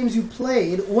fighting games you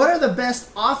played, what are the best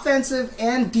offensive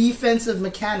and defensive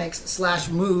mechanics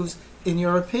 / moves in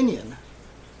your opinion?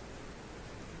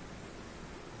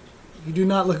 You do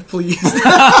not look pleased. Look,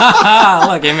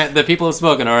 the people have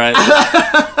spoken, all right?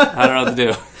 I don't know what to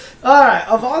do. All right,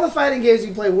 of all the fighting games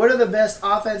you play, what are the best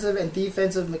offensive and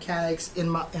defensive mechanics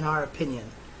in our opinion?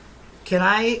 Can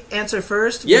I answer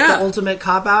first with the ultimate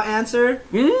cop-out answer?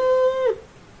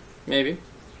 Maybe.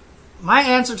 My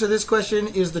answer to this question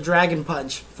is the Dragon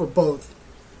Punch for both.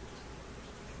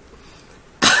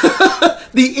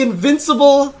 The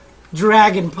invincible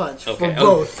Dragon Punch for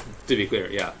both. To be clear,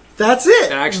 yeah. That's it.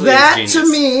 That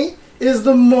to me is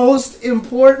the most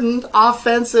important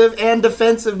offensive and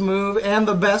defensive move and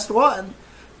the best one,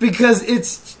 because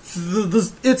it's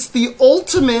the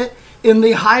ultimate in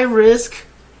the high risk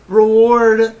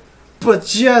reward,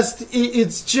 but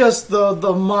it's just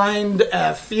the mind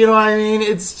f. You know what I mean?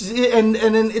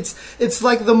 It's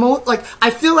like the most, like,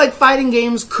 I feel like fighting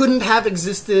games couldn't have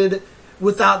existed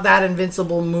without that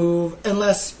invincible move,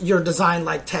 unless you're designed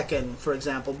like Tekken, for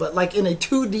example. But like in a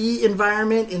 2D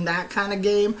environment, in that kind of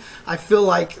game, I feel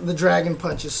like the Dragon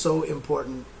Punch is so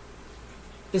important.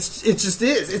 It just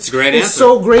is. It's great. It's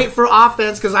so great for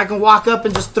offense because I can walk up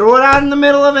and just throw it out in the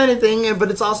middle of anything,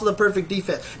 but it's also the perfect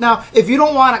defense. Now, if you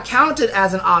don't want to count it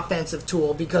as an offensive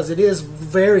tool because it is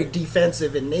very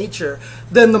defensive in nature,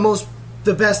 then the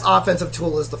best offensive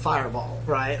tool is the fireball,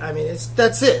 right? I mean,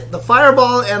 that's it. The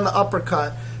fireball and the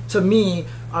uppercut, to me,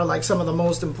 are like some of the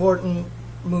most important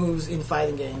moves in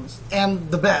fighting games, and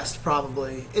the best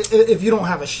probably. If you don't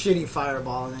have a shitty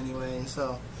fireball in any way,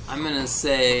 so I'm gonna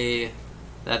say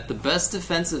that the best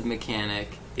defensive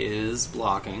mechanic is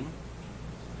blocking,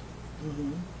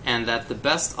 and that the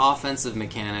best offensive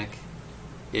mechanic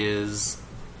is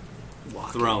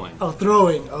throwing. Oh,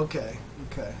 throwing. Okay.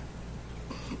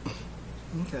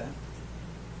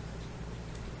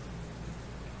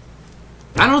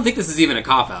 I don't think this is even a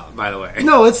cop-out, by the way.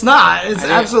 No, it's not. It's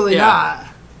absolutely not.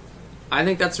 I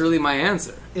think that's really my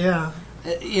answer. Yeah.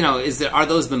 Are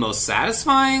those the most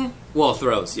satisfying? Well,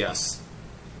 throws, yes.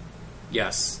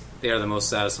 Yes, they are the most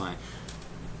satisfying.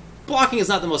 Blocking is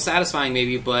not the most satisfying,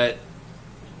 maybe, but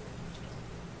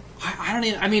I don't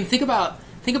even. I mean, think about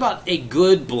a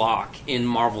good block in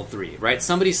Marvel 3, right?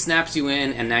 Somebody snaps you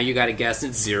in, and now you got to guess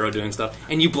it's Zero doing stuff,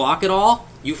 and you block it all.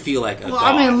 You feel like a dog.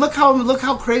 I mean, look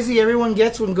how crazy everyone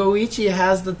gets when Goichi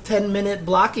has the 10-minute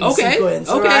blocking sequence,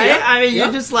 right? Yep, I mean,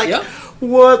 you're just like,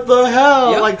 what the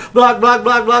hell? Yep. Like, block, pow!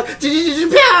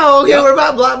 Okay, we're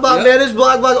about block, vanish,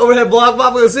 block, overhead,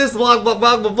 block, assist, block, block,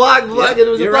 and it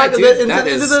was you're a block, right, dude. That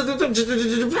is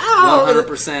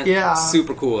 100%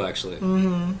 super cool, actually.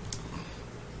 Mm-hmm.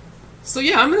 So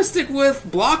yeah, I'm going to stick with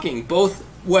blocking, both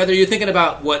whether you're thinking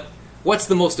about what's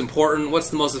the most important,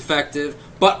 what's the most effective,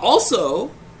 but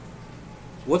also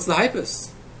what's the hypest.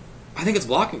 I think it's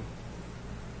blocking.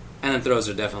 And then throws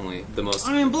are definitely the most.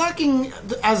 I mean, blocking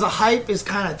as a hype is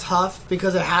kind of tough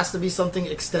because it has to be something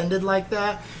extended like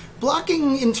that.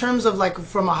 Blocking in terms of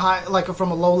from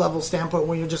a low level standpoint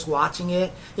when you're just watching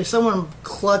it, if someone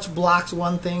clutch blocks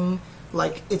one thing,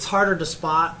 it's harder to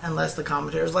spot unless the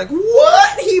commentator's like,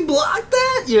 what? He blocked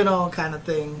that? Kind of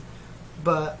thing.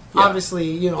 But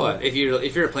obviously, But if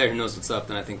you're a player who knows what's up,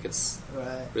 then I think it's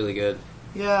really good.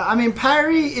 Yeah, I mean,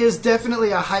 parry is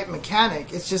definitely a hype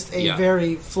mechanic. It's just a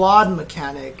very flawed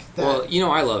mechanic. Well,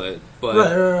 I love it. But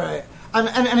Right.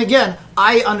 And again,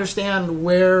 I understand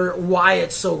why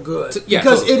it's so good.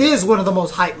 Because totally. It is one of the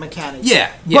most hype mechanics.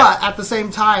 Yeah. But at the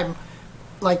same time,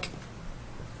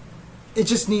 it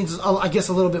just needs, I guess,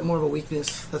 a little bit more of a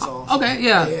weakness. That's all. Okay,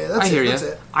 yeah. I hear you. That's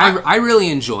it. I really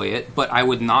enjoy it, but I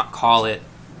would not call it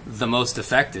the most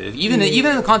effective. Even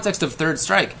in the context of Third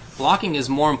Strike, blocking is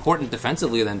more important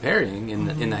defensively than parrying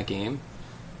in that game.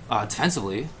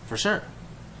 Defensively, for sure.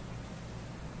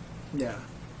 Yeah.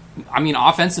 I mean,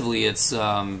 offensively, it's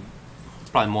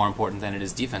probably more important than it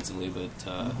is defensively, but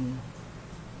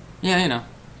yeah,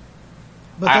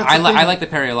 But I like the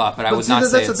parry a lot, but I would not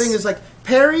say that's the thing is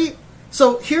parry.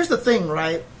 So here's the thing,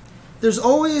 right? There's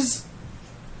always,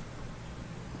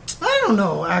 I don't don't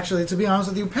know, actually, to be honest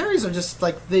with you. Parries are just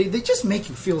like, they just make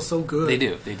you feel so good. They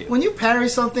do. When you parry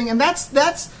something, and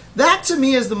that to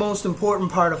me is the most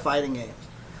important part of fighting games.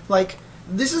 Like,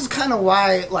 this is kind of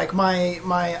why, like,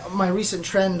 my recent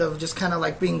trend of just kind of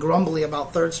like being grumbly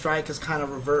about Third Strike is kind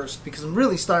of reversed, because I'm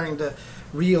really starting to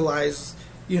realize,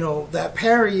 that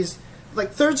parries,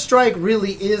 like, Third Strike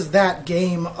really is that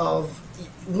game of,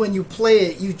 when you play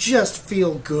it, you just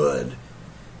feel good.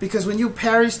 Because when you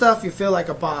parry stuff, you feel like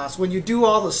a boss. When you do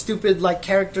all the stupid, like,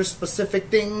 character-specific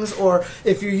things, or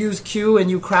if you use Q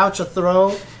and you crouch a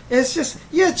throw, it's just,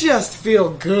 you just feel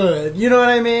good. You know what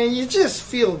I mean? You just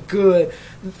feel good.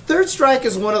 Third Strike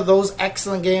is one of those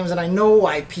excellent games, and I know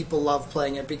why people love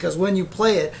playing it, because when you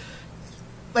play it,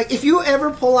 like, if you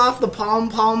ever pull off the palm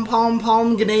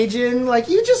Ganadian, like,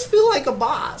 you just feel like a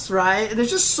boss, right? And there's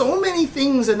just so many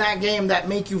things in that game that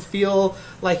make you feel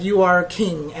like you are a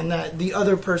king and that the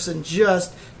other person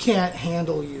just can't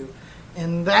handle you.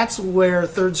 And that's where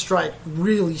Third Strike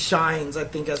really shines, I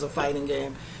think, as a fighting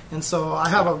game. And so I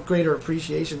have a greater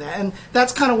appreciation there. And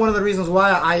that's kind of one of the reasons why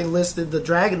I listed the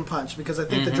Dragon Punch, because I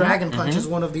think the Dragon Punch is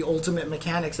one of the ultimate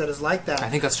mechanics that is like that. I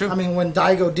think that's true. I mean, when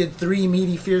Daigo did 3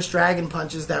 meaty, fierce Dragon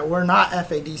Punches that were not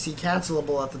FADC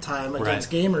cancelable at the time against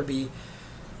Gamerby,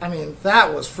 I mean,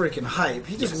 that was freaking hype.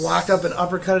 He just walked up and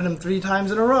uppercutted him 3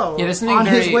 times in a row on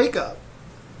his wake-up.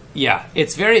 Yeah,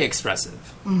 it's very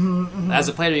expressive. As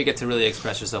a player, you get to really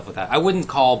express yourself with that. I wouldn't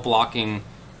call blocking,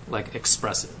 like,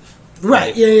 expressive.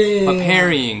 Right, yeah. But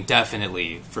parrying,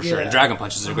 definitely, for sure. And Dragon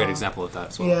Punch is a great example of that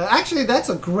as well. Yeah, actually, that's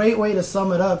a great way to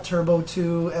sum it up, Turbo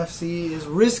 2 FC, is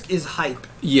risk is hype.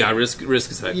 Yeah, risk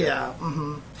is hype. Yeah,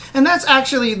 And that's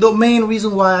actually the main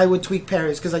reason why I would tweak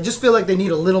parries, because I just feel like they need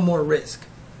a little more risk.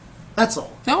 That's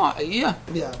all. No, yeah.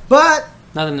 Yeah, but...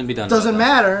 nothing to be done. Doesn't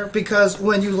matter, because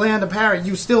when you land a parry,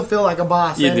 you still feel like a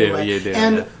boss anyway. You do.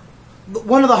 And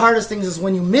one of the hardest things is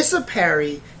when you miss a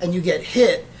parry and you get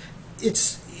hit,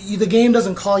 the game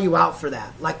doesn't call you out for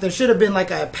that. Like, there should have been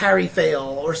like a parry fail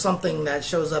or something that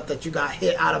shows up that you got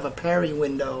hit out of a parry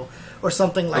window or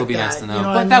something like that. It would be nice to know. You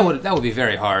know but that would be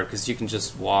very hard, because you can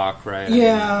just walk, right?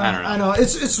 Yeah, I don't know. I know.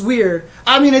 It's weird.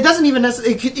 I mean, it doesn't even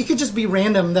necessarily... It could just be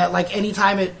random that, like,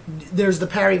 anytime there's the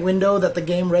parry window that the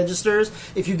game registers,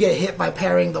 if you get hit by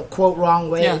parrying the, quote, wrong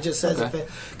way, it just says it.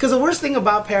 Because the worst thing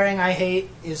about parrying I hate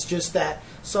is just that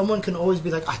someone can always be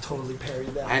like, I totally parried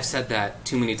that. I've said that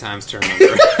too many times to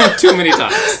remember. Too many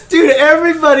times. Dude,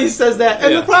 everybody says that.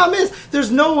 And the problem is,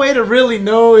 there's no way to really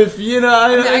know if,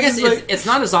 I guess it's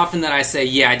not as often that I say,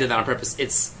 yeah, I did that on purpose.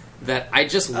 It's that I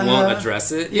just won't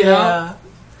address it, you know?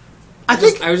 I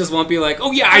just won't be like,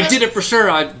 oh yeah, I did it for sure,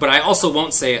 but I also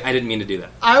won't say I didn't mean to do that.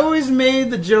 I always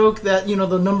made the joke that,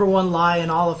 the number one lie in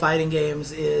all the fighting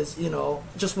games is,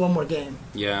 just one more game.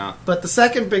 Yeah. But the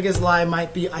second biggest lie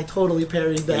might be, I totally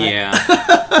parried that.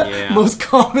 Yeah. Most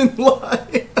common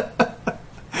lie.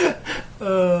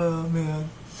 Oh, man.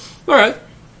 Alright.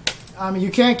 I mean,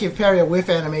 you can't give parry a whiff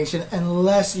animation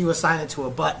unless you assign it to a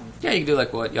button. Yeah, you can do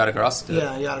like what Yatagarasu did.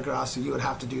 Yeah, Yatagarasu, you would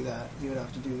have to do that.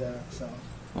 So...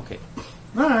 Okay.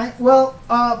 All right. Well,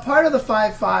 part of the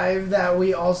 5-5 that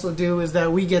we also do is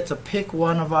that we get to pick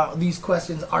one of these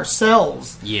questions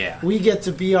ourselves. Yeah. We get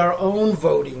to be our own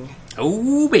voting.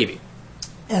 Oh, baby.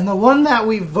 And the one that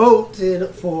we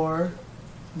voted for,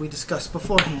 we discussed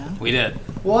beforehand. We did.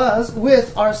 Was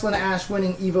with Arslan Ash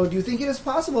winning Evo. Do you think it is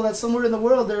possible that somewhere in the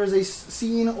world there is a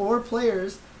scene or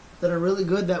players that are really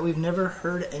good that we've never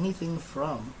heard anything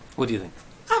from? What do you think?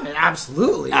 I mean,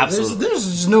 absolutely. There's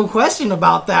just no question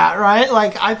about that, right?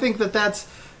 Like, I think that's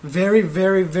very,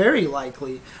 very, very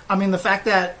likely. I mean, the fact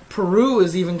that Peru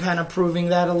is even kind of proving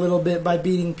that a little bit by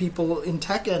beating people in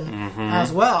Tekken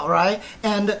as well, right?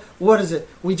 And what is it?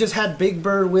 We just had Big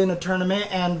Bird win a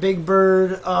tournament, and Big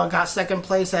Bird got second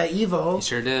place at Evo. He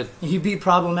sure did. He beat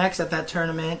Problem X at that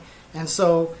tournament. And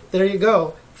so, there you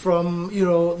go. From,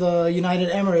 the United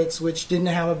Emirates, which didn't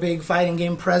have a big fighting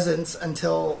game presence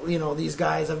until, these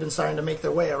guys have been starting to make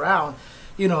their way around.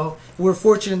 We're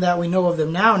fortunate that we know of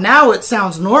them now. Now it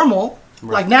sounds normal.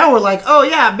 Right. Like, now we're like, oh,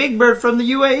 yeah, Big Bird from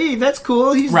the UAE. That's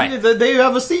cool. They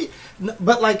have a seat.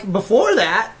 But, like, before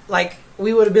that, like,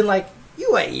 we would have been like,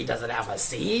 UAE doesn't have a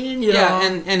scene, you know?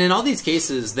 And in all these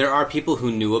cases, there are people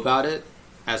who knew about it,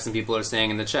 as some people are saying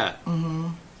in the chat. Mm-hmm.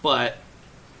 But...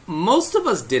 most of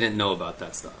us didn't know about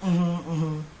that stuff.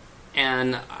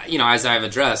 And, as I've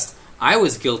addressed, I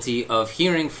was guilty of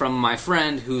hearing from my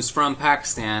friend who's from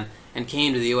Pakistan and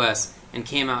came to the U.S. and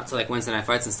came out to, like, Wednesday Night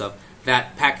Fights and stuff,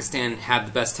 that Pakistan had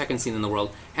the best Tekken scene in the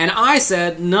world. And I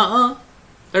said, nuh-uh,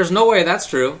 there's no way that's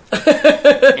true.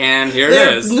 And here it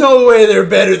is. There's no way they're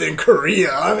better than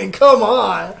Korea. I mean, come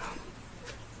on.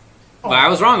 But I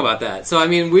was wrong about that. So I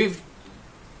mean,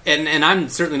 and I'm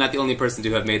certainly not the only person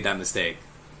to have made that mistake.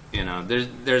 You know,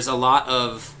 there's a lot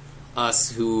of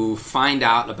us who find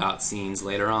out about scenes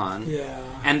later on. Yeah.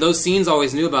 And those scenes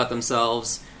always knew about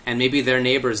themselves, and maybe their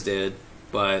neighbors did,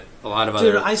 but a lot of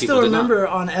other people I still remember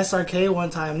did not. on SRK one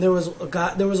time there was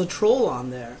a troll on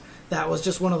there that was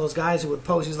just one of those guys who would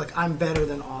post. He's like, "I'm better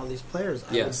than all these players.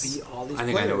 I Yes. would beat all these I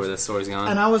think players." I know where this story's going.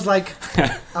 And I was like,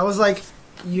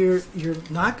 you're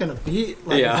not gonna beat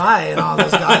like Yeah. Vi and all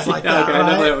those guys like that, okay,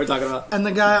 right? I know what we're talking about. And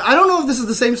the guy, I don't know if this is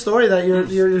the same story that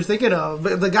you're thinking of,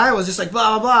 but the guy was just like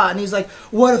blah blah blah, and he's like,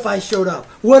 "What if I showed up?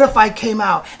 What if I came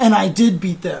out and I did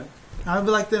beat them?" And I'd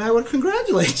be like, "Then I would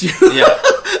congratulate you." Yeah.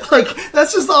 Like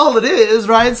that's just all it is,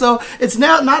 right? So it's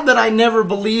now not that I never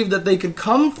believed that they could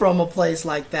come from a place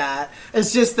like that.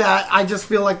 It's just that I just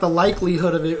feel like the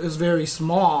likelihood of it is very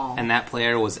small. And that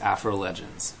player was Afro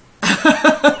Legends.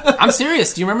 I'm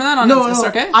serious. Do you remember that on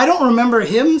SRK? I don't remember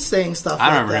him saying stuff. I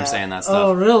don't like remember him that. saying that stuff.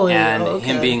 Oh, really? And Okay.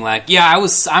 him being like, "Yeah,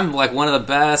 I'm like one of the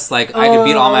best. Like I could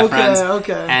beat all my friends."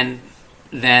 Okay. And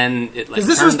then it like Because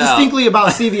this turned was out, distinctly about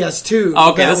CVS 2.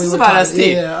 okay, this is about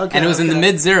ST. Yeah, okay, and it was in the okay.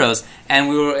 mid zeros, and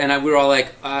we were all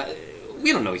like,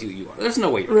 "We don't know who you are. There's no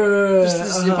way you're this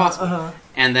is impossible."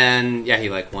 And then he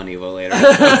like won Evo later.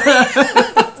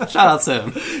 Shout out to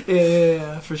him.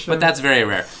 Yeah, for sure. But that's very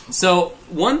rare. So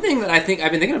one thing that I've been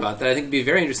thinking about that I think would be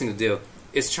very interesting to do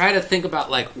is try to think about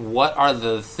like what are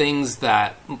the things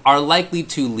that are likely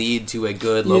to lead to a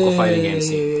good local fighting game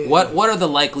scene. Yeah. What are the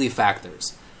likely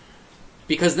factors?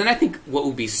 Because then I think what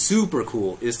would be super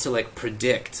cool is to like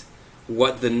predict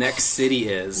what the next city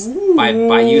is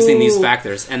by using these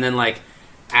factors, and then like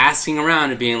asking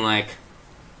around and being like,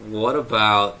 what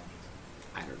about,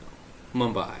 I don't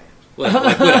know, Mumbai, like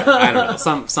whatever, I don't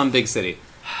know, some big city.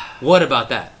 What about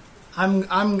that? I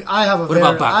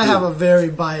have a very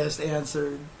biased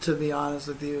answer, to be honest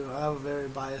with you. I have a very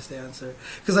biased answer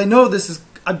because I know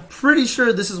I'm pretty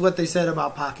sure this is what they said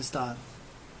about Pakistan,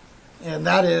 and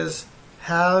that is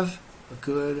have a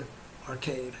good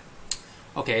arcade.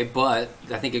 Okay, but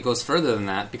I think it goes further than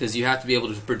that because you have to be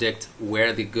able to predict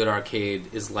where the good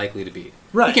arcade is likely to be.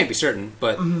 Right. You can't be certain,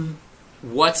 but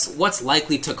what's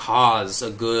likely to cause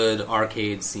a good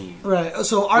arcade scene? Right.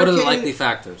 So what are the likely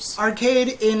factors?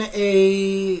 Arcade in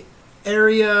a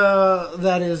area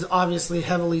that is obviously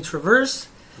heavily traversed,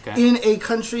 in a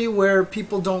country where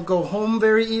people don't go home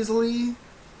very easily.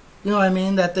 You know what I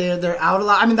mean? That they're out a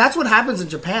lot. I mean, that's what happens in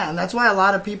Japan. That's why a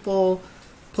lot of people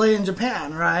play in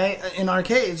Japan, right? In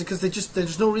arcades, because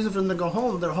there's no reason for them to go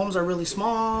home. Their homes are really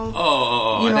small.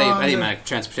 Oh! I think my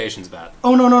transportation's bad.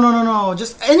 Oh no!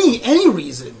 Just any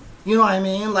reason. You know what I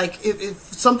mean? Like if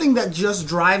something that just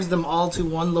drives them all to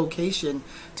one location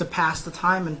to pass the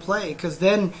time and play. Because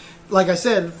then, like I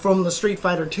said, from the Street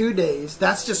Fighter 2 days,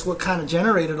 that's just what kind of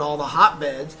generated all the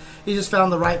hotbeds. You just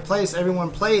found the right place,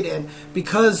 everyone played, and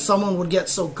because someone would get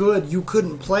so good, you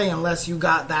couldn't play unless you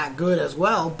got that good as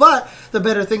well. But the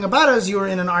better thing about it is you were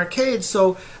in an arcade,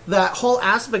 so that whole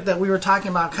aspect that we were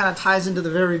talking about kind of ties into the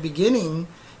very beginning,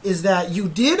 is that you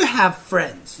did have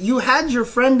friends. You had your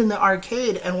friend in the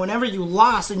arcade, and whenever you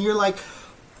lost and you're like,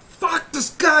 fuck this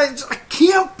guy, I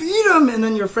can't beat him, and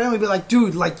then your friend would be like,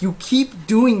 dude, like you keep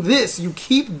doing this, you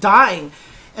keep dying,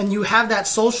 and you have that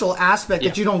social aspect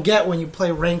that you don't get when you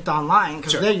play ranked online,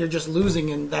 because then you're just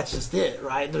losing and that's just it,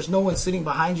 right? There's no one sitting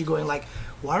behind you going like,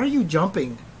 why are you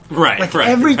jumping? Like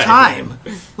every time.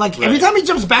 Like every time he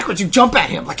jumps backwards, you jump at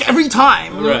him. Like every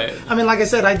time. Right. I mean, like I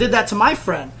said, I did that to my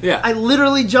friend. Yeah. I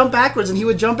literally jumped backwards and he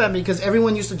would jump at me because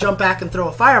everyone used to jump back and throw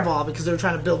a fireball because they were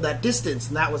trying to build that distance,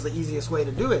 and that was the easiest way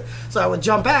to do it. So I would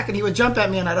jump back and he would jump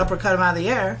at me and I'd uppercut him out of the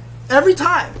air every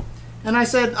time. And I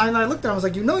said, and I looked at him, I was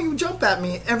like, you jump at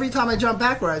me every time I jump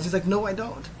backwards. He's like, no, I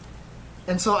don't.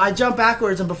 And so I jumped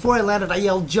backwards, and before I landed, I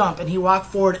yelled jump, and he walked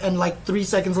forward, and like 3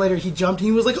 seconds later, he jumped, and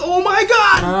he was like, oh my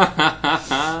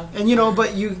god! And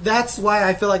but that's why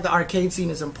I feel like the arcade scene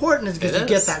is important, is because you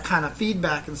get that kind of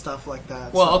feedback and stuff like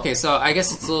that. Well, okay, so I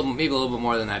guess it's maybe a little bit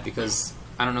more than that, because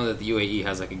I don't know that the UAE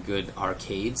has like a good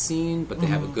arcade scene, but they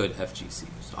have a good FGC.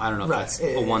 So I don't know if that's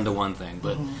a one-to-one thing,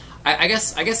 but I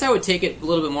guess I would take it a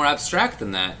little bit more abstract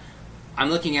than that. I'm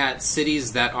looking at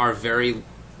cities that are very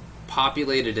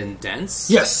populated and dense.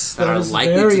 Yes, that are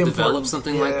likely to develop important.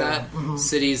 something like that.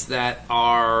 Cities that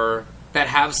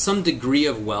have some degree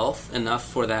of wealth enough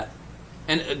for that,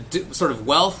 and sort of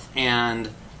wealth and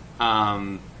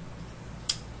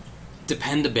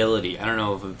dependability. I don't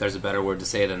know if there's a better word to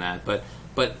say than that, but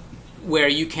where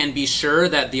you can be sure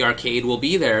that the arcade will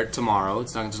be there tomorrow.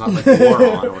 It's not like war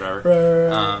on or whatever.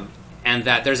 Right. and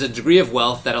that there's a degree of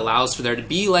wealth that allows for there to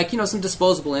be like some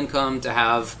disposable income to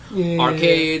have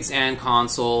arcades and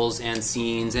consoles and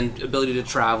scenes and ability to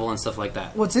travel and stuff like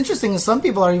that. What's interesting is some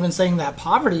people are even saying that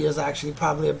poverty is actually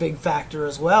probably a big factor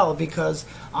as well, because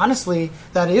honestly,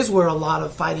 that is where a lot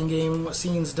of fighting game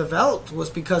scenes developed,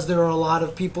 was because there are a lot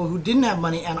of people who didn't have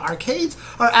money, and arcades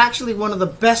are actually one of the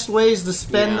best ways to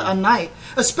spend a night,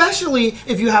 especially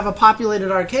if you have a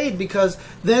populated arcade, because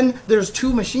then there's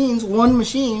two machines, one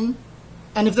machine.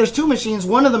 And if there's two machines,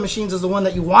 one of the machines is the one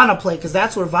that you want to play, because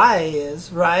that's where VAE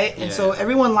is, right? And so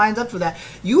everyone lines up for that.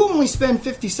 You only spend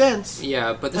 50 cents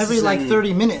but this every, is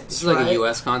 30 minutes, This is like a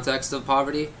U.S. context of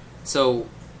poverty. So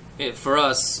for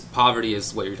us, poverty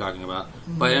is what you're talking about.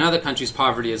 Mm-hmm. But in other countries,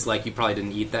 poverty is like you probably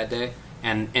didn't eat that day.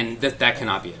 And that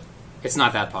cannot be it. It's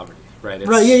not that poverty, right? It's,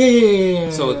 right, yeah.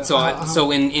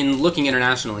 So in looking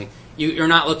internationally, you're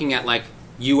not looking at, like,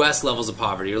 U.S. levels of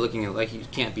poverty. You're looking at, like, you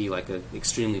can't be like an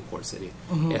extremely poor city.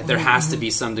 There has to be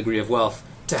some degree of wealth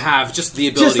to have just the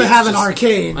ability to have an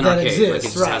arcade that exists. Like, it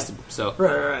just has to,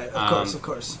 right. Of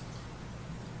course.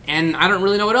 And I don't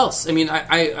really know what else. I mean,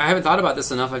 I haven't thought about this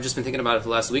enough. I've just been thinking about it for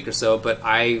the last week or so. But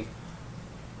I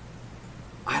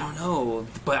don't know.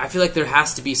 But I feel like there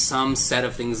has to be some set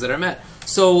of things that are met.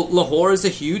 So Lahore is a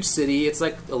huge city. It's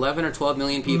like 11 or 12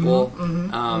 million people.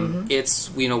 It's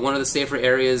one of the safer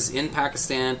areas in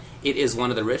Pakistan. It is one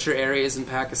of the richer areas in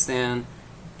Pakistan.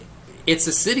 It's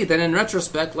a city that, in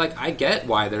retrospect, like, I get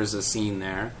why there's a scene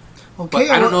there. Okay,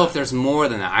 but I don't know if there's more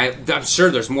than that. I'm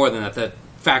sure there's more than that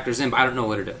factors in, but I don't know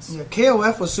what it is. Yeah,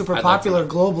 KOF was super popular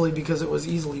globally because it was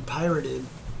easily pirated.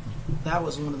 That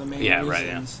was one of the main reasons. Right,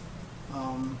 yeah.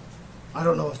 I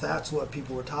don't know if that's what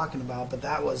people were talking about, but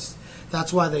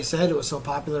that's why they said it was so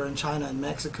popular in China and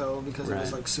Mexico, because it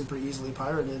was like super easily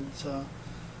pirated. So,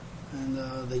 and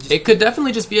it could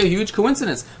definitely just be a huge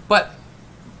coincidence, but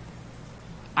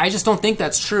I just don't think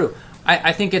that's true.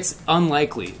 I think it's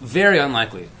unlikely, very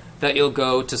unlikely, that you'll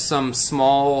go to some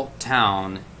small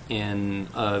town in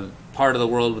a part of the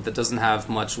world that doesn't have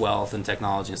much wealth and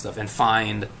technology and stuff and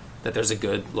find that there's a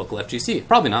good local FGC.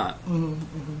 Probably not.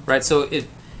 Right? So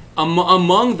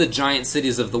among the giant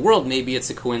cities of the world, maybe it's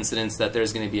a coincidence that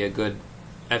there's going to be a good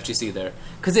FGC there.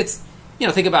 Because it's,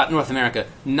 think about North America.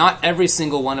 Not every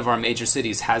single one of our major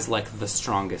cities has, like, the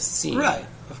strongest scene. Right,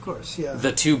 of course, yeah.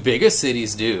 The two biggest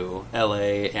cities do,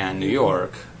 LA and New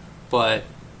York. But,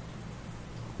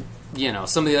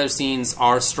 some of the other scenes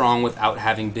are strong without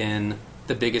having been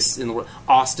the biggest in the world.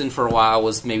 Austin, for a while,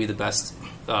 was maybe the best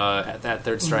at that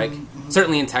Third Strike.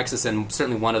 Certainly in Texas, and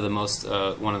certainly one of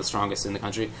the strongest in the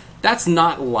country. That's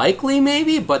not likely,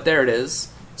 maybe, but there it is.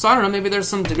 So I don't know. Maybe there's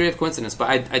some degree of coincidence, but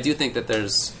I do think that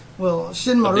there's a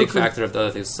big factor of the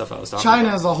other stuff I was talking about.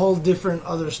 China is a whole different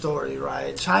other story,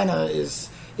 right? China is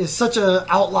such an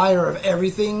outlier of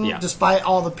everything, despite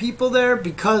all the people there,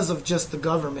 because of just the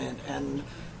government and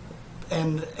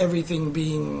everything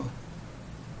being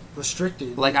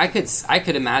restricted. Like, I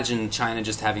could imagine China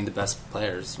just having the best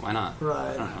players. Why not?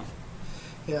 Right. I don't know.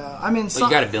 Yeah, I mean, you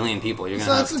got 1 billion people. You're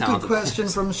gonna have that's a good question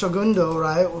from Shogundo,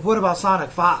 right? What about Sonic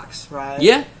Fox, right?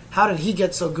 Yeah. How did he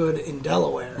get so good in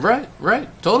Delaware?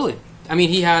 Right, totally. I mean,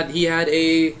 he had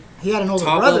an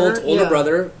older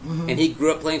brother, and he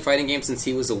grew up playing fighting games since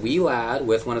he was a wee lad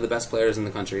with one of the best players in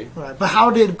the country. Right, but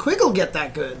how did Quiggle get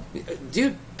that good,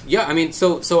 dude? Yeah, I mean,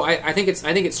 so I think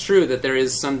it's true that there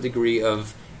is some degree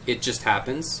of it just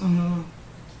happens,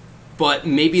 but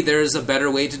maybe there's a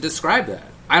better way to describe that.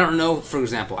 I don't know. For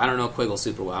example, I don't know Quiggle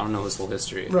super well. I don't know his whole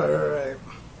history. Right.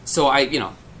 So I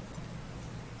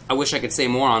wish I could say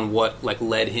more on what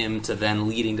led him to then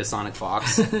leading to Sonic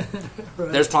Fox. Right.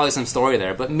 There's probably some story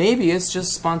there, but maybe it's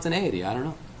just spontaneity. I don't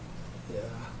know.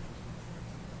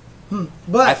 Yeah.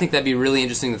 But I think that'd be really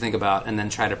interesting to think about and then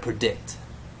try to predict.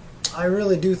 I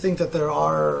really do think that there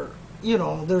are,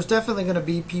 there's definitely going to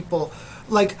be people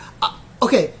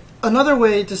okay. Another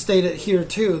way to state it here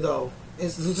too, though,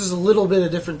 is there's a little bit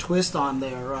of different twist on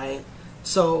there, right?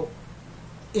 So,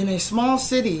 in a small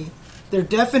city, there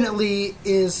definitely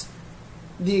is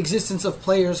the existence of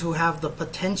players who have the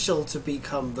potential to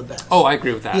become the best. Oh, I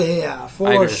agree with that. Yeah,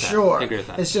 for sure. I agree with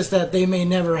that. It's just that they may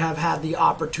never have had the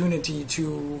opportunity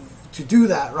to do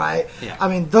that, right? Yeah. I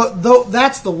mean,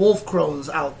 that's the Wolf Crones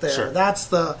out there. Sure. That's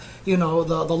the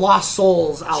the Lost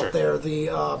Souls out sure. there.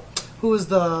 The who is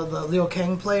the Liu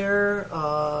Kang player?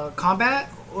 Combat,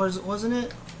 wasn't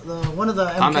it? One of the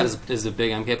Combat is a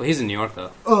big MK player. He's in New York, though.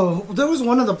 Oh, there was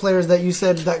one of the players that you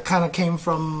said that kind of came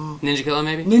from Ninja Killer,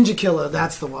 maybe? Ninja Killer,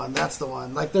 that's the one.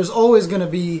 Like, there's always going to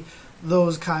be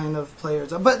those kind of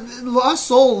players. But Lost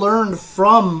Soul learned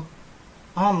from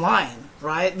online,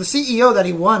 right? The CEO that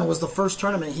he won was the first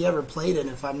tournament he ever played in,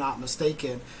 if I'm not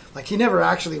mistaken. Like, he never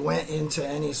actually went into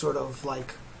any sort of,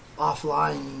 like,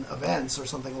 offline events or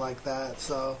something like that,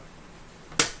 so...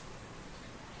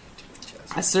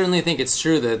 I certainly think it's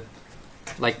true that,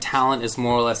 like, talent is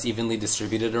more or less evenly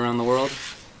distributed around the world,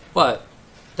 but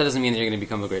that doesn't mean that you're going to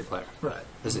become a great player. Right.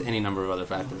 There's any number of other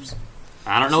factors.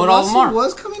 I don't know what all of them are.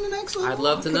 was coming to next level? I'd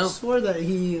love to know. I swore that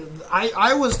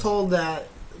I was told that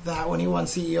when he won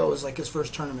CEO, it was like his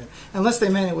first tournament. Unless they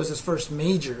meant it was his first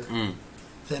major,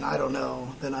 then I don't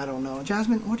know.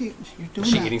 Jasmine, what are you're doing?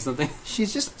 Is she eating something?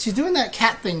 She's doing that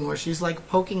cat thing where she's like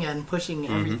poking and pushing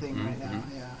everything right now.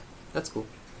 Yeah. That's cool.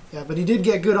 Yeah, but he did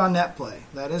get good on net play.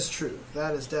 That is true.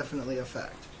 That is definitely a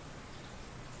fact.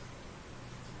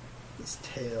 His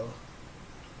tail.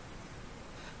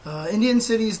 Indian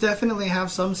cities definitely have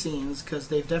some scenes because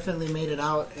they've definitely made it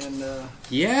out. And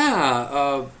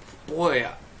boy,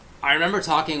 I remember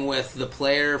talking with the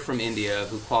player from India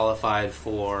who qualified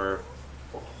for,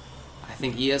 I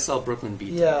think ESL Brooklyn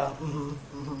beat. Yeah.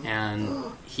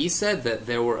 And he said that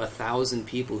there were 1,000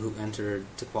 people who entered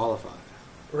to qualify.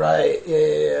 Right,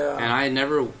 yeah. And I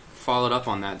never followed up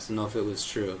on that to know if it was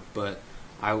true, but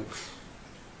I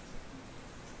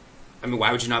mean,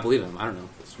 why would you not believe him? I don't know.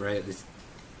 It's right. There's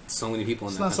so many people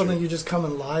in that country. It's not something you just come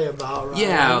and lie about, right?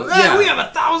 Yeah, like, yeah. We have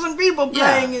 1,000 people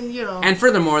playing, and And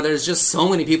furthermore, there's just so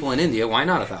many people in India. Why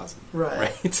not 1,000?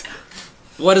 Right.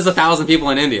 What is 1,000 people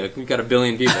in India? We've got 1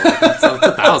 billion people. So it's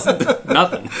 1,000.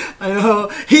 Nothing. I know.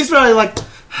 He's probably like,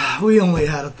 we only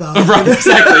had 1,000. Right,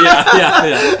 exactly,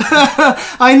 yeah.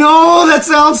 I know that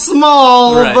sounds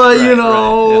small, right, but,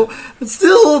 right, it's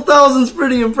still 1,000's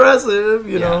pretty impressive,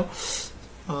 you know.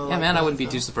 Yeah, man, I wouldn't be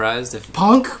too surprised if...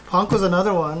 Punk was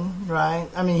another one, right?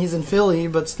 I mean, he's in Philly,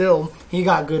 but still, he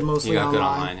got good mostly online. He got good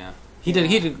online, yeah. He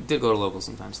did go to locals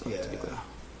sometimes, though, to be clear.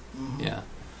 Yeah.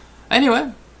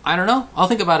 Anyway, I don't know. I'll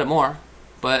think about it more.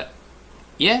 But,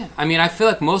 yeah, I mean, I feel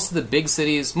like most of the big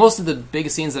cities, most of the big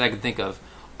scenes that I can think of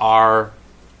are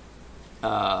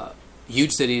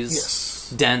huge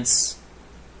cities, dense,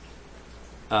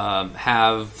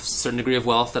 have a certain degree of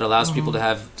wealth that allows people to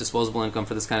have disposable income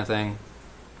for this kind of thing.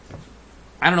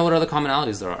 I don't know what other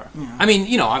commonalities there are. Yeah. I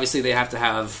mean, obviously they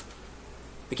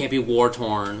can't be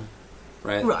war-torn,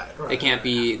 right? Right. They can't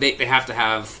be, they have to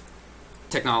have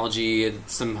technology at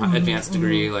some advanced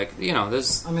degree, like,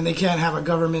 there's... I mean, they can't have a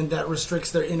government that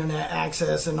restricts their internet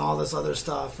access and all this other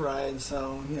stuff, right?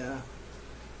 So, yeah.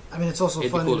 I mean, it's also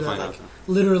funny that, like,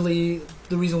 literally,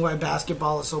 the reason why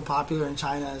basketball is so popular in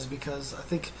China is because I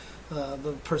think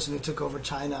the person who took over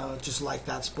China just liked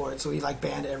that sport, so he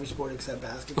banned every sport except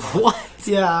basketball. What?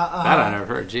 Yeah, that I never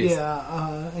heard. Jeez.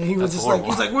 Yeah, and he was just horrible.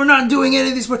 He's like, we're not doing any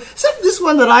of these sports except this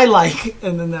one that I like,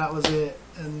 and then that was it,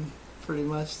 and pretty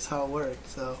much that's how it worked.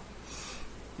 So.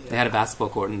 Yeah. They had a basketball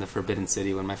court in the Forbidden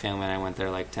City when my family and I went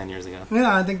there like 10 years ago.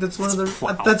 Yeah, I think that's one of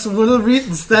the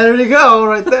reasons. There you go,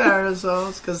 right there. So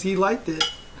it's because he liked it.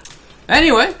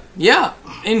 Anyway, yeah.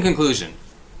 In conclusion,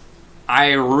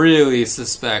 I really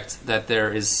suspect that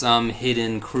there is some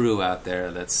hidden crew out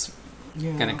there that's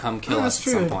going to come kill us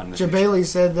at some point. Jabali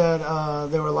said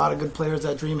that there were a lot of good players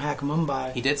at DreamHack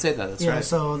Mumbai. He did say that. That's right. Yeah,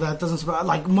 so that doesn't surprise.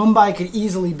 Like, Mumbai could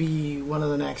easily be one of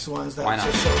the next ones that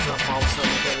just shows up all of a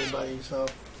sudden with everybody. So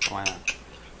why not?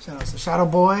 Shout out to Shadow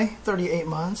Boy, 38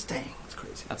 months. Dang, that's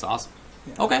crazy. That's awesome.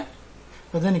 Yeah. Okay.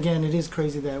 But then again, it is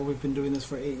crazy that we've been doing this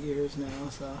for 8 years now.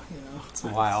 So it's a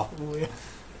while.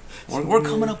 We're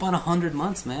coming up on 100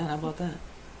 months, man. How about that?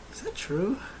 Is that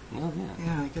true? Well, yeah.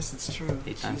 Yeah, I guess it's true.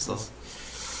 8 times slow.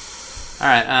 All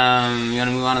right, you want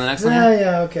to move on to the next one?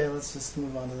 Yeah, okay. Let's just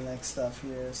move on to the next stuff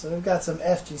here. So we've got some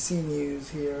FGC news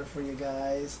here for you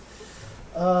guys.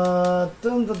 So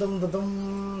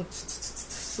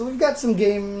we've got some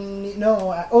game...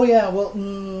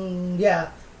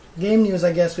 Game news,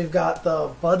 I guess. We've got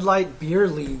the Bud Light Beer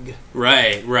League.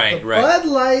 Right. Bud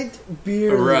Light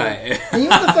Beer League. Right. And you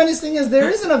know what the funniest thing is? There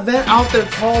is an event out there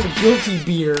called Guilty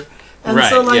Beer. And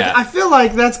so, I feel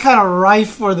like that's kind of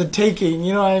rife for the taking.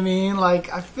 You know what I mean?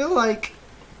 Like, I feel like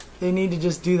they need to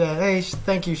just do that. Hey,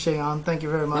 thank you, Shayon. Thank you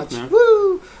very much. Yeah.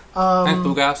 Woo! And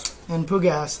Pugas. And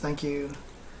Pugas, thank you.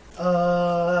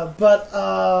 The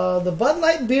Bud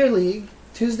Light Beer League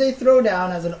Tuesday Throwdown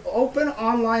has an open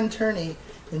online tourney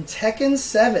in Tekken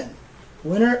 7.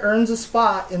 Winner earns a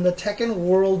spot in the Tekken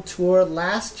World Tour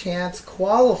Last Chance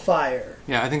Qualifier.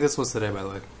 Yeah, I think this was today, by the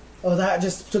way. Oh, that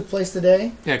just took place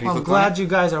today? Yeah, can you I'm glad you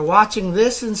guys are watching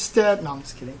this instead. No, I'm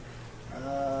just kidding.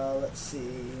 Let's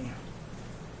see.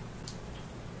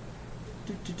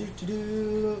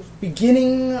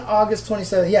 Beginning August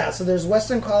 27th. Yeah, so there's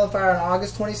Western qualifier on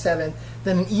August 27th,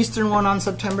 then an Eastern one on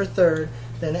September 3rd.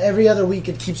 Then every other week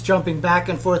it keeps jumping back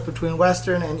and forth between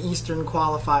Western and Eastern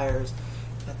qualifiers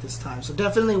at this time. So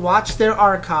definitely watch their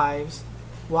archives.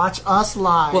 Watch us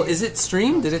live. Well, is it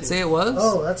streamed? Did it say it was?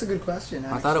 Oh, that's a good question,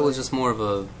 actually. I thought it was just more of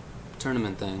a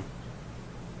tournament thing.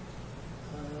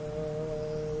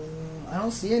 I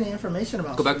don't see any information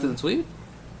about Go back to the tweet?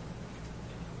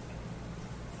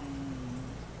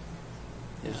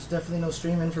 There's definitely no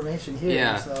stream information here.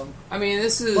 Yeah. So. I mean,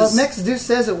 this is... Well, MexDeuce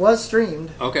says it was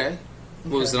streamed. Okay.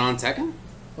 Was it on Tekken?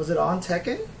 Was it on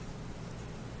Tekken?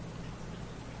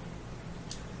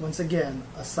 Once again,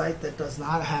 a site that does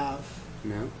not have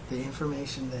the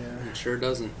information there. It sure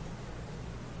doesn't.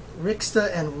 Rixta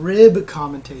and Rib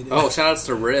commentated. Oh, shoutouts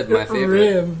to Rib, my favorite.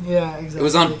 Rib, yeah, exactly. It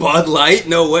was on Bud Light?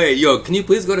 No way. Yo, can you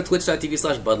please go to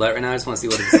twitch.tv/Bud Light right now? I just want to see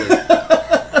what it says.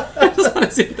 I just want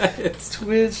to see what that is.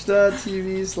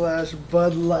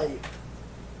 Twitch.tv/Bud Light.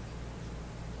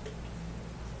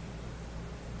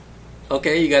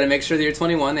 Okay, you got to make sure that you're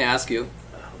 21. They ask you.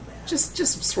 Oh, man.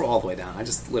 Just scroll all the way down. I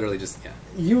just literally yeah.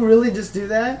 You really just do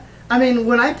that? I mean,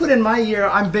 when I put in my year,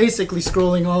 I'm basically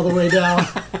scrolling all the way down.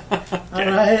 All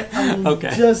right? I'm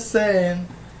just saying.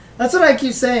 That's what I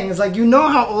keep saying. It's like, you know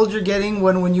how old you're getting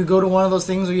when you go to one of those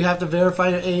things where you have to verify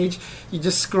your age? You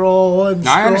just scroll and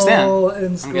scroll I understand.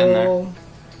 and I'm getting there. scroll.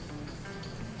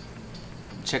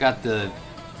 Check out the...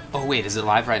 Oh, wait, is it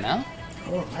live right now?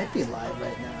 Oh, it might be live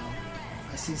right now.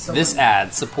 I see someone... This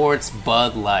ad supports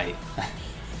Bud Light.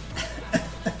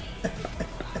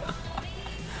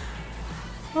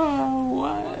 Oh,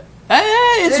 what?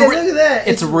 Hey, look at that.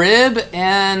 It's Rib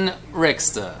and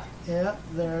Rixta. Yeah,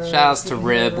 they're... Shouts to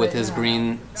Rib with his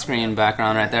green screen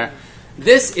background right there.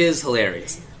 This is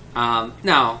hilarious.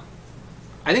 Now,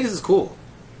 I think this is cool.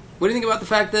 What do you think about the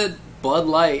fact that Bud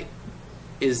Light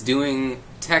is doing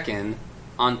Tekken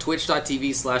on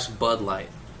twitch.tv/Bud Light?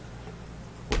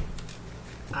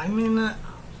 I mean, I'm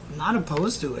not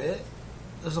opposed to it.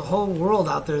 There's a whole world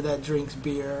out there that drinks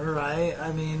beer, right?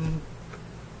 I mean...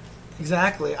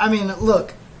 Exactly. I mean,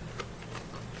 look,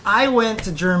 I went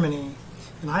to Germany,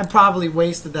 and I probably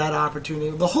wasted that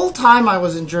opportunity. The whole time I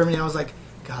was in Germany, I was like,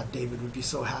 God, David would be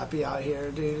so happy out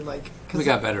here, dude. Like, we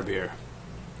got better beer.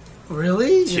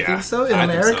 Really? You think so? In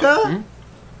America? Think so.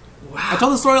 Mm-hmm. Wow. I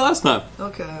told the story last time.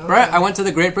 Okay. Right? I went to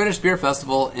the Great British Beer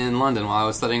Festival in London while I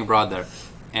was studying abroad there.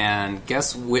 And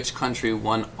guess which country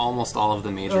won almost all of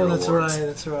the major awards?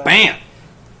 That's right. Bam!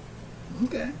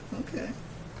 Okay.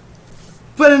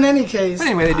 But in any case... But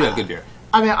anyway, they do have good beer.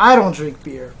 I mean, I don't drink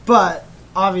beer, but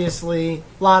obviously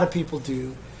a lot of people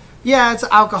do. Yeah, it's an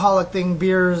alcoholic thing,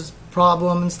 beer's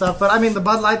problem and stuff, but I mean, the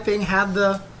Bud Light thing had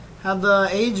the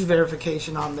age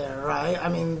verification on there, right? I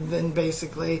mean, then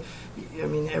basically, I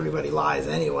mean, everybody lies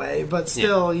anyway, but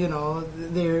still, you know,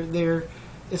 they're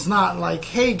it's not like,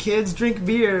 hey, kids, drink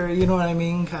beer, you know what I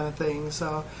mean, kind of thing.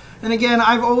 So, and again,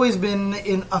 I've always been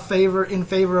in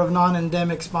favor of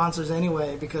non-endemic sponsors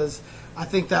anyway, because I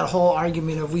think that whole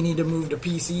argument of we need to move to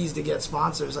PCs to get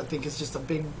sponsors, I think it's just a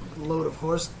big load of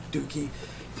horse dookie.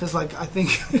 Because, like, I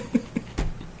think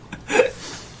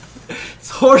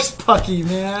it's horse pucky,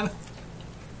 man.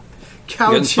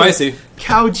 Getting spicy.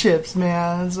 Cow chips,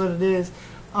 man. That's what it is.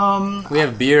 We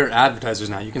have beer advertisers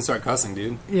now. You can start cussing,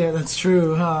 dude. Yeah, that's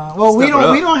true. Well, we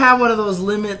don't have one of those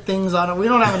limit things on it. We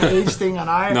don't have an age thing on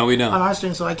our no, we don't. on our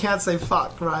stream, so I can't say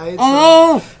fuck, right?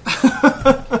 Oh. So.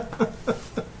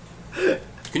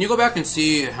 Can you go back and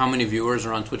see how many viewers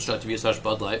are on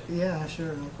twitch.tv/Bud Light? Yeah,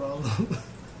 sure, no problem.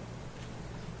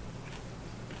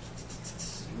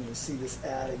 Let me see this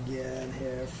ad again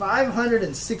here.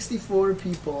 564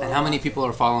 people. And how many people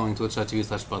are following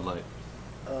twitch.tv/Bud Light?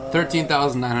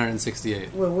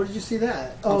 13,968. Well, where did you see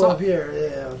that? On Oh, top. up here.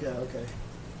 Yeah, okay.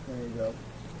 There you go.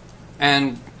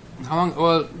 And how long?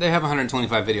 Well, they have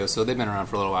 125 videos, so they've been around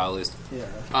for a little while at least. Yeah.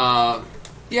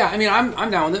 Yeah, I mean,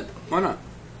 I'm down with it. Why not?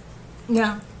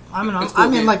 Yeah, I mean,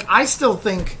 cool, like, I still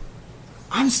think,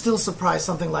 I'm still surprised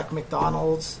something like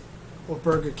McDonald's or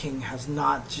Burger King has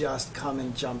not just come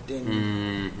and jumped in.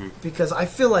 Mm-hmm. Because I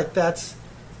feel like that's,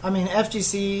 I mean,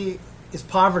 FGC is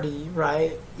poverty,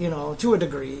 right? You know, to a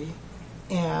degree.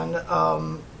 And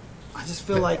I just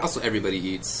feel like... Also, everybody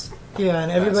eats. Yeah,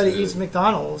 and everybody eats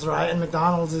McDonald's, right? And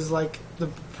McDonald's is like the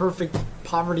perfect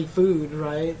poverty food,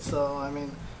 right? So, I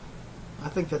mean, I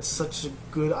think that's such a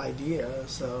good idea,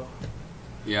 so...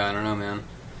 Yeah, I don't know, man.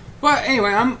 But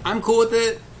anyway, I'm cool with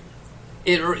it.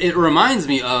 It reminds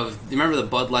me of, do you remember the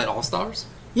Bud Light All-Stars?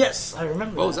 Yes, I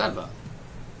remember What was that about?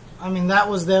 I mean, that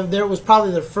was there was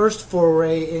probably their first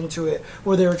foray into it,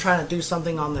 where they were trying to do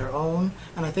something on their own,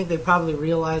 and I think they probably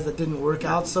realized that didn't work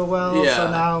out so well. Yeah. So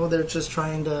now they're just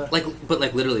trying to but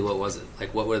literally, what was it?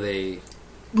 Like, what were they?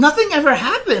 Nothing ever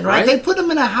happened, right? Right? They put him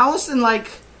in a house and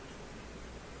like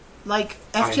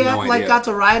FJF no like idea. got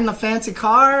to ride in a fancy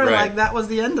car, Right. like that was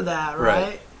the end of that,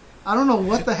 right? I don't know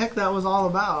what the heck that was all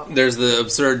about. There's the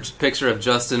absurd picture of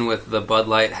Justin with the Bud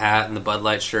Light hat and the Bud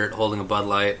Light shirt, holding a Bud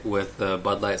Light with the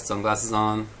Bud Light sunglasses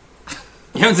on.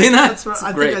 You haven't seen that? That's right. It's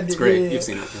I great. think I did. It's great. Yeah, yeah. You've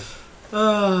seen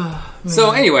it.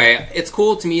 So anyway, it's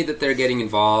cool to me that they're getting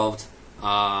involved.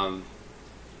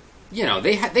 You know,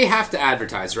 they have to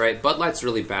advertise, right? Bud Light's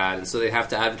really bad, and so they have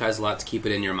to advertise a lot to keep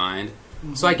it in your mind.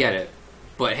 Mm-hmm. So I get it.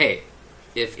 But hey,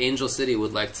 if Angel City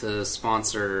would like to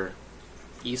sponsor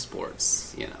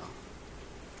esports, you know,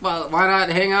 well, why not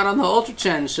hang out on the Ultra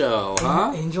Chen show,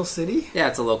 huh? Angel City? Yeah,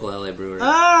 it's a local LA brewery.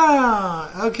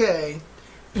 Ah, okay.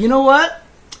 You know what?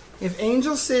 If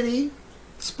Angel City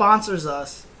sponsors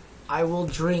us, I will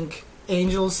drink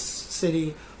Angel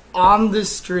City on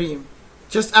this stream.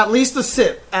 Just at least a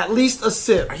sip. At least a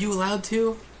sip. Are you allowed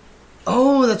to?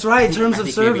 Oh, that's right. Terms I of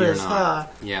think maybe you're service. not.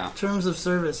 Huh? Yeah. Terms of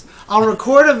service. I'll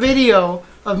record a video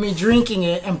of me drinking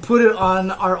it and put it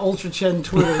on our Ultra Chen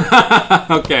Twitter.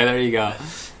 Okay, there you go.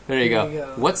 There you There go. you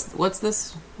go. What's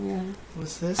this?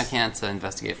 What's this? I can't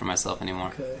investigate for myself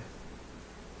anymore. Okay.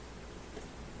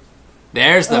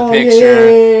 There's the Oh, picture.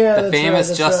 yeah, The that's famous right,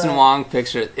 that's Justin right. Wong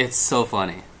picture. It's so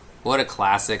funny. What a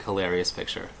classic, hilarious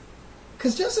picture.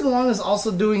 Because Justin Wong is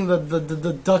also doing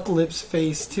the duck lips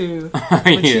face too,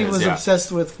 which he was yeah.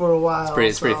 obsessed with for a while. It's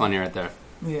pretty so, funny right there.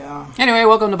 Yeah. Anyway,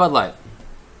 welcome to Bud Light.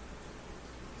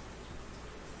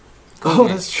 Oh,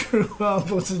 that's true.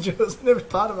 Bones and Joe's never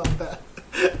thought about that.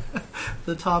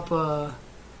 The top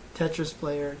Tetris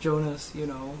player, Jonas, you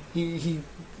know, he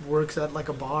works at like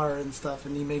a bar and stuff,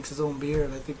 and he makes his own beer,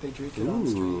 and I think they drink it on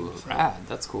stream. Ooh, So. rad.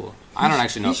 That's cool. I don't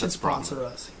actually know He if should that's a problem. sponsor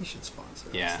us. He should sponsor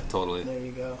us. Yeah, totally. There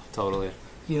you go. Totally.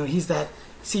 You know, he's that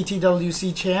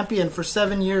CTWC champion for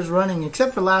 7 years running,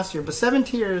 except for last year, but 7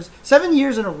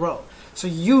 years in a row. So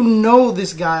you know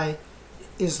this guy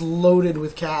is loaded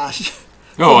with cash.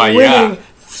 Oh, For yeah. winning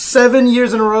 7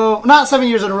 years in a row. Not 7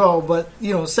 years in a row, but,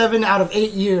 you know, 7 out of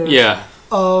 8 years Yeah.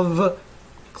 of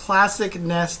classic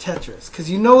NES Tetris. Because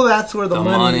you know that's where the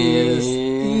money is.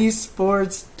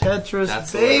 Esports Tetris,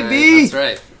 That's baby.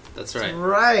 Right. That's right.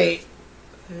 Right.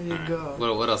 There you All right.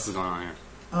 go. What else is going on here?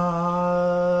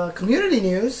 Community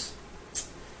news.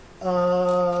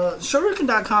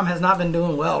 Shoryuken.com has not been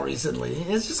doing well recently.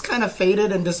 It's just kind of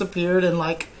faded and disappeared, and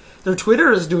like their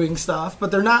Twitter is doing stuff,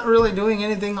 but they're not really doing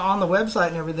anything on the website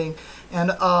and everything.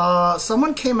 And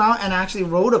someone came out and actually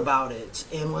wrote about it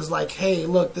and was like, "Hey,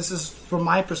 look, this is from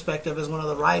my perspective as one of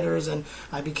the writers, and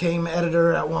I became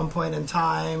editor at one point in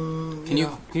time." Can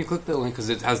know." you click the link because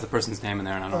it has the person's name in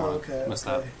there, and I don't want to miss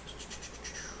that.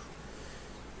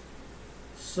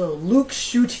 So Luke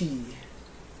Schutte,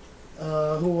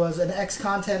 who was an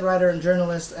ex-content writer and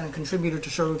journalist and a contributor to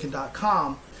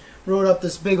Shoryuken.com, wrote up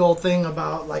this big old thing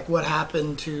about like what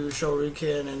happened to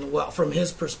Shoryuken and what from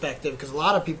his perspective, because a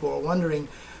lot of people are wondering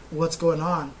what's going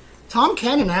on. Tom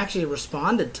Cannon actually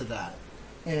responded to that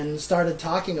and started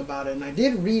talking about it, and I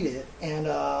did read it. And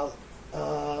oh,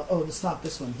 it's not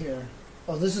this one here.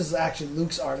 Oh, this is actually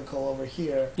Luke's article over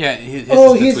here. Yeah, his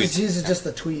His is just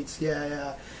the tweets.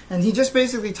 Yeah. And he just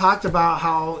basically talked about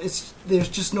how there's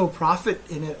just no profit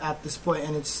in it at this point,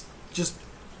 and it's just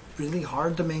really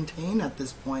hard to maintain at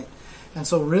this point. And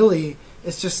so really,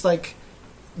 it's just like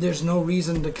there's no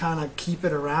reason to kind of keep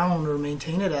it around or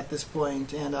maintain it at this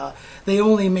point. And they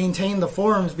only maintain the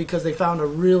forums because they found a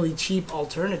really cheap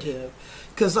alternative.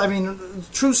 Because, I mean,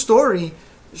 true story,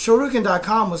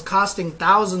 Shoryuken.com was costing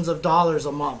thousands of dollars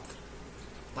a month,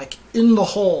 like in the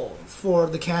hole for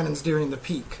the cannons during the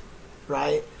peak,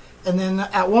 right? And then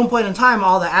at one point in time,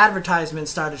 all the advertisements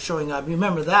started showing up. You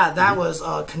remember that? That was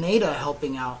Kaneda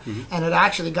helping out. And it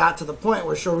actually got to the point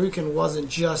where Shoryuken wasn't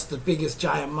just the biggest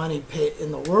giant money pit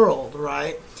in the world,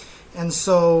 right? And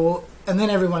so, and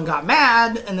then everyone got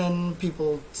mad, and then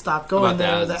people stopped going About the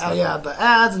there. ads and stuff. Yeah, the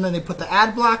ads, and then they put the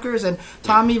ad blockers. And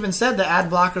Tom even said the ad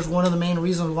blockers one of the main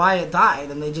reasons why it died,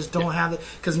 and they just don't have it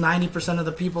because 90% of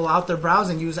the people out there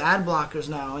browsing use ad blockers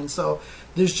now, and so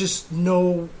there's just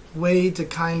no way to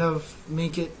kind of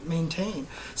make it maintain.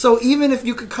 So even if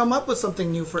you could come up with something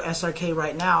new for SRK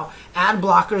right now, ad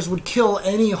blockers would kill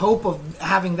any hope of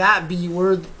having that be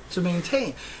worth to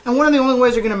maintain. And one of the only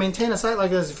ways you're going to maintain a site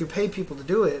like this is if you pay people to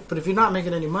do it. But if you're not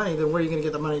making any money, then where are you going to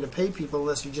get the money to pay people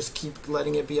unless you just keep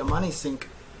letting it be a money sink,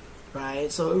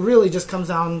 right? So it really just comes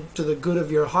down to the good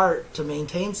of your heart to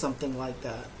maintain something like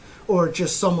that. or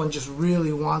just someone just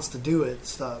really wants to do it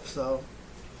stuff. So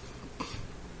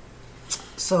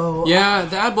yeah,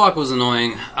 the ad block was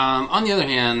annoying. On the other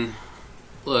hand,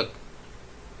 look,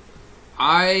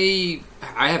 I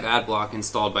have ad block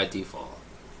installed by default.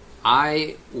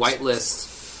 I whitelist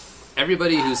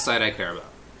everybody whose site I care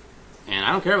about, and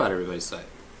I don't care about everybody's site.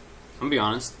 I'm gonna be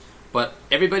honest, but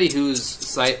everybody whose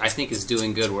site I think is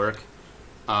doing good work,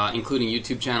 including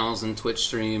YouTube channels and Twitch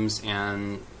streams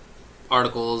and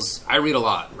articles. I read a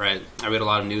lot, right? I read a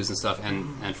lot of news and stuff,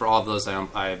 and for all of those,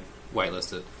 I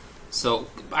whitelisted. So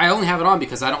I only have it on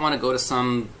because I don't want to go to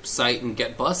some site and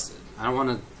get busted. I don't want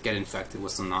to get infected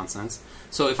with some nonsense.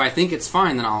 So if I think it's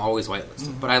fine, then I'll always whitelist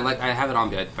it. But I have it on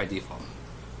by default.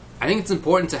 I think it's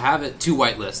important to have it to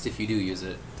whitelist if you do use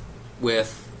it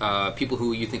with people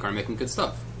who you think are making good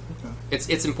stuff. Okay.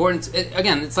 It's important.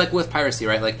 Again, it's like with piracy,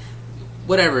 right? Like,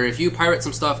 whatever. If you pirate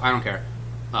some stuff, I don't care.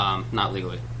 Not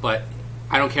legally, but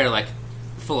I don't care, like,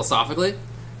 philosophically.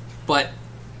 But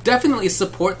definitely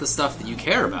support the stuff that you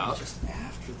care about. Just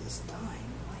after this time,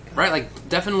 right? Like,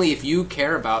 definitely, if you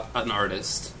care about an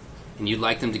artist and you'd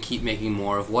like them to keep making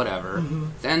more of whatever,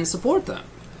 then support them.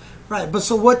 Right, but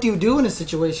so what do you do in a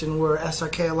situation where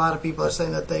SRK, a lot of people are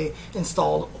saying that they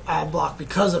installed ad block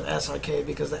because of SRK,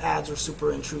 because the ads are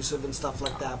super intrusive and stuff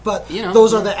like that. But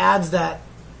those are the ads that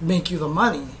make you the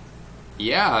money.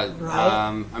 Yeah.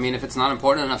 Right? I mean, if it's not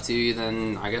important enough to you,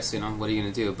 then I guess, what are you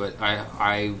going to do? But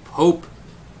I hope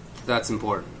that's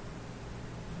important.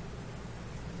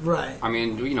 Right. I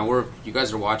mean, you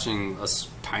guys are watching a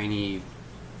tiny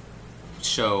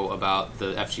show about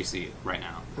the FGC right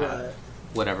now. Right.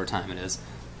 Whatever time it is,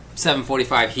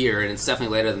 7:45 here, and it's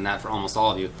definitely later than that for almost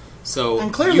all of you. So,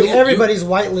 and clearly, everybody's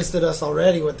whitelisted us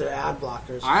already with their ad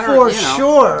blockers,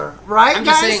 sure, right, I'm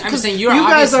guys? just saying, you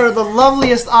guys are the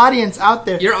loveliest audience out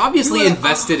there. You're obviously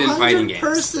invested in fighting games.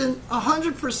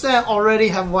 100% already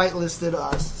have whitelisted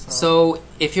us. So,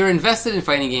 if you're invested in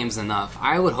fighting games enough,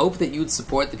 I would hope that you'd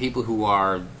support the people who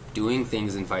are doing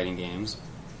things in fighting games.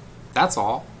 That's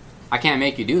all. I can't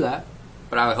make you do that,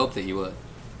 but I would hope that you would.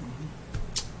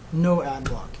 No ad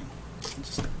blocking.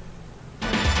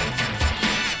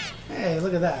 Hey,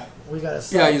 look at that. We got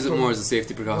a I use it more as a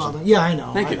safety precaution. Well, yeah, I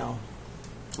know. Thank you. Know.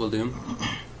 Will do.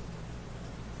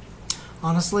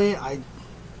 Honestly, I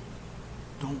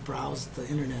don't browse the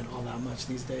internet all that much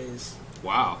these days.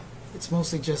 Wow. It's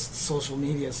mostly just social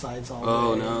media sites all day.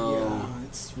 Oh, no. Yeah,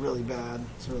 it's really bad.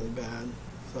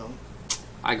 So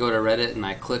I go to Reddit and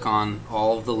I click on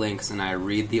all of the links and I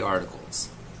read the articles.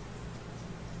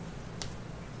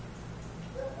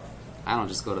 I don't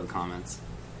just go to the comments.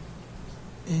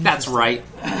 That's right.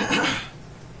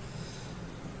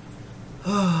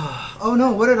 Oh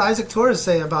no, what did Isaac Torres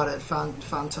say about it,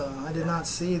 Fanta? I did not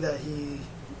see that he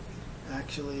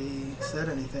actually said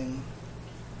anything.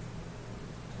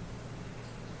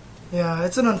 Yeah,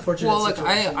 it's an unfortunate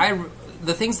situation. Well, look,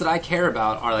 the things that I care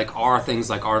about are things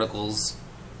like articles.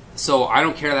 So I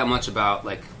don't care that much about,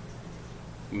 like,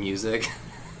 music.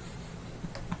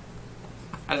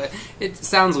 It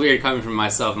sounds weird coming from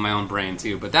myself and my own brain,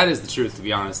 too, but that is the truth, to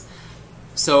be honest.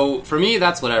 So, for me,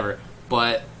 that's whatever.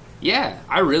 But, yeah,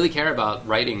 I really care about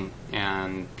writing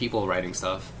and people writing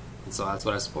stuff, and so that's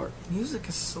what I support. Music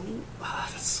is so...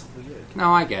 that's so weird.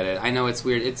 No, I get it. I know it's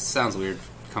weird. It sounds weird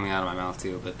coming out of my mouth,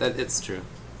 too, but it's true.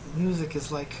 Music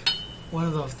is, like, one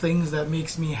of the things that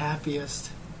makes me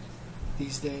happiest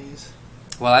these days.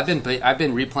 Well, I've been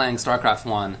replaying StarCraft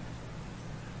 1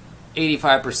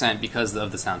 85% because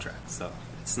of the soundtrack, so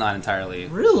it's not entirely...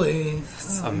 Really?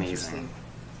 It's amazing.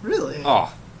 Really?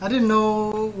 Oh. I didn't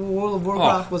know World of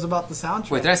Warcraft was about the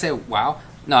soundtrack. Wait, did I say WoW?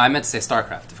 No, I meant to say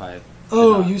StarCraft.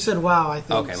 You said WoW, I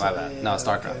think. Okay, my bad. Yeah, no,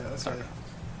 StarCraft. Okay. StarCraft.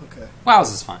 Okay.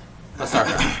 WoW's is fine, but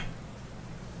StarCraft.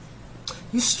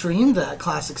 You streamed that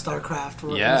classic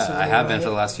StarCraft. Yeah, recently, I have right? been for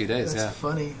the last few days, That's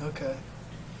funny, okay.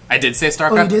 I did say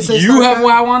StarCraft. Oh, you did say you StarCraft? have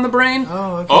WoW on the brain?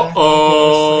 Oh, okay.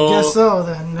 Uh-oh. I guess so,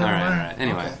 then. Never mind. All right.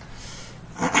 Anyway.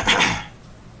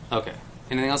 Okay.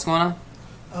 Anything else going on?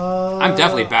 I'm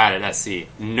definitely bad at SC.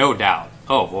 No doubt.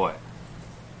 Oh, boy.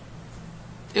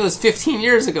 It was 15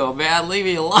 years ago, man. Leave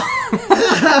me alone.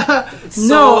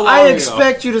 No, I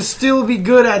expect you to still be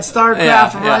good at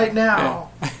StarCraft right now.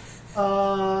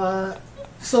 Yeah.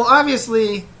 So,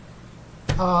 obviously...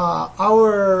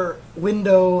 our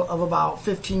window of about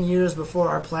 15 years before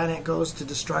our planet goes to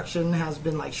destruction has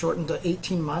been shortened to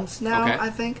 18 months now, okay. I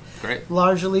think. Great.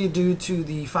 Largely due to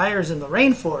the fires in the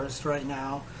rainforest right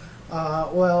now.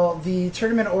 Well, the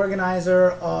tournament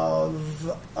organizer of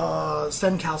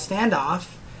SenCal Standoff,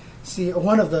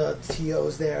 one of the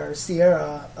TOs there,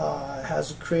 Sierra,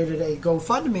 has created a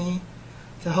GoFundMe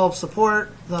to help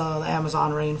support the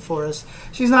Amazon rainforest.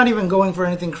 She's not even going for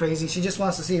anything crazy. She just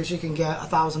wants to see if she can get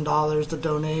 $1,000 to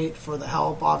donate for the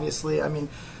help. Obviously, I mean,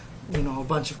 you know, a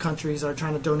bunch of countries are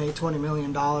trying to donate $20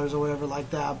 million or whatever like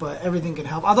that, but everything can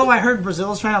help. Although I heard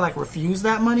Brazil's trying to like refuse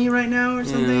that money right now or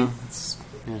something. Yeah, it's,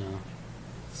 you know,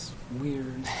 it's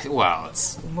weird. Well,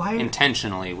 it's Why?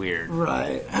 intentionally weird.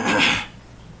 Right.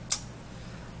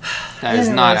 That is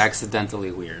not accidentally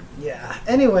weird. Yeah.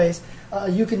 Anyways,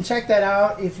 you can check that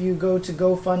out if you go to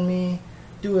GoFundMe.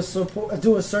 Do a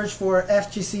search for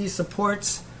FGC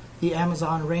supports the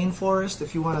Amazon rainforest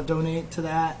if you want to donate to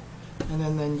that,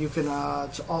 and then you can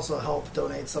also help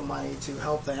donate some money to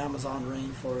help the Amazon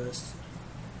rainforest.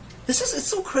 It's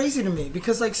so crazy to me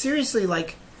because like seriously,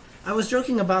 like I was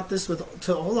joking about this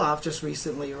to Olaf just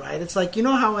recently, right? It's like, you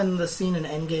know how in the scene in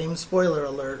Endgame, spoiler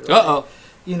alert, right? Uh-oh.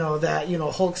 You know that, you know,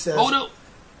 Hulk says, Oh no.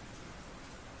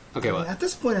 Okay, I mean, what? at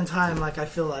this point in time, like I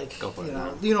feel like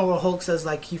you know where Hulk says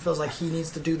like he feels like he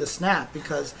needs to do the snap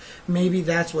because maybe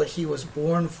that's what he was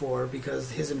born for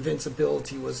because his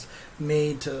invincibility was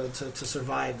made to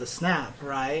survive the snap,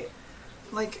 right?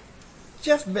 Like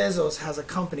Jeff Bezos has a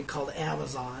company called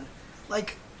Amazon.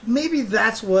 Like maybe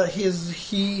that's what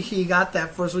he got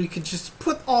that for, so he could just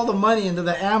put all the money into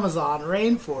the Amazon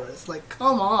rainforest. Like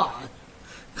come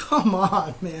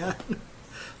on, man.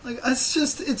 Like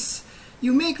it's.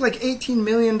 You make like $18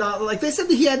 million. Like they said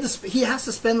that he has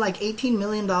to spend like $18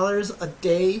 million a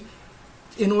day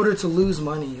in order to lose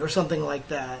money or something like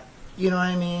that. You know what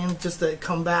I mean? Just to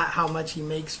combat how much he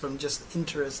makes from just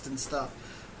interest and stuff.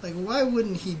 Like why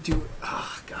wouldn't he do?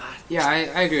 Oh God. Yeah,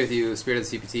 I agree with you. Spirit of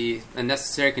the CPT. A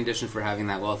necessary condition for having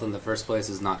that wealth in the first place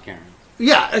is not caring.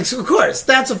 Yeah, of course.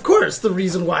 That's of course the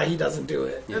reason why he doesn't do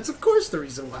it. Yeah. That's of course the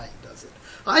reason why he does it.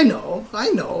 I know.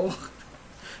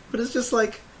 But it's just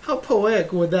like. How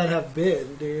poetic would that have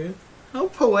been, dude? How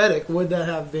poetic would that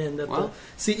have been that the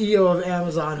CEO of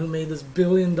Amazon, who made this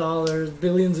billions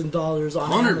in dollars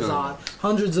on Amazon,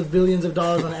 hundreds of billions of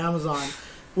dollars on Amazon,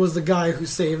 was the guy who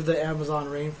saved the Amazon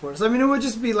rainforest? I mean, it would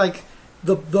just be like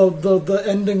the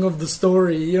ending of the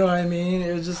story. You know what I mean?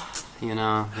 It was just, you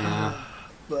know, yeah.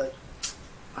 But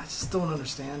I just don't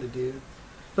understand it, dude.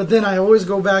 But then I always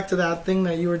go back to that thing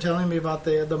that you were telling me about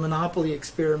the Monopoly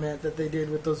experiment that they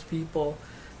did with those people.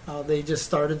 They just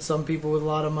started some people with a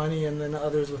lot of money and then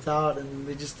others without, and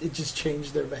it just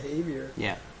changed their behavior.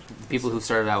 Yeah, the people who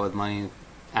started out with money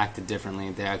acted differently.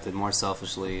 They acted more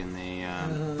selfishly, and they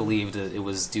believed that it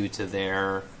was due to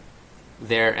their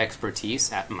expertise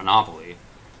at Monopoly,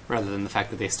 rather than the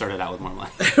fact that they started out with more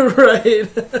money. Right.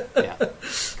 Yeah,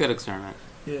 good experiment.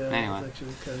 Yeah. Anyway, it's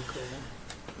actually kind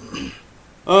of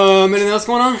cool. Anything else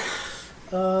going on?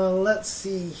 Let's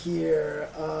see here.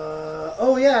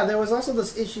 Oh yeah, there was also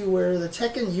this issue where the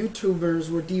Tekken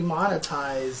YouTubers were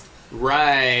demonetized.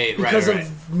 Right, because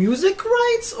of music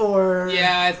rights, or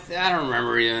yeah, I don't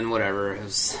remember even. Whatever, it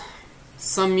was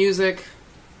some music.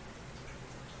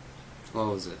 What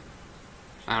was it?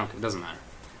 I don't. It doesn't matter.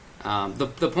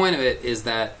 The point of it is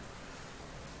that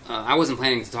I wasn't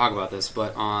planning to talk about this,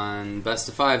 but on Best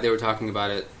of 5 they were talking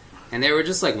about it, and they were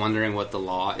just like wondering what the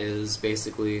law is,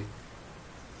 basically.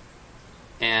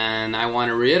 And I want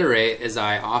to reiterate, as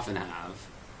I often have,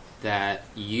 that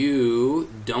you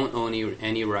don't own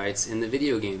any rights in the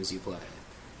video games you play.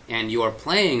 And your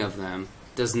playing of them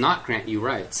does not grant you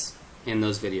rights in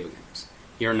those video games.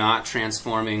 You're not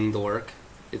transforming the work.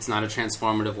 It's not a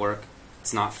transformative work.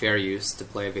 It's not fair use to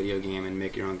play a video game and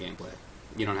make your own gameplay.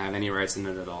 You don't have any rights in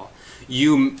it at all.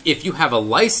 If you have a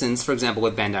license, for example,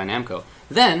 with Bandai Namco,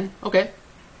 then, okay,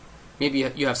 maybe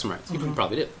you have some rights. You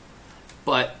probably do.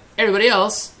 But everybody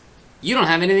else, you don't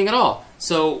have anything at all.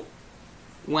 So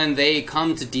when they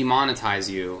come to demonetize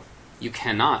you, you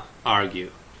cannot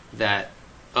argue that,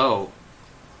 oh,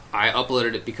 I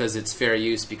uploaded it because it's fair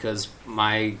use, because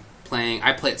I play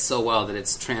it so well that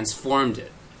it's transformed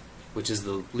it, which is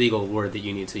the legal word that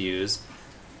you need to use.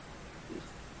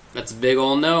 That's a big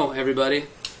old no, everybody.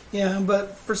 Yeah,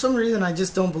 but for some reason I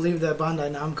just don't believe that Bandai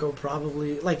Namco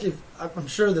probably, like, I'm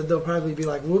sure that they'll probably be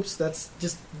like, whoops, that's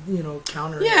just,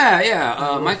 counter.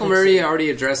 Yeah. Michael Murray already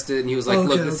addressed it, and he was like,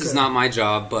 look, this is not my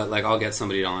job, but, like, I'll get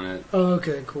somebody on it.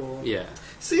 Okay, cool. Yeah.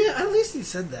 See, at least he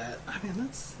said that. I mean,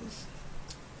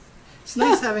 it's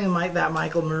nice having that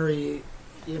Michael Murray,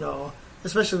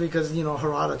 especially because,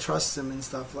 Harada trusts him and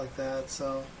stuff like that,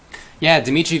 so. Yeah,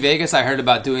 Dimitri Vegas, I heard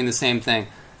about doing the same thing.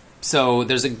 So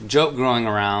there's a joke growing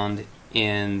around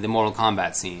in the Mortal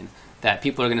Kombat scene that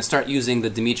people are going to start using the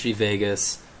Dimitri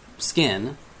Vegas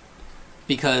skin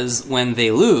because when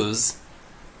they lose,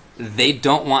 they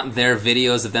don't want their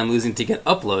videos of them losing to get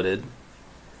uploaded.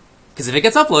 Because if it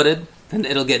gets uploaded, then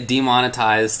it'll get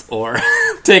demonetized or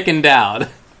taken down.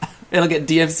 It'll get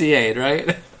DMCA'd,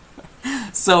 right?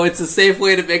 So it's a safe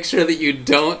way to make sure that you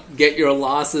don't get your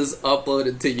losses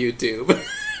uploaded to YouTube.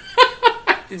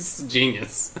 It's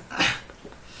genius.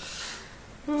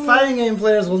 Fighting game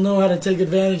players will know how to take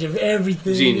advantage of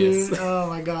everything. Genius. Dude. Oh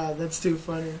my god, that's too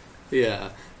funny. Yeah.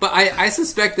 But I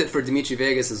suspect that for Dimitri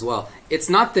Vegas as well, it's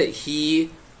not that he,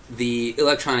 the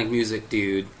electronic music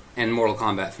dude and Mortal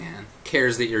Kombat fan,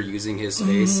 cares that you're using his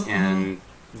face and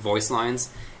voice lines.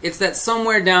 It's that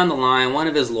somewhere down the line, one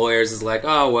of his lawyers is like,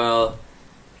 oh, well,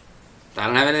 I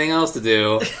don't have anything else to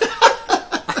do.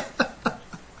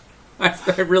 I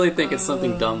really think it's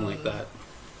something dumb like that.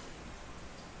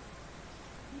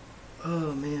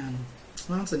 Oh, man.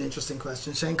 Well, that's an interesting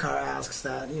question. Shankar asks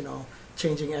that,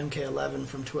 changing MK11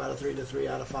 from 2 out of 3 to 3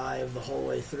 out of 5 the whole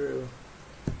way through.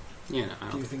 You know,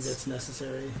 Do you think that's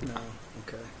necessary? No.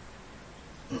 Okay.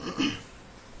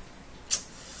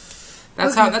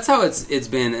 That's how it's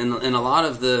been in a lot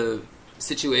of the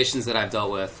situations that I've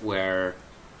dealt with where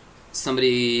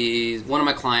one of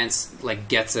my clients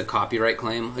gets a copyright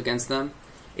claim against them.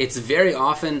 It's very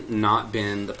often not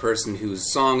been the person whose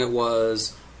song it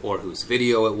was or whose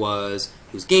video it was,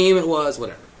 whose game it was,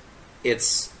 whatever.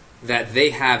 It's that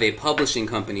they have a publishing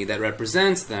company that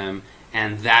represents them,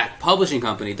 and that publishing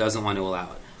company doesn't want to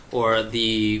allow it, or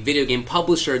the video game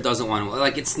publisher doesn't want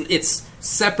to. It's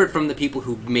separate from the people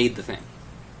who made the thing.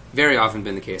 Very often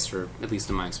been the case, for at least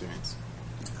in my experience.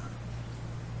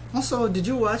 Also, did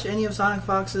you watch any of Sonic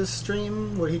Fox's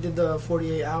stream where he did the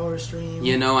 48-hour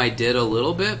stream? I did a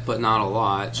little bit, but not a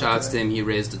lot. Shout out to him. He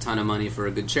raised a ton of money for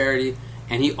a good charity,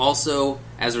 and he also,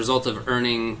 as a result of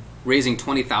raising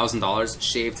 $20,000,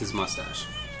 shaved his mustache.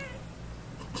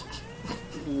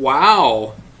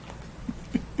 Wow.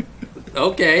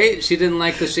 Okay, she didn't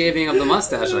like the shaving of the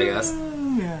mustache, I guess.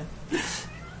 Yeah.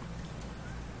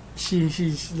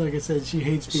 She's like I said, she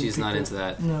hates people. She's not into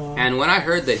that. No. And when I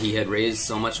heard that he had raised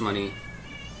so much money...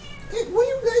 Hey, what are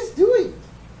you guys doing?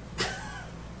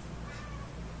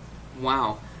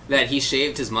 Wow. That he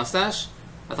shaved his mustache?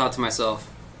 I thought to myself,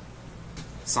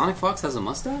 Sonic Fox has a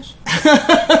mustache?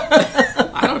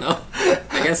 I don't know.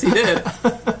 I guess he did.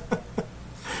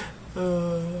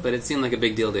 But it seemed like a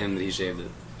big deal to him that he shaved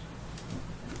it.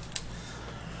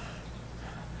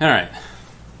 Alright.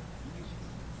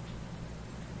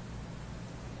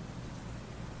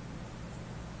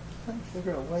 I'm trying to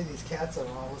figure out why these cats are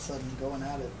all of a sudden going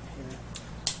at it here.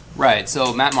 Right,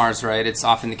 so Matt Marr's right. It's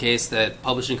often the case that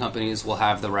publishing companies will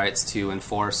have the rights to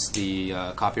enforce the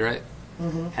copyright,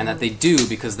 and that they do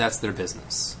because that's their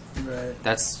business. Right.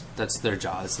 That's their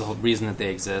job. It's the whole reason that they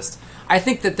exist. I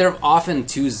think that they're often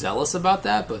too zealous about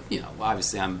that, but,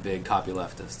 obviously I'm a big copy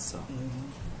leftist, so...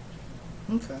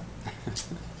 Okay.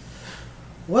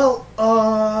 Well,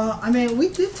 we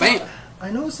did talk... I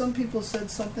know some people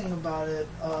said something about it.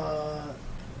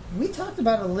 We talked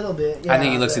about it a little bit. Yeah, I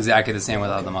think he looks exactly the same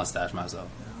without the mustache myself.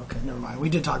 Okay, never mind. We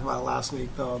did talk about it last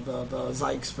week, the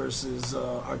Zykes versus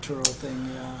Arturo thing,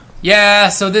 yeah. Yeah,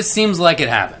 so this seems like it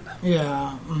happened.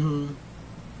 Yeah,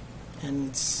 And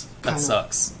it's that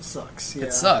sucks. Sucks, yeah.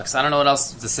 It sucks. I don't know what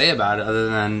else to say about it other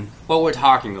than what we're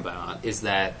talking about is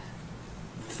that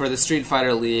for the Street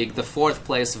Fighter League, the 4th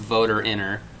place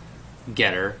voter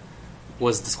getter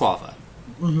was disqualified.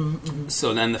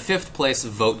 So then the 5th place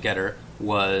vote getter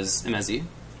was Emezi,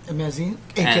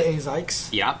 a.k.a. Zykes.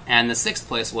 Yeah, and the 6th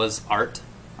place was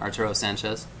Arturo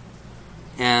Sanchez.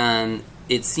 And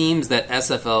it seems that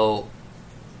SFL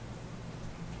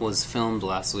was filmed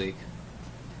last week,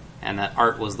 and that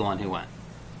Art was the one who went.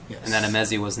 Yes. And that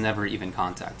Emezi was never even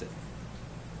contacted.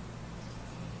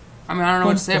 I mean, I don't know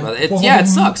what to say about it. It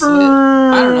sucks.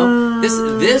 I don't know.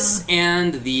 This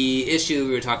and the issue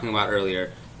we were talking about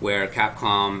earlier, where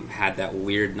Capcom had that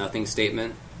weird nothing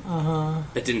statement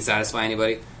that didn't satisfy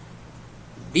anybody.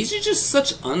 These are just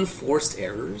such unforced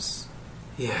errors.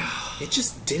 Yeah. It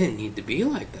just didn't need to be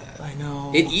like that. I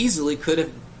know. It easily could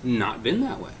have not been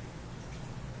that way.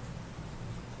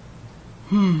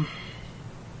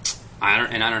 I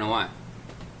don't know why.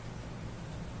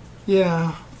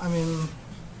 Yeah, I mean,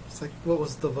 it's like, what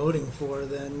was the voting for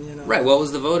then, Right, what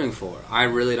was the voting for? I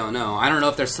really don't know. I don't know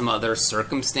if there's some other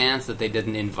circumstance that they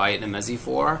didn't invite Emezi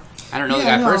for. I don't know the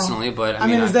guy personally, but I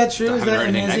mean, is that true? I Is haven't that heard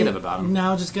anything Emezi negative about him.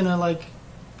 now just gonna,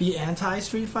 be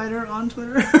anti-Street Fighter on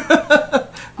Twitter?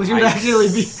 Which would actually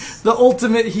be the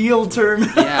ultimate heel turn.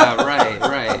 Yeah, right.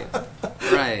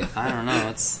 I don't know.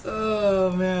 It's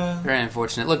oh man, very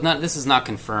unfortunate. Look, this is not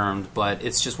confirmed, but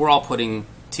it's just we're all putting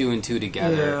two and two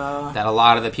together. Yeah. That a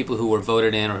lot of the people who were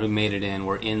voted in or who made it in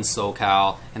were in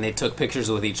SoCal, and they took pictures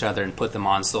with each other and put them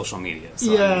on social media.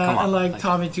 So, Yeah, I mean, come on. and like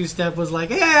Tommy Two Step was like,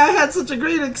 "Hey, I had such a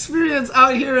great experience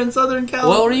out here in Southern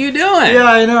California." What were you doing? Yeah,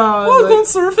 I know. I was Oh, going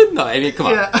surfing? No, I mean, come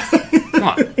on. Yeah. Come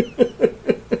on.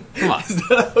 Come on. Is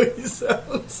that how he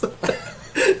sounds?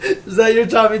 Is that your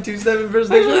Tommy Two Step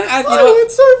impersonation? You know, I went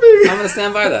surfing. I'm going to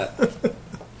stand by that.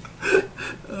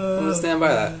 I'm going to stand by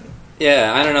that.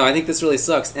 Yeah, I don't know. I think this really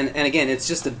sucks. And again, it's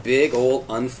just a big old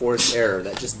unforced error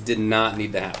that just did not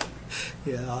need to happen.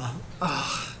 Yeah.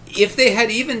 If they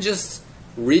had even just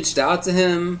reached out to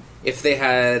him, if they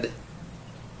had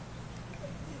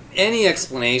any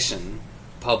explanation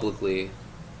publicly,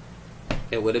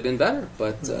 it would have been better.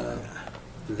 But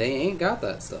they ain't got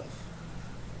that stuff.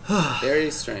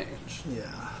 Very strange.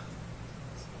 Yeah.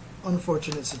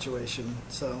 Unfortunate situation.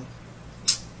 So.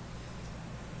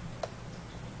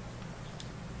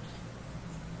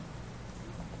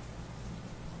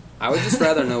 I would just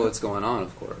rather know what's going on,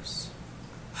 of course.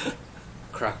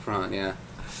 Crack prawn, yeah.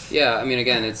 Yeah, I mean,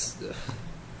 again, it's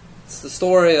the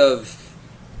story of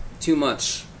too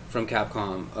much from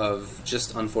Capcom, of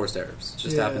just unforced errors.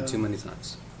 Just happened too many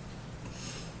times.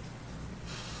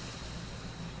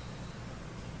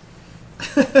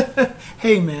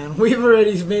 Hey, man, we've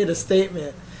already made a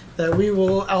statement that we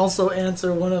will also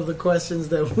answer one of the questions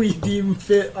that we deem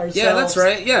fit ourselves. Yeah, that's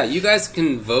right. Yeah, you guys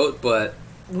can vote, but...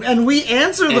 And we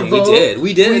answer the And vote.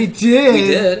 we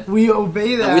did. We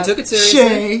obey that. And we took it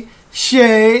seriously.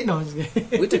 Shay. No, I'm just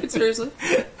kidding. We took it seriously.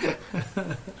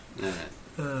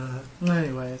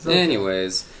 Anyways. Okay.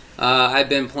 Anyways, I've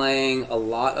been playing a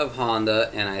lot of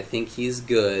Honda, and I think he's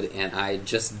good, and I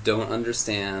just don't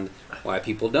understand why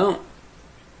people don't.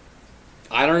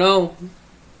 I don't know.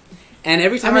 And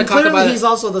every time I talk clearly about he's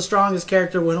also the strongest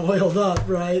character when oiled up,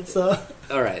 right? So.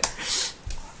 All right.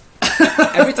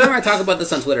 Every time I talk about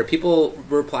this on Twitter, people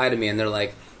reply to me and they're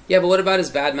like, "Yeah, but what about his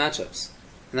bad matchups?"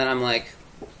 And then I'm like,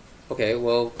 "Okay,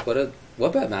 well,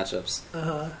 what bad matchups?"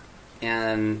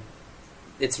 And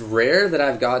it's rare that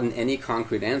I've gotten any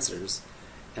concrete answers.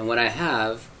 And when I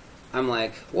have, I'm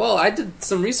like, "Well, I did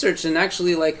some research and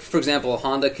actually, like, for example,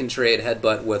 Honda can trade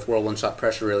headbutt with whirlwind shot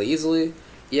pressure really easily.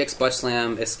 EX butt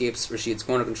slam escapes Rashid's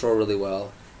corner control really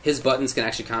well. His buttons can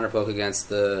actually counterpoke against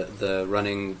the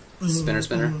running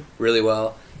spinner really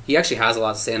well. He actually has a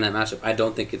lot to say in that matchup. I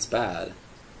don't think it's bad. And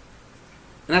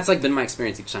that's like been my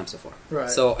experience each time so far.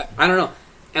 Right. So I don't know.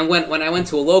 And when I went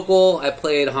to a local, I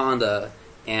played Honda,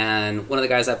 and one of the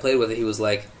guys I played with, he was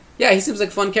like, "Yeah, he seems like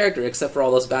a fun character, except for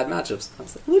all those bad matchups." I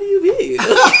was like, "What do you mean?"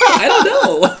 I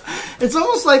don't know. It's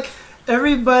almost like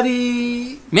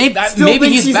everybody Maybe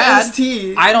thinks he's bad.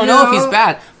 ST, I don't know if he's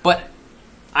bad, but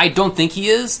I don't think he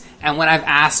is. And when I've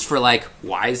asked for, like,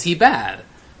 why is he bad?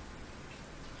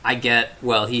 I get,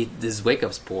 well, his wake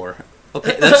up's poor.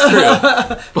 Okay, that's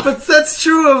true. But that's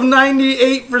true of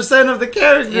 98% of the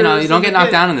characters. You know, you don't get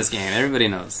knocked down in this game. Everybody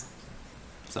knows.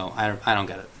 So I don't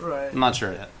get it. Right. I'm not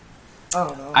sure yet. I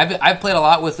don't know. I've played a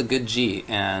lot with the good G,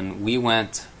 and we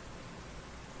went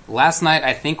last night.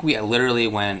 I think we literally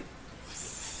went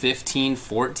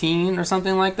 15-14 or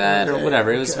something like that, or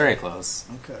whatever. It was very close.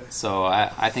 Okay. So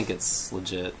I think it's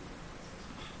legit.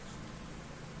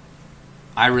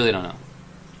 I really don't know,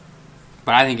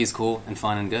 but I think he's cool and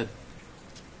fun and good.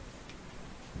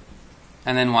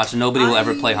 And then watch, nobody will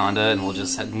ever play Honda, and we'll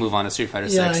just move on to Street Fighter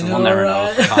 6, and we'll never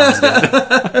know if Honda's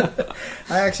good.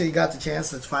 I actually got the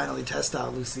chance to finally test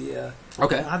out Lucia.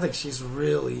 Okay. I think she's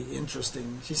really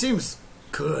interesting. She seems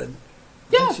good.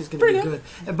 I Yeah, think she's going to be pretty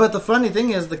good. But the funny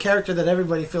thing is, the character that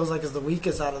everybody feels like is the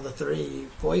weakest out of the three,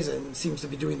 Poison, seems to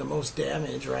be doing the most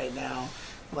damage right now.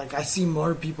 Like, I see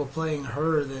more people playing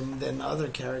her than other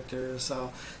characters.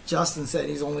 So Justin said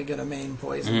he's only going to main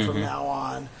Poison from now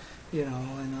on. You know,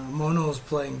 and Mono's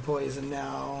playing Poison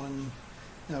now,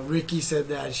 and Ricky said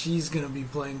that she's going to be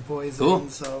playing Poison. Cool.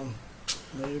 So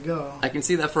there you go. I can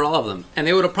see that for all of them. And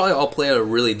they would have probably all played it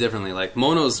really differently. Like,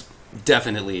 Mono's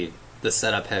definitely the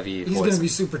setup heavy He's Poison. going to be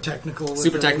super technical.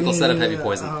 Super technical setup heavy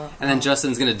Poison. And then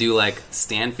Justin's going to do, like,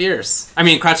 Stand Fierce. I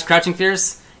mean, Crouching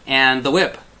Fierce and the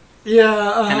Whip.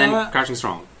 Yeah. And then Crouching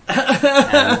Strong.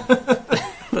 And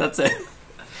that's it.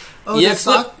 Oh,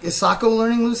 is Sako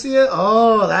learning Lucia?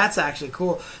 Oh, that's actually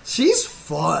cool. She's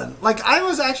fun. Like, I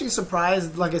was actually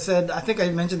surprised. Like I said, I think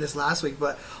I mentioned this last week,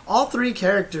 but all three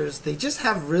characters, they just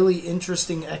have really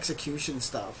interesting execution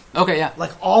stuff. Okay, yeah.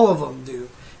 Like, all of them do.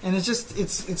 And it's just,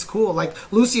 it's cool. Like,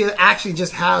 Lucia actually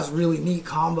just has really neat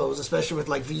combos, especially with,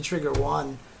 like, V-Trigger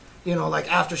 1. You know,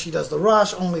 like after she does the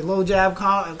rush, only low jab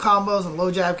combos, and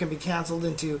low jab can be canceled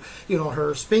into, you know,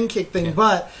 her spin kick thing. Yeah.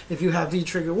 But if you have V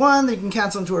trigger 1, they can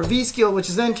cancel into her V skill, which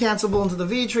is then cancelable into the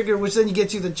V trigger, which then you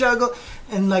get you the juggle.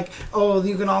 And like, oh,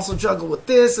 you can also juggle with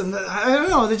this. And I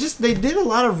don't know, they did a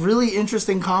lot of really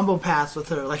interesting combo paths with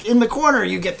her. Like in the corner,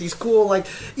 you get these cool like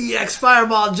EX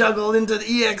Fireball juggle into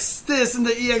the EX this and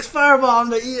the EX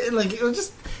Fireball and like it was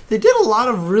just. They did a lot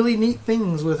of really neat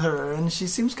things with her, and she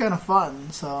seems kind of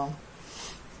fun. So,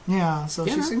 yeah. So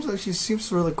Yeah. she seems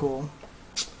really cool.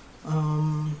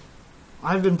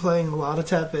 I've been playing a lot of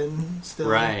Tekken still.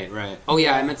 Right. Oh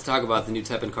yeah, I meant to talk about the new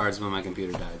Tekken cards when my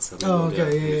computer died. So maybe Oh, we'll do it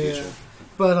okay, in the yeah. future.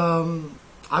 But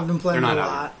I've been playing They're a not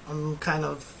out lot. I'm kind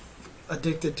of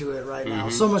addicted to it right now.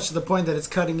 Mhm. So much to the point that it's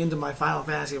cutting into my Final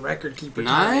Fantasy record keeper.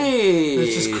 Nice. time.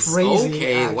 It's just crazy.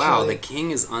 Okay. Wow. actually. The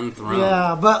king is unthroned.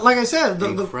 Yeah, but like I said, the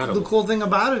Incredible. cool thing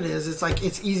about it is it's like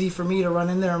it's easy for me to run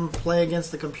in there and play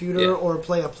against the computer Yeah. or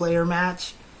play a player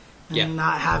match and Yeah.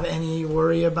 not have any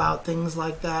worry about things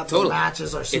like that. Totally. The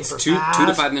matches are super It's fast. 2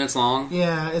 to 5 minutes long.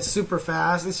 Yeah, it's super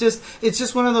fast. It's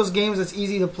just one of those games that's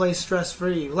easy to play stress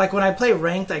free. Like when I play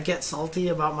ranked, I get salty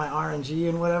about my RNG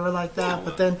and whatever like that. Yeah.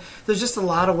 But then there's just a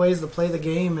lot of ways to play the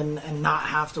game and not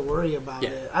have to worry about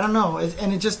Yeah. it. I don't know,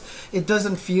 it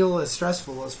doesn't feel as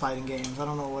stressful as fighting games. I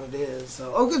don't know what it is.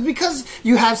 So because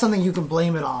you have something you can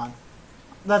blame it on.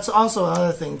 That's also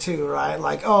another thing too, right?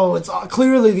 Like, oh, it's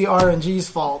clearly the RNG's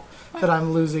fault that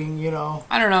I'm losing. You know.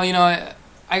 I don't know. You know,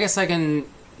 I guess I can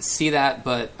see that,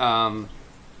 but I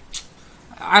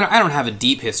don't have a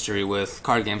deep history with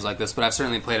card games like this, but I've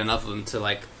certainly played enough of them to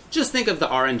like just think of the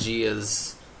RNG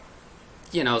as,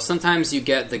 you know, sometimes you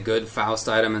get the good Faust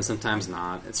item and sometimes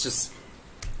not. It's just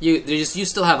you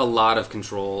still have a lot of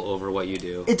control over what you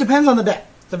do. It depends on the deck.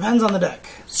 Depends on the deck.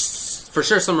 For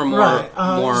sure, some are more Right.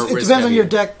 more. It risk depends on heavy. your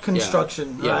deck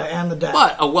construction, Yeah. right, and the deck.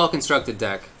 But a well constructed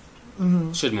deck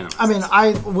should minimize. I mean,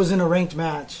 I was in a ranked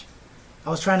match. I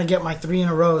was trying to get my 3 in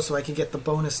a row so I could get the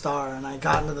bonus star, and I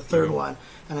got into the third one,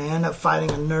 and I ended up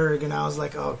fighting a Nurg, and I was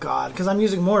like, oh god, because I'm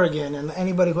using Morrigan, and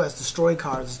anybody who has destroy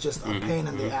cards is just a pain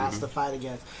in the ass to fight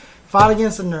against. Fought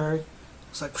against a Nurg.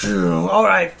 It's like, all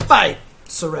right, fight,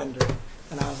 surrender.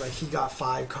 And I was like, he got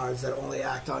 5 cards that only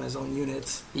act on his own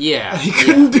units. Yeah, And he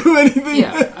couldn't do anything.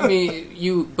 Yeah, I mean,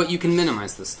 you can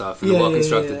minimize this stuff, and Yeah, a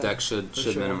well-constructed yeah. deck should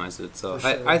sure. minimize it. So For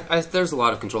sure. I there's a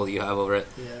lot of control that you have over it.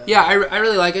 Yeah. I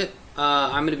really like it.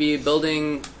 I'm going to be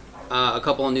building a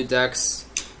couple of new decks.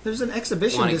 There's an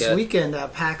exhibition Wanna this get- weekend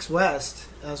at PAX West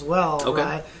as well, Okay.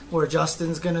 right? Where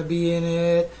Justin's going to be in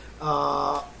it.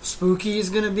 Spooky's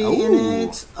going to be Ooh. in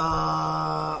it.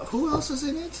 Who else is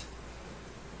in it?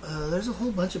 There's a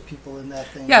whole bunch of people in that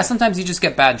thing. Yeah, sometimes you just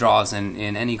get bad draws in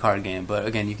any card game, but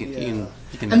again, you can Yeah. you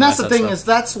can. And that's minimize the that thing stuff. is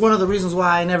that's one of the reasons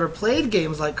why I never played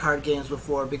games like card games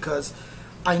before, because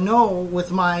I know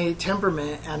with my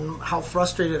temperament and how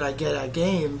frustrated I get at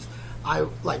games,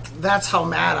 that's how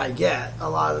mad I get a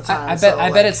lot of the time.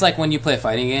 I bet it's like when you play a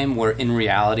fighting game where in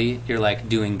reality you're like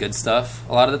doing good stuff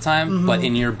a lot of the time, but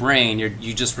in your brain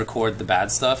you just record the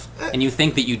bad stuff and you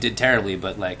think that you did terribly,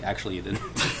 but like actually you didn't.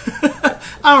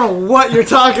 I don't know what you're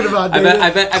talking about, David.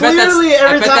 I bet Clearly, that's,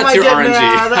 every I bet time that's I your get RNG.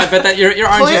 mad, I bet that your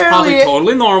RNG is probably Clearly-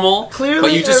 totally normal, Clearly,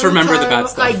 but you just every remember the time bad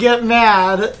stuff. I get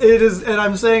mad, it is, and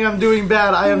I'm saying I'm doing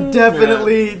bad. I am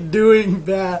definitely doing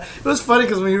bad. It was funny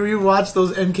because when you rewatched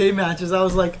those MK matches, I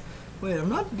was like, "Wait, I'm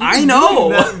not." I even know.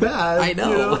 doing that bad. I know.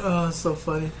 You Oh, it's so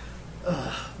funny.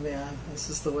 Man, it's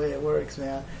just the way it works,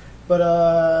 man.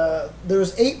 But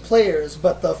there's 8 players,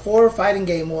 but the 4 fighting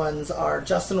game ones are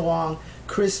Justin Wong,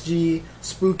 Chris G,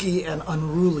 Spooky, and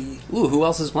Unruly. Ooh, who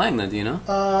else is playing then? Do you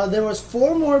know? There was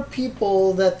 4 more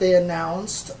people that they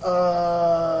announced.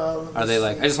 Are they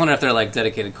like? I just wonder if they're like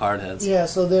dedicated card heads. Yeah,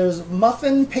 so there's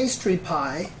Muffin Pastry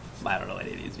Pie, I don't know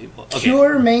any of these people. Okay.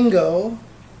 Pure Mango,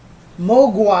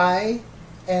 Mogwai,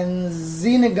 and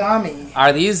Zenigami.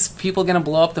 Are these people gonna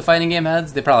blow up the fighting game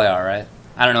heads? They probably are, right?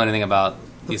 I don't know anything about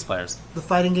these players. The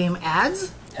fighting game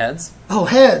ads? Heads? Oh,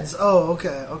 heads. Oh,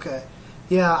 okay.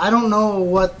 Yeah, I don't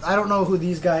know who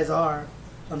these guys are,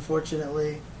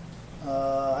 unfortunately.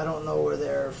 I don't know where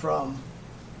they're from.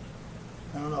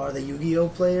 I don't know, are they Yu-Gi-Oh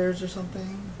players or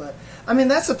something? But I mean,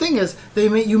 that's the thing is,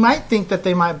 you might think that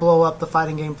they might blow up the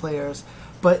fighting game players,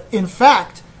 but in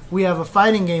fact, we have a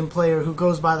fighting game player who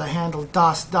goes by the handle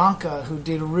Das Danka, who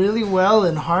did really well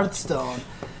in Hearthstone.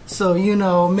 So,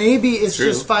 maybe it's True.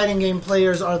 just fighting game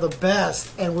players are the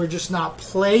best, and we're just not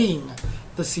playing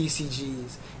the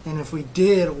CCGs. And if we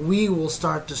did, we will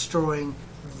start destroying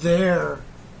their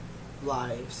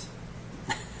lives.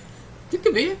 It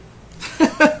could be.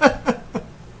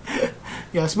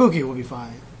 Yeah, Spooky will be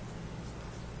fine.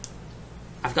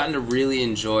 I've gotten to really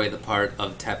enjoy the part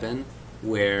of Teppen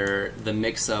where the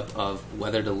mix-up of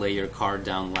whether to lay your card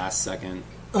down last second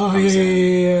comes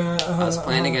in. I was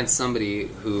playing against somebody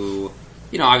who,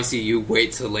 obviously you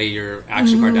wait to lay your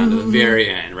action card down to the very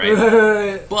end,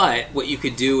 right? But what you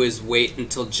could do is wait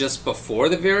until just before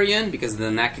the very end, because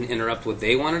then that can interrupt what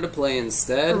they wanted to play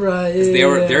instead. Right. Because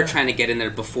they're trying to get in there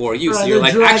before you. Right, so you're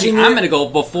like, actually, I'm going to go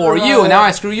before you, and now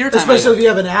I screw your time. Especially if you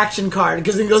have an action card,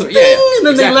 because it goes ding, and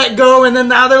then they let go, and then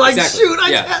now they're like, shoot,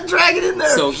 I can't drag it in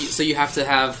there. So you have to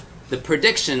have the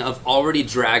prediction of already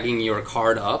dragging your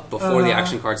card up before the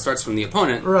action card starts from the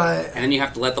opponent. Right. And then you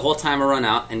have to let the whole timer run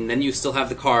out, and then you still have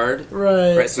the card.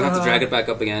 Right. So you don't have to drag it back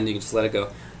up again. You can just let it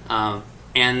go.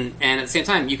 And at the same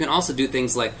time, you can also do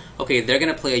things like, okay, they're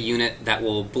going to play a unit that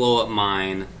will blow up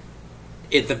mine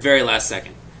at the very last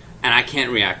second, and I can't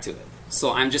react to it.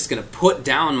 So I'm just going to put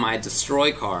down my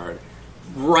destroy card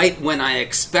right when I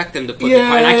expect them to put the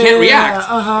card, and I can't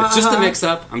react. It's just a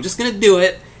mix-up. I'm just going to do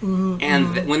it.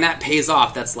 And when that pays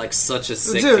off, that's like such a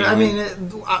sick feeling. I mean,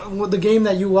 the game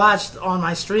that you watched on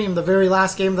my stream, the very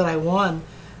last game that I won,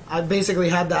 I basically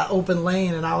had that open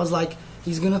lane, and I was like,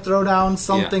 he's going to throw down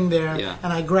something there. Yeah.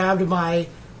 And I grabbed my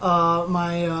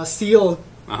seal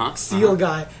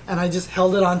guy, and I just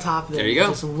held it on top of it. There you go.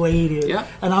 Just waited. Yeah.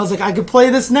 And I was like, I could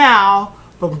play this now,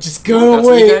 but I'm just going to That's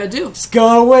wait. what you got to do. Just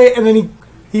going to wait. And then he,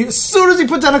 as soon as he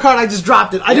put down a card, I just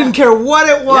dropped it. I didn't care what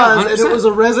it was, and it was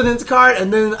a resonance card.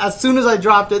 And then as soon as I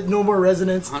dropped it, no more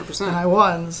resonance, 100%. and I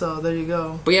won. So there you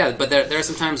go. But there are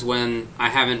some times when I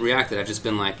haven't reacted. I've just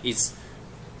been like, he's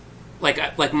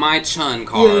like my Chun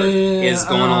card is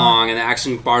going along, and the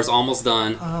action bar's almost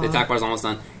done, the attack bar's almost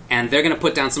done, and they're gonna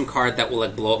put down some card that will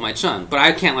like blow up my Chun, but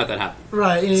I can't let that happen.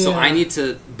 Right. So I need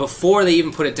to, before they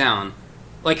even put it down,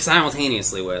 like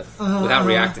simultaneously without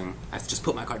reacting, I have to just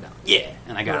put my card down. Yeah,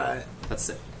 and I got it. That's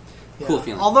it. Yeah. Cool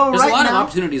feeling. Although there's a lot now, of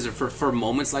opportunities for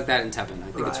moments like that in Teppen.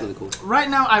 I think it's really cool. Right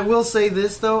now, I will say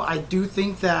this though: I do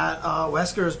think that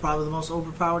Wesker is probably the most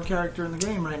overpowered character in the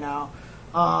game right now.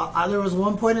 There was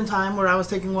one point in time where I was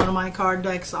taking one of my card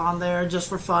decks on there just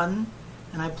for fun,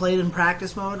 and I played in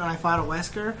practice mode, and I fought a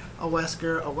Wesker, a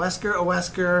Wesker, a Wesker, a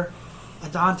Wesker, a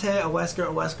Dante, a Wesker,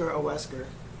 a Wesker, a Wesker.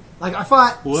 Like, I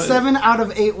fought 7 out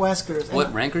of 8 Weskers.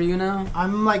 What rank are you now?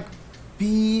 I'm like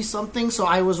B something, so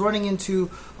I was running into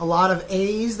a lot of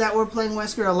A's that were playing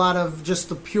Wesker, a lot of just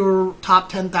the pure top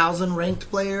 10,000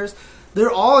 ranked players. They're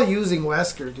all using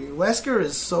Wesker, dude. Wesker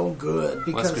is so good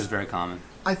because Wesker's very common.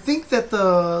 I think that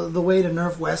the way to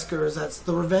nerf Wesker is that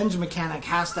the revenge mechanic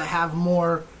has to have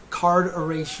more card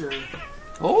erasure.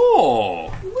 Oh!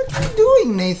 What are you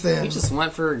doing, Nathan? He just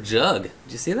went for a jug. Did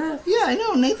you see that? Yeah, I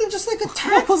know. Nathan just like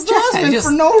attacked Jasmine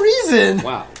for no reason.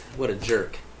 Wow, what a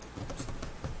jerk.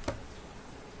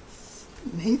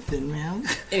 Nathan, man.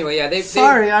 Anyway, yeah, they could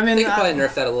probably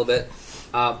nerf that a little bit.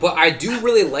 But I do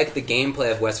really like the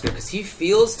gameplay of Wesker because he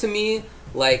feels to me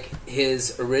like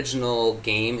his original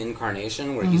game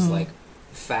incarnation, where he's like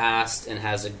fast and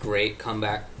has a great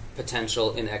comeback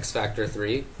potential in X Factor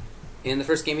 3 in the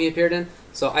first game he appeared in.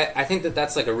 So I think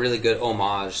that's like a really good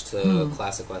homage to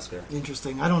classic Wesker.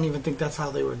 Interesting. I don't even think that's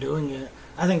how they were doing it.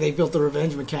 I think they built the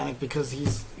revenge mechanic because he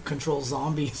controls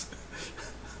zombies.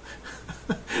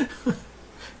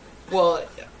 Well,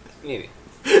 maybe.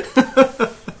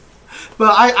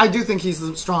 But I do think he's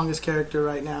the strongest character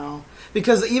right now.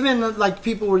 Because even, like,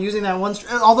 people were using that one...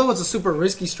 although it's a super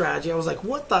risky strategy, I was like,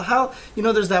 what the hell? You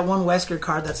know, there's that one Wesker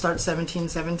card that starts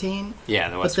 17-17. Yeah,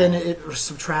 the Wesker. But then it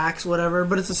subtracts whatever.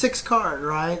 But it's a 6 card,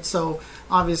 right? So,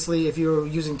 obviously, if you're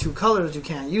using 2 colors, you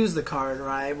can't use the card,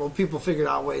 right? Well, people figured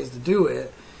out ways to do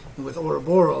it. And with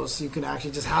Ouroboros, you can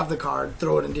actually just have the card,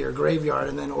 throw it into your graveyard,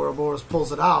 and then Ouroboros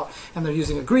pulls it out. And they're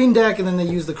using a green deck, and then they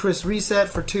use the Chris Reset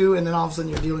for 2, and then all of a sudden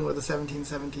you're dealing with a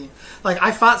 17-17. Like,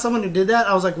 I fought someone who did that.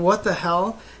 I was like, what the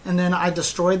hell? And then I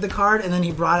destroyed the card, and then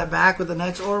he brought it back with the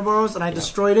next Ouroboros, and I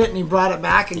destroyed it, and he brought it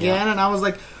back again, and I was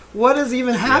like, what is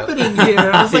even happening here?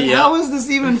 I was like, how is this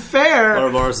even fair?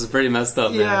 Ouroboros is pretty messed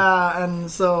up, man. Yeah,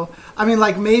 and so, I mean,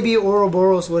 like, maybe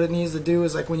Ouroboros, what it needs to do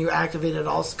is, like, when you activate it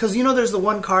all... Because, you know, there's the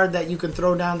one card that you can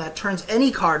throw down that turns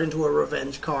any card into a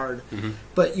revenge card,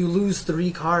 but you lose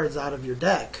 3 cards out of your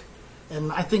deck.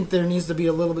 And I think there needs to be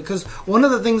a little bit... Because one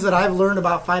of the things that I've learned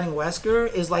about fighting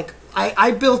Wesker is, like,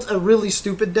 I built a really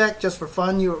stupid deck just for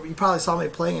fun. You probably saw me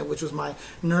playing it, which was my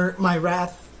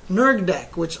Wrath... Nurg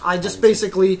deck, which I just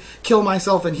basically kill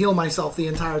myself and heal myself the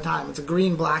entire time. It's a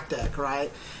green-black deck,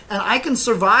 right? And I can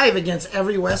survive against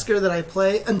every Wesker that I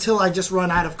play until I just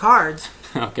run out of cards.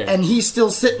 Okay. And he's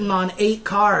still sitting on 8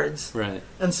 cards. Right.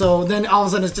 And so then all of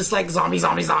a sudden it's just like zombie,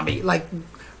 zombie, zombie. Like,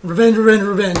 revenge, revenge,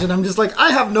 revenge, and I'm just like,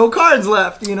 I have no cards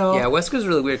left, you know. Yeah, Wesker's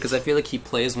really weird because I feel like he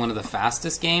plays one of the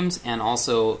fastest games and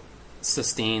also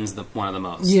sustains one of the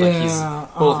most. Yeah, like he's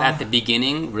both at the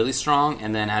beginning really strong,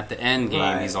 and then at the end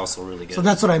game he's also really good. So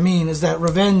that's what I mean, is that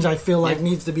revenge I feel like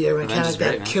needs to be a mechanic great,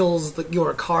 that man. kills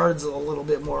your cards a little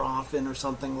bit more often or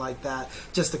something like that,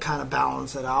 just to kind of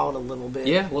balance it out a little bit.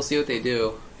 Yeah, we'll see what they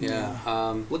do.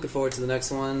 Yeah. Looking forward to the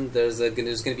next one. There's going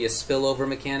to be a spillover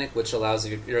mechanic, which allows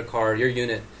your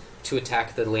unit, to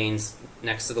attack the lanes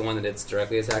next to the one that it's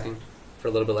directly attacking for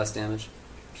a little bit less damage.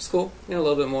 Which is cool. A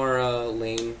little bit more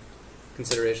lane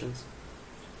considerations.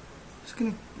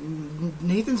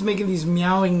 Nathan's making these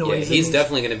meowing noises. Yeah, he's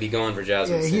definitely going to be going for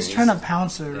Jasmine. Yeah, he's trying to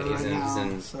pounce her right now. He's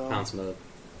in so. pounce mode.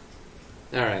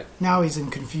 All right. Now he's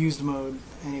in confused mode.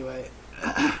 Anyway.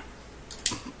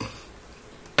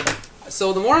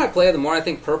 So the more I play, the more I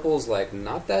think purple's like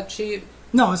not that cheap.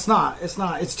 No, it's not. It's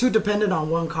not. It's too dependent on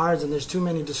one cards, and there's too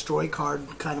many destroy card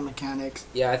kind of mechanics.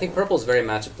 Yeah, I think purple's very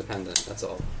matchup dependent. That's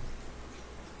all.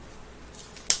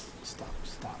 Stop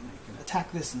making it.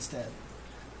 Attack this instead.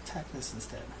 Attack this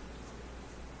instead.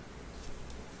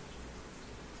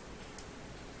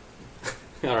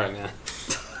 All right, man.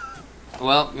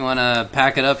 Well, you want to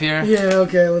pack it up here? Yeah,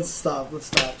 okay, let's stop.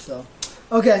 So,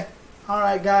 okay. All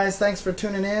right, guys, thanks for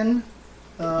tuning in.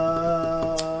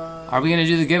 Are we going to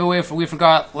do the giveaway we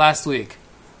forgot last week?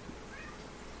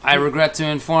 I regret to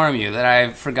inform you that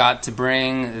I forgot to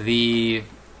bring the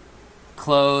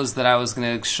clothes that I was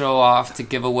going to show off to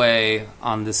give away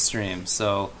on this stream.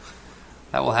 So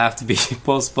that will have to be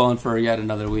postponed for yet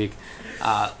another week.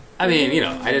 I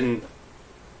mean,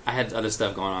 I had other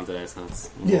stuff going on today, so it's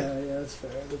that's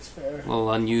fair. a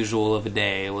little unusual of a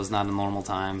day. It was not a normal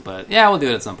time, but yeah, we'll do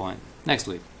it at some point next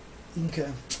week.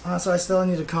 Okay. So I still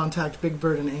need to contact Big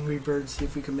Bird and Angry Bird, see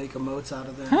if we can make emotes out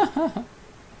of them.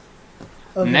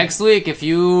 Okay. Next week, if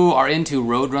you are into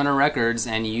Roadrunner Records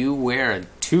and you wear a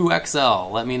 2XL,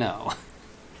 let me know.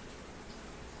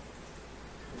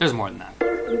 There's more than that.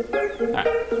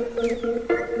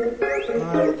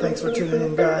 All right, thanks for tuning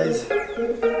in, guys.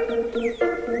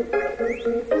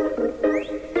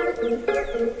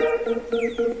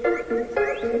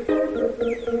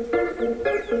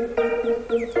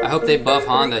 I hope they buff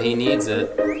Honda. He needs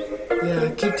it.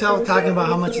 Yeah, keep talking about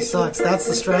how much he sucks. That's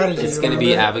the strategy. It's going to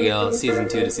be Abigail Season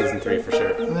 2 to Season 3 for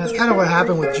sure. I mean, that's kind of what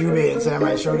happened with Jubei in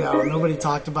Samurai Showdown. Nobody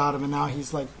talked about him, and now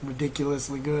he's like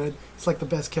ridiculously good. He's like the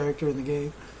best character in the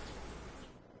game.